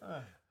 doesn't it?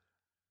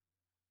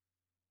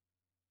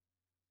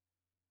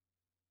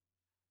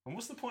 And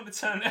what's the point of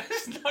turning it?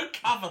 There's no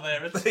cover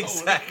there at all.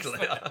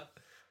 Exactly.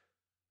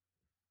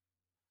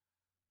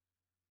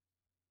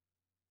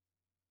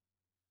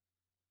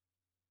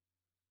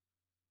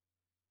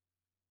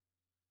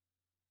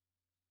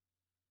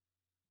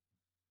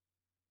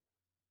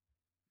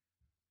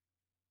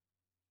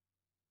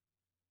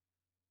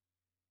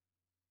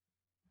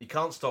 He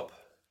can't stop.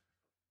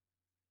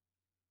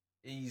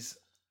 He's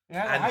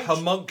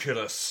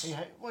homunculus. He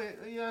had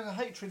a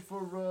hatred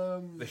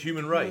for the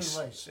human race.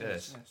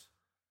 Yes.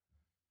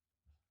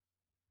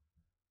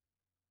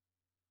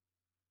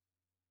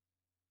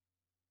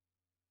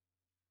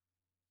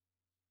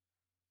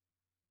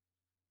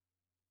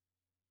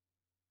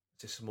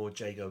 Just some more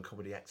Jago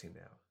comedy acting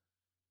now.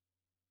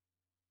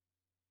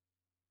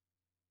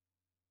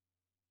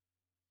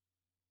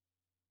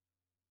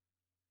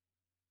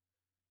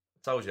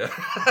 Told you.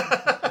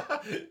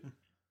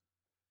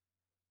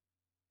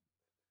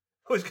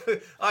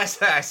 I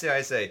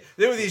say.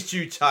 There were these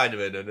two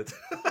Chinamen and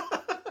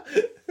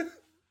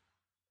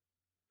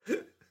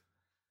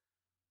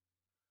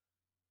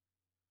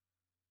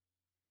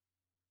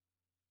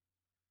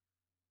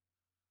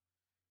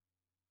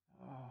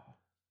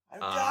I'm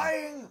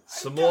dying!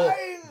 Some I'm more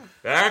dying!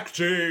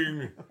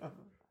 acting.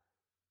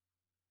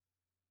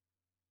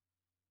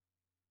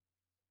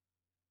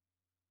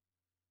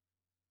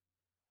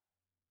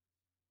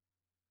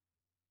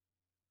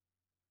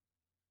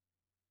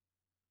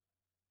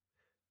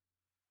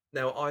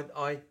 Now,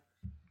 I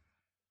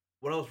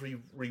when I was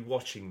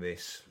rewatching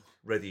this,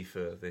 ready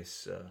for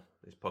this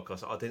this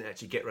podcast, I didn't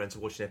actually get around to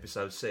watching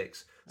episode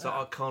 6, so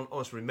I can't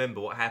honestly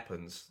remember what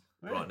happens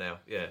right now.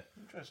 Yeah,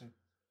 Interesting.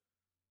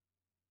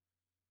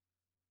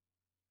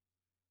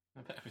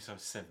 About episode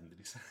 7, did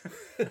he say?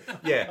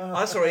 yeah.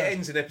 I'm sorry, it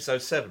ends in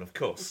episode 7, of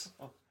course.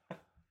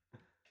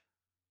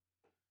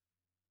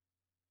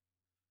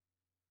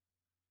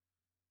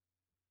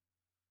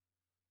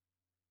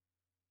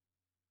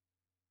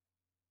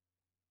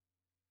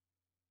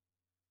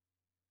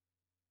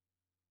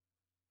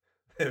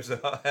 There was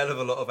a hell of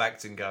a lot of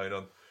acting going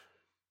on.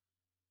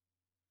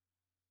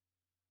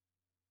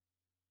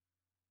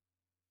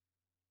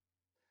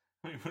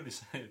 What do you want to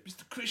say?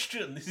 Mr.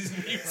 Christian, this is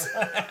me.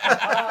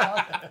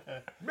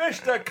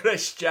 Mr.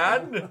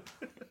 Christian!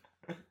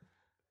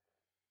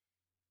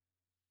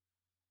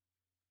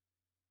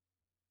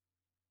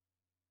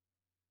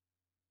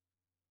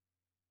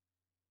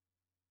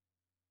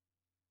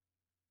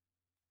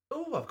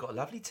 Oh, I've got a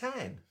lovely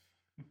tan.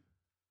 I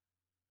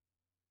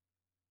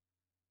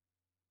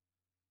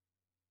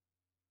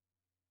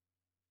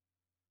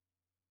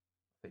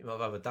think you might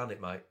have overdone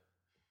it, mate.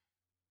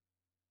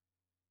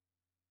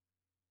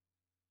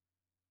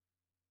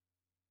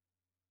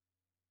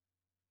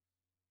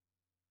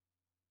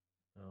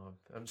 Oh,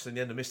 I haven't seen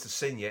the end of Mr.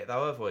 Sin yet,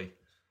 though, have we?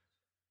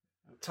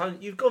 Tony,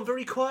 you've gone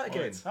very quiet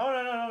again. Oh,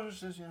 no.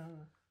 It's just,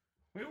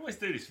 We always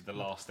do this with the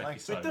last We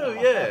episode. We do,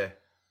 yeah.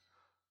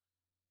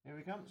 Here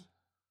he comes.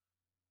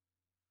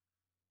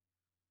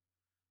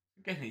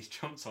 Again, he's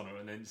jumped on her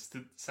and then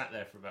sat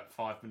there for about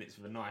 5 minutes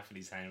with a knife in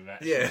his hand.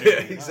 Without Yeah, actually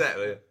doing it.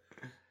 exactly.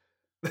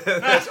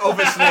 That's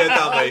obviously a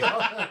dummy.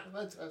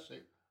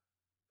 Fantastic.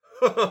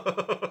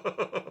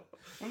 Well,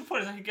 the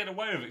point is, I can get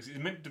away with it because it's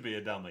meant to be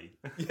a dummy.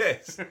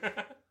 Yes.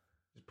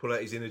 Just pull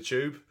out his inner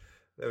tube.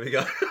 There we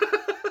go.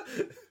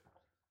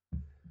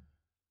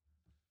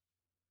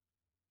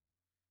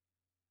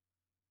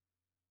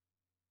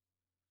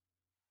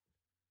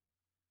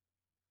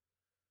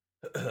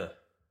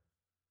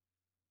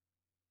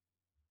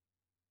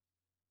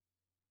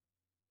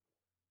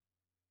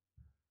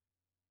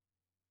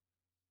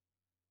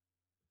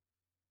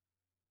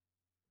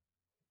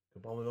 A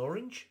bomb and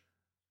orange?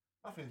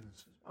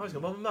 Muffins. Oh, he's got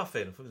a bomb and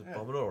muffin. I thought it was a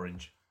bomb and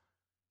orange.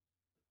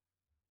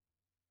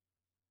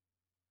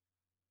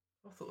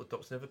 I thought the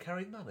doctor never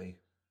carried money.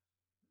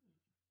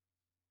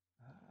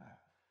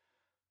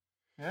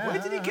 Yeah,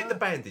 Where did he get the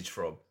bandage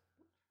from?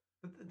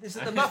 Is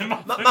it the Muffin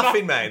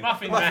Muffin Man?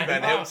 Muffin Man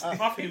Man. helps.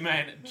 Muffin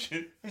Man. He's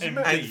a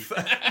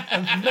MD.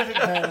 And medic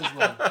man as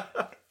well.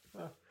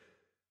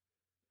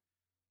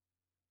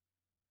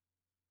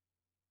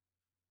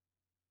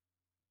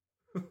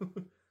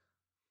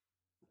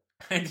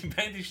 And he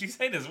bandaged his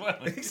head as well.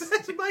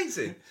 That's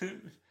amazing.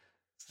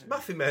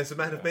 Muffin Man's a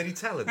man of many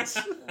talents.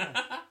 The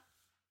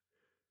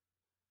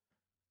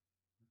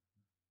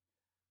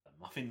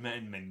Muffin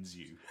Man mends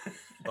you.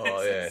 Oh,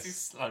 That's yes. his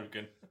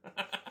slogan.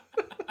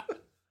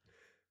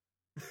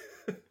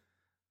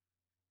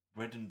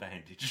 Bread and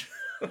bandage.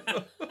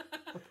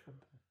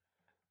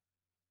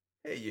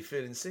 Hey, you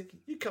feeling sick?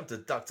 You come to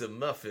Dr.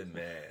 Muffin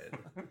Man.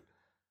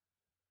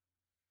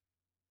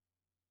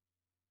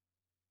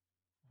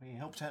 He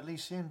helped out Lee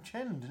Hsien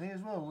Chen, didn't he,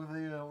 as well, with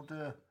the old,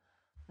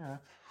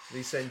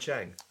 Lee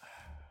Hsien-Chiang.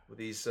 With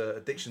his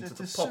addiction to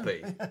the To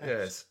poppy. soothing,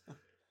 Yes.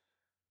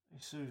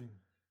 He's soothing.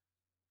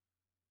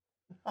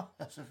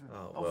 That's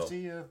well.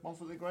 obviously one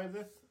for the grave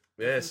there.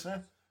 Yes.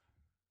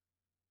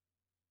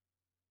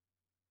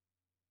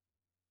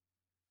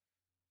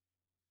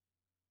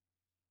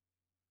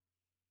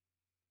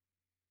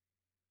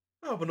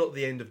 Oh, but not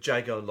the end of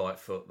Jago and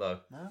Lightfoot, though.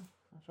 No,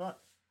 that's right.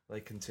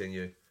 They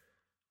continue.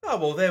 Oh,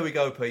 well, there we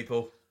go,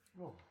 people.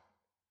 Oh.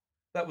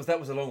 That was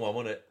a long one,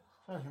 wasn't it?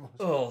 Certainly was.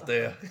 Oh,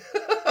 dear.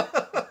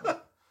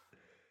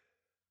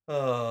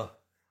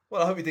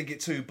 Well, I hope you didn't get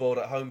too bored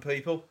at home,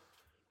 people.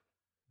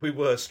 We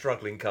were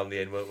struggling come the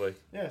end, weren't we?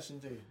 Yes,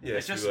 indeed.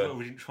 Yes, just we were. well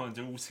we didn't try and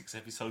do all 6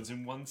 episodes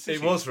in one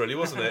sitting. It was really,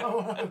 wasn't it?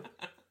 I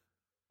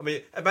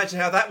mean, imagine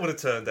how that would have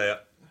turned out.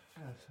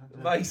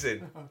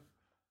 Amazing.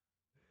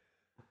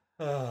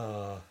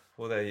 Well,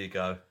 there you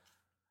go.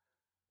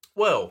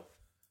 Well,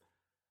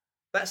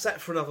 that's that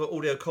for another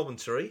audio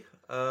commentary,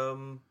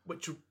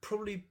 which will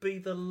probably be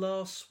the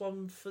last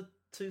one for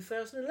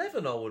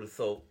 2011, I would have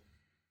thought.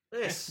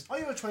 Yes. Are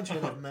you a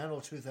 2011 man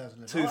or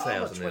 2011? 2011.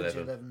 I'm a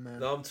 2011 man.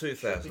 No, I'm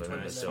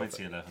 2011 It's myself.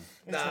 2011.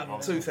 No,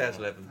 I'm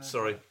 2011,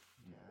 sorry.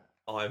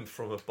 I'm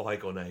from a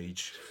bygone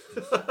age.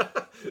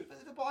 The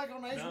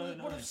bygone age No,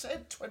 would have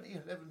said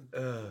 2011.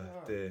 Oh,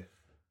 dear.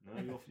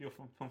 No, you're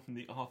from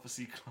the Arthur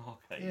C. Clarke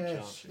age, Yes.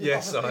 aren't you?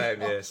 Yes, I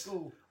am, yes.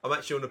 School. I'm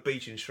actually on a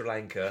beach in Sri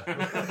Lanka.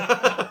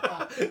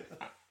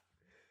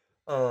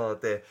 Oh,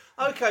 dear.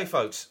 Okay,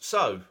 folks,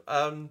 so,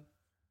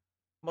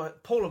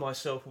 Paul and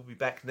myself will be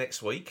back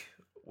next week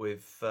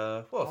with.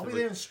 I'll be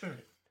there in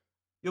spirit.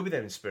 You'll be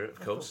there in spirit, of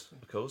course.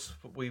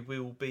 But we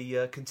will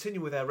be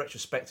continuing with our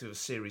retrospective of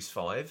Series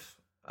 5.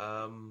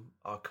 I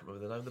can't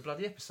remember the name of the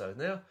bloody episode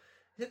now.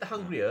 Is it The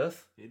Hungry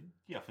Earth?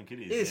 Yeah, I think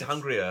it is. It is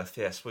Hungry Earth,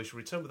 yes. We shall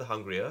return with The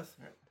Hungry Earth.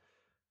 Yep.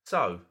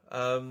 So,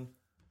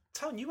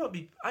 Tony, you won't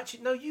be...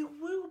 Actually, no, you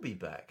will be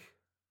back.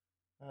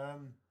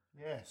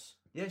 Yes.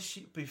 Yes,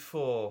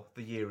 before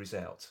the year is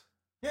out.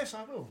 Yes,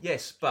 I will.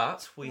 Yes,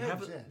 but we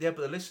haven't... Yeah. Yeah,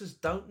 but the listeners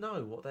don't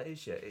know what that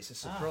is yet. It's a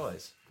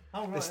surprise.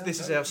 Oh, right, This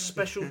is our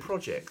special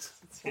project.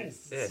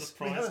 It's Yes. a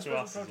surprise to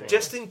us as well.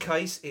 Just in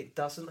case it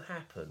doesn't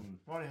happen.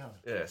 Righty-ho.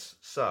 Yes.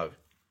 So,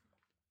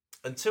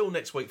 until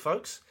next week,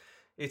 folks,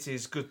 it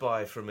is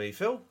goodbye from me,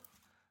 Phil.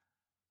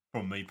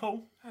 From me,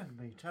 Paul. And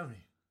me,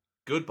 Tony.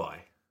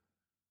 Goodbye.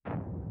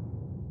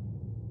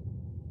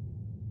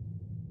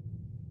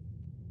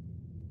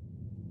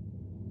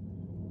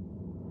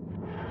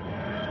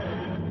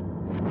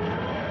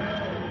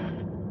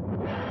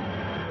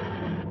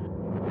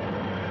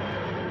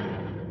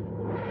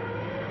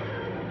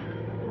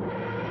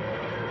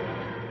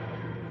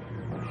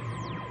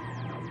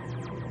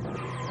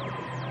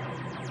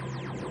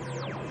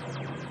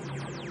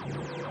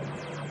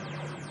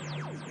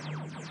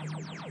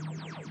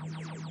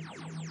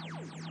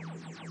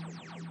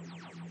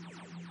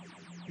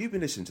 You've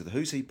been listening to the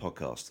Who's He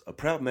podcast, a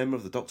proud member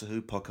of the Doctor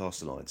Who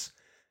Podcast Alliance.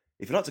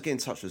 If you'd like to get in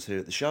touch with us here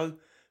at the show,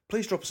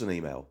 please drop us an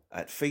email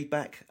at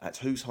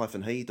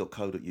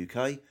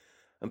feedback@whos-he.co.uk,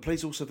 and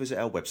please also visit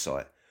our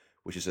website,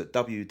 which is at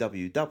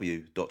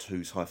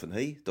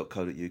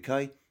www.whos-he.co.uk,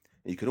 and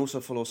you can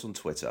also follow us on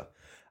Twitter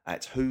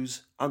at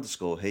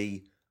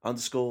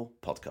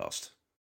whos_he_podcast.